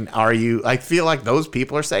saying. I mean, I feel like those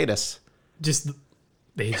people are sadists.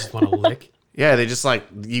 They just want to lick. Yeah, they just like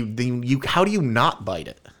you. How do you not bite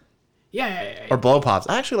it? Yeah. Or blow pops.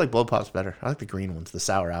 I actually like blow pops better. I like the green ones, the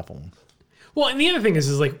sour apple ones. Well, and the other thing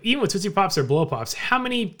is like even with Tootsie Pops or blow pops, how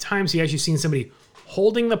many times have you actually seen somebody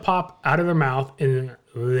holding the pop out of their mouth and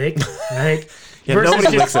lick? Yeah,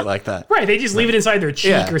 nobody licks it like that. Right, they just leave it inside their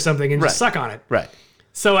cheek or something and just suck on it. Right.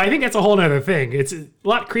 So I think that's a whole other thing. It's a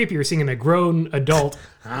lot creepier seeing a grown adult.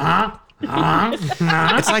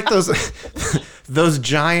 It's like those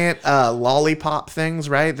giant lollipop things,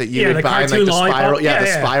 right? That you would buy in like the spiral,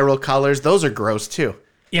 spiral colors. Those are gross too.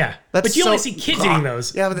 Yeah, but you only see kids eating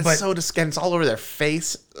those. Yeah, but it's so disgusting. It's all over their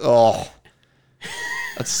face. Oh,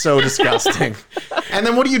 that's so disgusting. And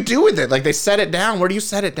then what do you do with it? Like they set it down. Where do you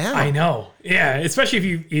set it down? I know. Yeah,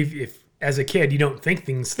 especially if as a kid you don't think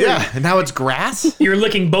things through. Yeah, and now it's grass. You're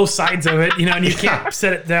licking both sides of it, and you can't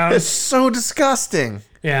set it down. It's so disgusting.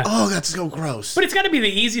 Yeah. Oh, that's so gross. But it's got to be the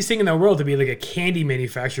easiest thing in the world to be like a candy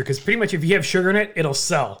manufacturer, because pretty much if you have sugar in it, it'll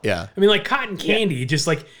sell. Yeah. I mean, like cotton candy, just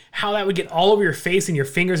like how that would get all over your face and your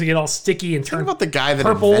fingers would get all sticky and turn Think about the guy that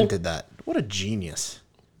purple. invented that. What a genius.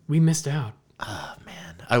 We missed out. Oh,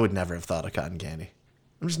 man. I would never have thought of cotton candy.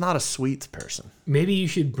 I'm just not a sweets person. Maybe you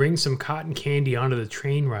should bring some cotton candy onto the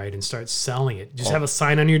train ride and start selling it. Just have a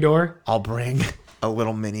sign on your door. I'll bring a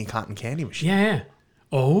little mini cotton candy machine. Yeah.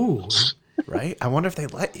 Oh. Right? I wonder if they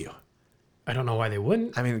let you. I don't know why they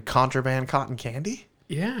wouldn't. I mean, contraband cotton candy?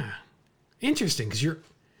 Yeah. Interesting, because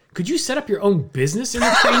could you set up your own business in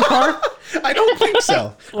the train car? I don't think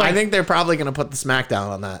so. I think they're probably going to put the smackdown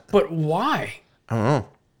on that. But why? I don't know.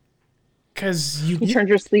 Because You turned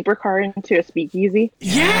your sleeper car into a speakeasy.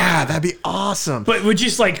 Yeah, that'd be awesome. But with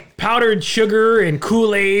just like powdered sugar and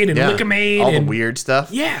Kool-Aid and Lickamaid. All and the weird stuff.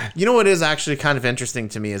 Yeah. You know what is actually kind of interesting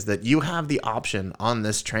to me is that you have the option on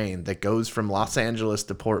this train that goes from Los Angeles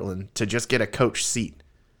to Portland to just get a coach seat.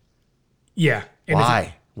 Yeah. And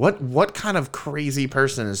Why? What kind of crazy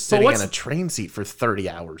person is sitting in a train seat for 30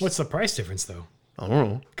 hours? What's the price difference though? I don't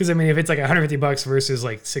know. Because I mean, if it's like $150 versus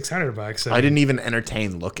like $600, I didn't even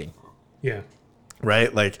entertain looking. Yeah.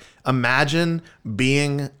 Right? Like, imagine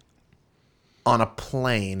being on a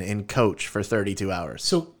plane in coach for 32 hours.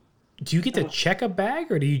 So, do you get to check a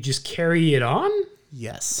bag or do you just carry it on?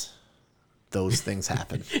 Yes. Those things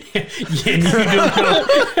happen.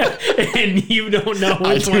 And you don't know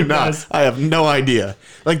which one does. I have no idea.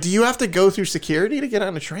 Like, do you have to go through security to get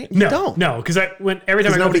on a train? You don't. No, because every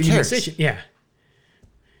time I go to the Union cares. Station,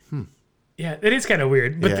 yeah, it is kind of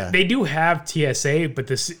weird. But they do have TSA,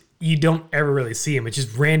 but you don't ever really see them. It's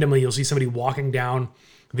just randomly you'll see somebody walking down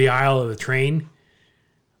the aisle of the train.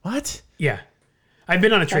 What? Yeah, I've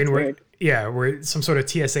been on a train That's where some sort of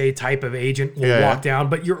TSA type of agent will walk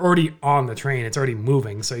down, but you're already on the train. It's already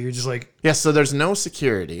moving, so you're just like, Yeah, so there's no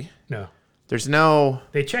security. no. There's no...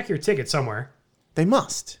 They check your ticket somewhere. They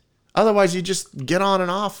must. Otherwise, you just get on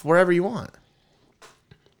and off wherever you want.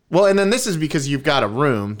 Well, and then this is because you've got a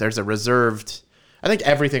room. There's a reserved... I think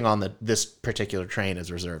everything on this particular train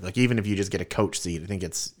is reserved. Like, even if you just get a coach seat, I think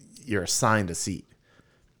you're assigned a seat.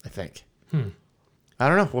 I think. I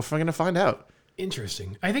don't know. We're going to find out.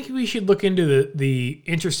 Interesting. I think we should look into the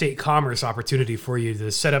interstate commerce opportunity for you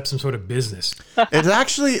to set up some sort of business. It's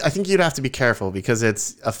actually, I think you'd have to be careful because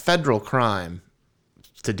it's a federal crime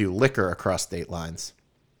to do liquor across state lines.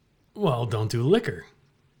 Well, don't do liquor.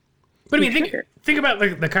 But I mean, think about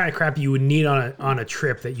like the kind of crap you would need on a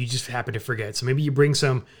trip that you just happen to forget. So maybe you bring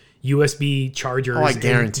some USB chargers. Oh, I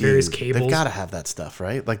guarantee and various you, cables. they've got to have that stuff,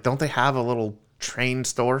 right? Like, don't they have a little train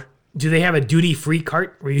store? Do they have a duty-free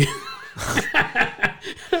cart where you?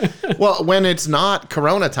 Well, when it's not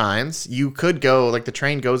Corona times, you could go, like the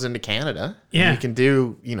train goes into Canada. Yeah. You can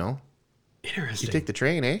do, Interesting. you take the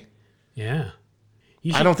train, eh? Yeah.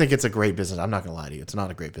 I don't think it's a great business. I'm not going to lie to you. It's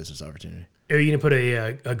not a great business opportunity. Are you gonna put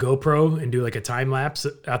a GoPro and do like a time lapse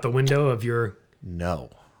out the window of your? No,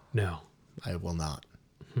 I will not.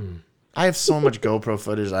 I have so much GoPro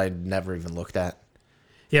footage I never even looked at.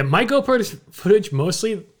 Yeah, my GoPro footage,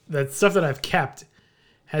 mostly the stuff that I've kept,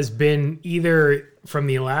 has been either from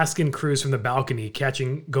the Alaskan cruise from the balcony,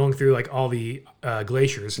 going through like all the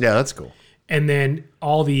glaciers. Yeah, that's cool. And then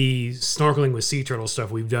all the snorkeling with sea turtle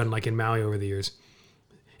stuff we've done like in Maui over the years.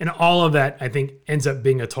 And all of that, I think, ends up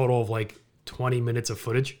being a total of like 20 minutes of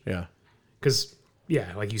footage. Yeah. Because,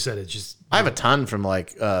 yeah, like you said, it's just... I have a ton from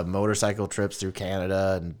like motorcycle trips through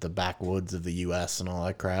Canada and the backwoods of the U.S. and all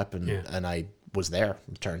that crap. And I was there,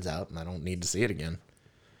 it turns out, and I don't need to see it again.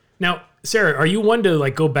 Now, Sarah, are you one to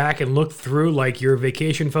like go back and look through like your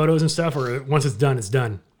vacation photos and stuff, or once it's done, it's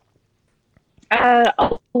done?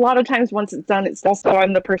 A lot of times once it's done, it's done. So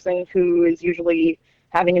I'm the person who is usually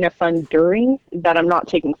having enough fun during that I'm not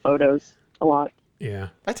taking photos a lot. Yeah.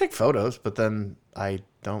 I take photos, but then I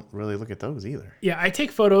don't really look at those either. Yeah, I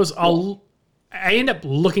take photos. I end up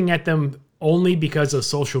looking at them only because of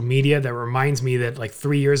social media. That reminds me that like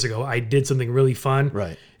 3 years ago, I did something really fun.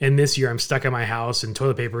 Right. And this year I'm stuck in my house and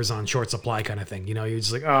toilet paper is on short supply kind of thing. You're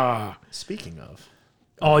just like, ah. Speaking of,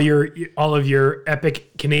 all of your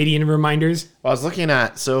epic Canadian reminders. Well, I was looking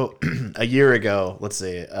at, so a year ago, let's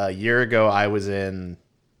see, a year ago I was in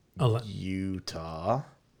Utah.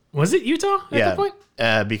 Was it Utah at that point?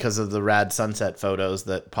 Because of the rad sunset photos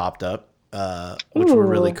that popped up, which were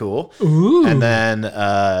really cool. Ooh. And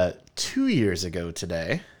then 2 years ago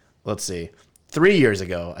today, let's see, 3 years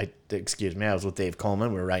ago, I was with Dave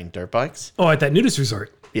Coleman. We were riding dirt bikes. Oh, at that nudist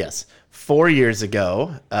resort. Yes. 4 years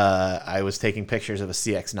ago, I was taking pictures of a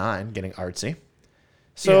CX-9, getting artsy.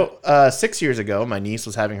 So 6 years ago, my niece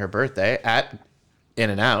was having her birthday at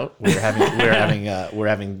In-N-Out. We were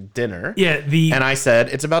having dinner. Yeah. And I said,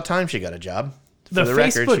 it's about time she got a job. For the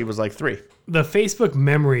record, she was like 3. The Facebook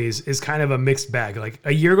memories is kind of a mixed bag. Like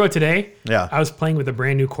a year ago today, I was playing with a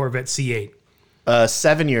brand new Corvette C8.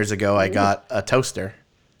 7 years ago, I got a toaster.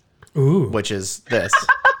 Ooh. Which is this.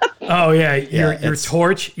 Oh yeah, your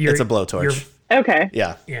torch. It's a blowtorch. Okay.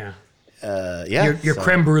 Yeah. Yeah. Your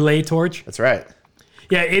creme brulee torch. That's right.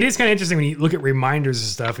 Yeah, it is kind of interesting when you look at reminders and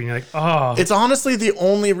stuff, and you're like, oh. It's honestly the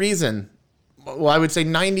only reason. Well, I would say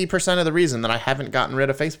 90% of the reason that I haven't gotten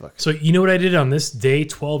rid of Facebook. So you know what I did on this day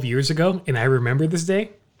 12 years ago, and I remember this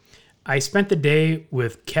day? I spent the day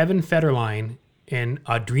with Kevin Federline and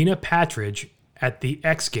Audrina Patridge at the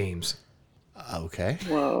X Games. Okay.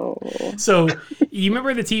 Whoa. So you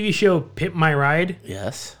remember the TV show Pimp My Ride?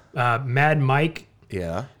 Yes. Mad Mike?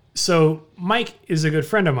 Yeah. So Mike is a good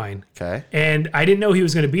friend of mine. Okay. And I didn't know he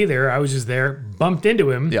was going to be there. I was just there, bumped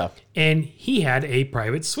into him. Yeah. And he had a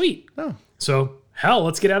private suite. Oh. So, hell,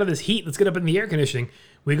 let's get out of this heat. Let's get up in the air conditioning.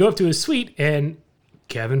 We go up to his suite, and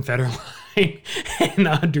Kevin Federline and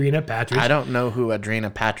Audrina Patridge. I don't know who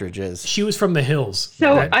Audrina Patridge is. She was from The Hills.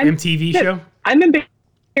 So that MTV show. I'm embarrassed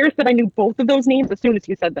that I knew both of those names as soon as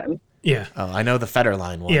you said them. Yeah. Oh, I know the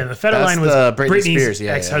Federline one. Yeah, the Federline was the Britney Spears.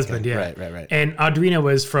 ex-husband. Okay. Yeah. Right. And Audrina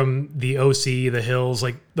was from the OC, The Hills,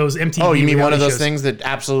 like those MTV. Oh, you mean one of those shows. things that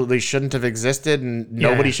absolutely shouldn't have existed and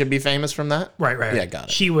nobody should be famous from that? Right. Yeah, got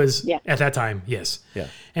it. She was at that time, yes. Yeah.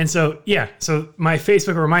 And so my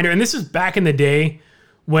Facebook reminder, and this is back in the day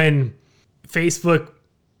when Facebook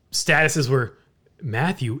statuses were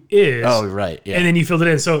Matthew is. Oh, right. Yeah. And then you filled it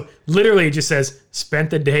in. So literally it just says,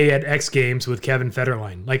 spent the day at X Games with Kevin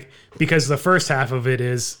Federline. Like, because the first half of it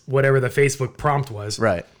is whatever the Facebook prompt was.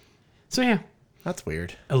 Right. So yeah. That's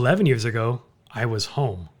weird. 11 years ago, I was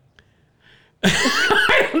home.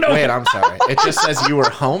 I don't know. Wait, I'm sorry. It just says you were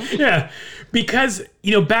home? Yeah. Because,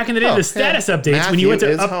 back in the day, the status updates, Matthew when you went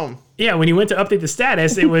to home. Yeah, when you went to update the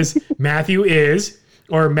status, it was Matthew is,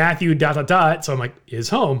 or Matthew ... So I'm like, is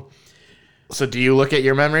home. So do you look at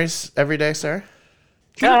your memories every day, sir?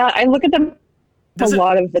 I look at them a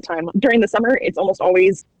lot of the time. During the summer, it's almost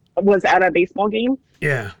always was at a baseball game.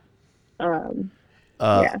 Yeah.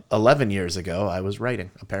 11 years ago, I was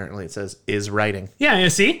writing. Apparently it says is writing. Yeah, you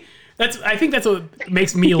see? I think that's what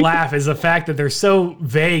makes me laugh is the fact that they're so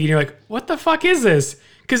vague and you're like, what the fuck is this?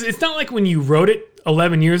 Because it's not like when you wrote it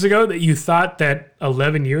 11 years ago that you thought that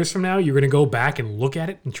 11 years from now you're going to go back and look at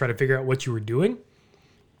it and try to figure out what you were doing.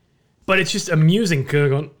 But it's just amusing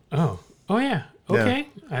going, oh yeah, okay.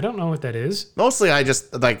 Yeah. I don't know what that is. Mostly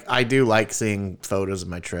I do like seeing photos of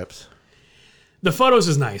my trips. The photos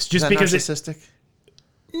is nice just because narcissistic?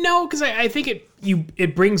 No, because I think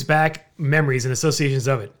it brings back memories and associations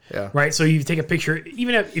of it. Yeah. Right. So you take a picture,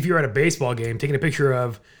 even if you're at a baseball game, taking a picture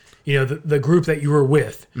of, the group that you were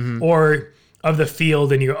with, or of the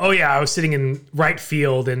field, and you go, oh yeah, I was sitting in right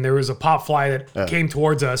field, and there was a pop fly that came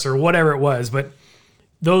towards us, or whatever it was. But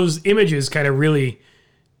those images kind of really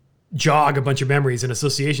jog a bunch of memories and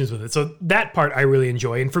associations with it. So that part I really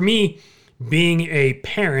enjoy. And for me, being a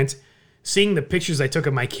parent, seeing the pictures I took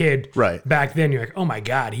of my kid back then, you're like, oh my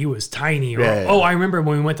God, he was tiny. Or, oh, I remember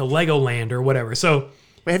when we went to Legoland or whatever. So,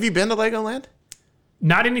 wait, have you been to Legoland?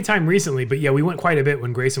 Not anytime recently, but yeah, we went quite a bit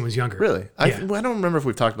when Grayson was younger. Really? Yeah. I don't remember if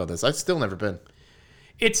we've talked about this. I've still never been.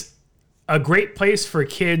 It's a great place for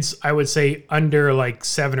kids, I would say, under like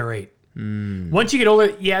 7 or 8. Once you get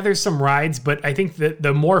older, there's some rides, but I think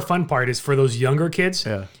the more fun part is for those younger kids.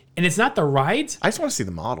 Yeah. And it's not the rides. I just want to see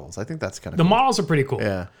the models. I think that's kind of The models are pretty cool.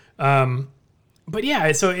 Yeah. But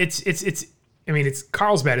yeah, so it's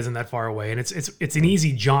Carlsbad isn't that far away, and it's an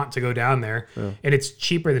easy jaunt to go down there, and it's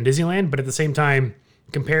cheaper than Disneyland, but at the same time,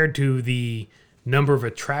 compared to the number of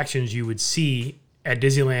attractions you would see at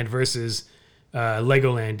Disneyland versus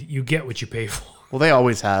Legoland, you get what you pay for. Well, they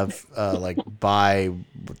always have buy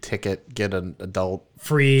ticket, get an adult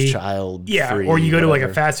free child. Yeah, free, or you go to like a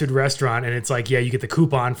whatever. fast food restaurant and it's like, you get the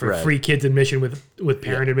coupon for free kids admission with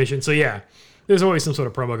parent admission. So yeah, there's always some sort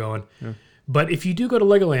of promo going. Yeah. But if you do go to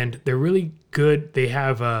Legoland, they're really good. They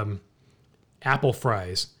have apple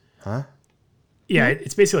fries. Huh? Yeah,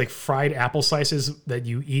 it's basically like fried apple slices that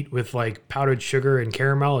you eat with like powdered sugar and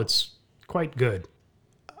caramel. It's quite good.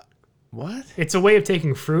 What? It's a way of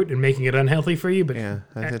taking fruit and making it unhealthy for you, but Yeah,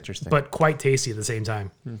 that's interesting. but quite tasty at the same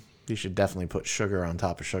time. You should definitely put sugar on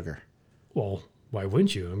top of sugar. Well, why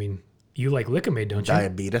wouldn't you? I mean, you like Lickamaid, don't you?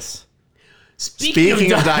 Diabetes.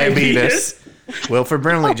 Speaking of diabetes, Wilford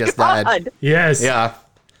Brimley just died. God. Yes. Yeah.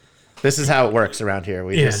 This is how it works around here.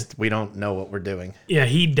 We don't know what we're doing. Yeah,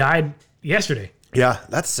 he died yesterday. Yeah,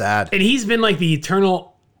 that's sad. And he's been like the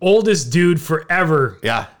eternal oldest dude forever.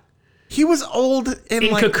 Yeah. He was old in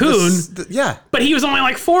like Cocoon. Yeah. But he was only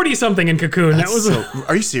like 40 something in Cocoon. That was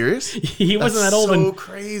Are you serious? he wasn't that old. So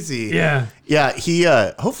crazy. Yeah. Yeah, he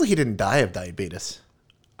hopefully he didn't die of diabetes.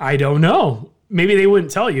 I don't know. Maybe they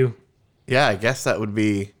wouldn't tell you. Yeah, I guess that would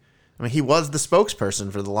be I mean, he was the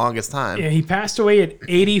spokesperson for the longest time. Yeah, he passed away at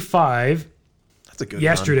 85 That's a good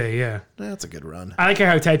yesterday, yeah. run. That's a good run. I like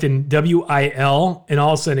how I typed in WIL and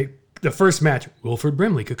all of a sudden the first match, Wilford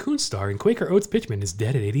Brimley, Cocoon star and Quaker Oats pitchman, is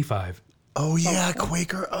dead at 85. Oh yeah,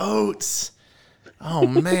 Quaker Oats. Oh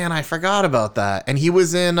man, I forgot about that. And he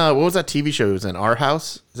was in what was that TV show he was in? Our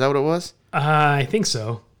House? Is that what it was? I think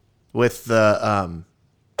so. With the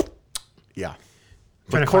yeah.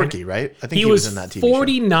 With Corky, right? I think He was in that TV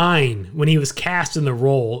 49 when he was cast in the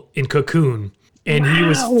role in Cocoon, and he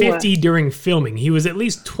was 50 during filming. He was at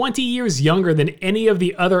least 20 years younger than any of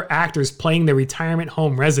the other actors playing the retirement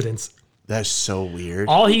home residents. That's so weird.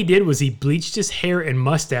 All he did was he bleached his hair and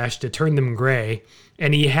mustache to turn them gray,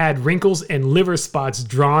 and he had wrinkles and liver spots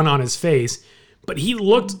drawn on his face, but he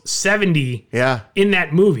looked 70 Yeah. in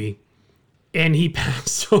that movie, and he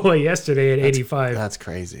passed away yesterday at 85. That's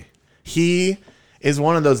crazy. He is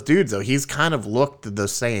one of those dudes, though. He's kind of looked the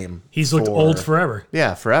same. He's looked old forever.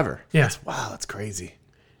 Yeah, forever. Yeah. Wow, that's crazy.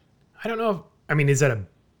 I don't know. I mean, is that a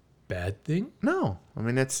bad thing? No, I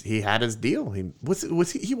mean he had his deal. He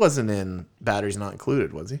wasn't in Batteries Not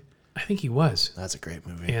Included, was he? I think he was. That's a great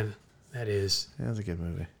movie. And that is Yeah, that's a good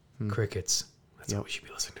movie. crickets. That's what we should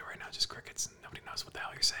be listening to right now. Just crickets. Nobody knows what the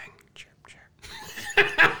hell you're saying. Chirp, chirp.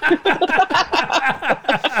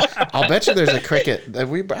 I'll bet you there's a cricket.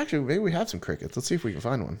 Maybe we have some crickets. Let's see if we can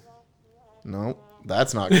find one. No,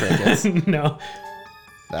 that's not crickets. No.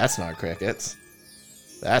 That's not crickets.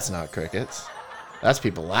 That's not crickets. That's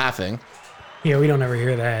people laughing. Yeah, we don't ever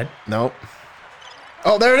hear that. Nope.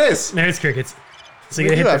 Oh, there it is. There's crickets. So We you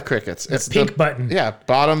do hit have the crickets. It's pink button. Yeah,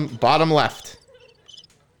 bottom left.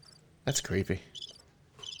 That's creepy.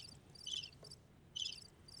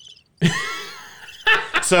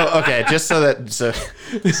 So okay, just so Let's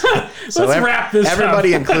wrap this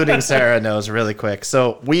everybody, up. including Sarah, knows really quick.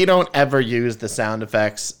 So we don't ever use the sound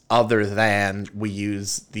effects other than we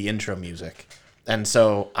use the intro music, and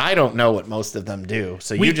so I don't know what most of them do.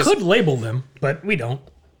 So We you just could label them, but we don't.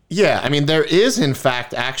 yeah, I mean there is in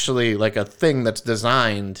fact actually like a thing that's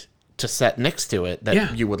designed to set next to it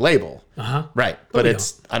that you would label. Right, but we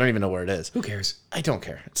I don't even know where it is. Who cares? I don't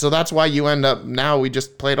care. So that's why you end up now. We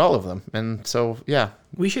just played all of them, and so yeah.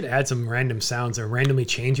 We should add some random sounds or randomly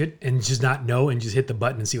change it and just not know and just hit the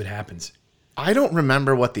button and see what happens. I don't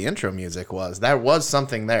remember what the intro music was. There was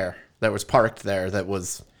something there that was parked there that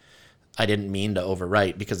was. I didn't mean to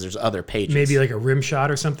overwrite because there's other pages. Maybe like a rim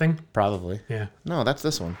shot or something. Probably. Yeah. No, that's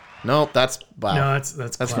this one. No, that's wow. No,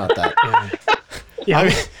 that's not that.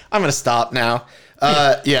 Yeah. I'm gonna stop now.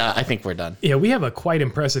 Yeah, I think we're done. Yeah, we have a quite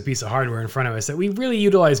impressive piece of hardware in front of us that we really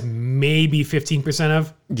utilize maybe 15%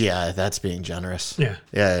 of. Yeah, that's being generous. Yeah.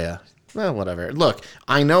 Yeah. Well, whatever. Look,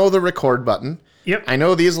 I know the record button. Yep. I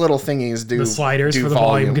know these little thingies do The sliders do for the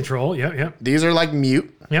volume control. Yep. These are like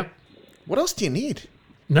mute. Yep. What else do you need?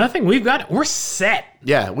 Nothing. We're set.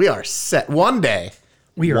 Yeah, we are set. One day,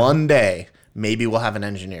 maybe we'll have an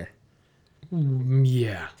engineer.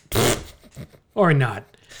 Yeah. Or not.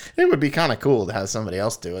 It would be kind of cool to have somebody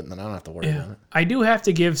else do it, and then I don't have to worry about it. I do have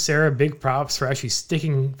to give Sarah big props for actually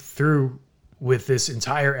sticking through with this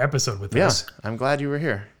entire episode with us. I'm glad you were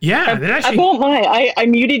here. Yeah, that I actually won't lie. I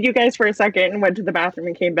muted you guys for a second and went to the bathroom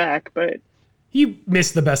and came back, but you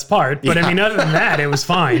missed the best part. But I mean, other than that, it was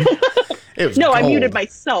fine. It was no, I gold. muted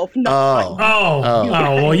myself. Not Oh,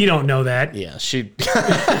 well, you don't know that. Yeah, she.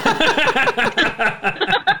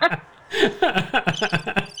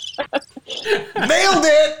 Nailed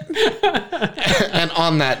it! And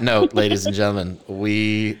on that note, ladies and gentlemen,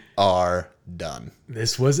 we are done.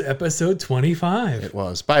 This was episode 25. It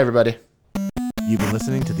was. Bye, everybody. You've been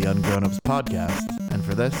listening to the unGROWNUPS podcast, and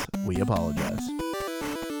for this, we apologize.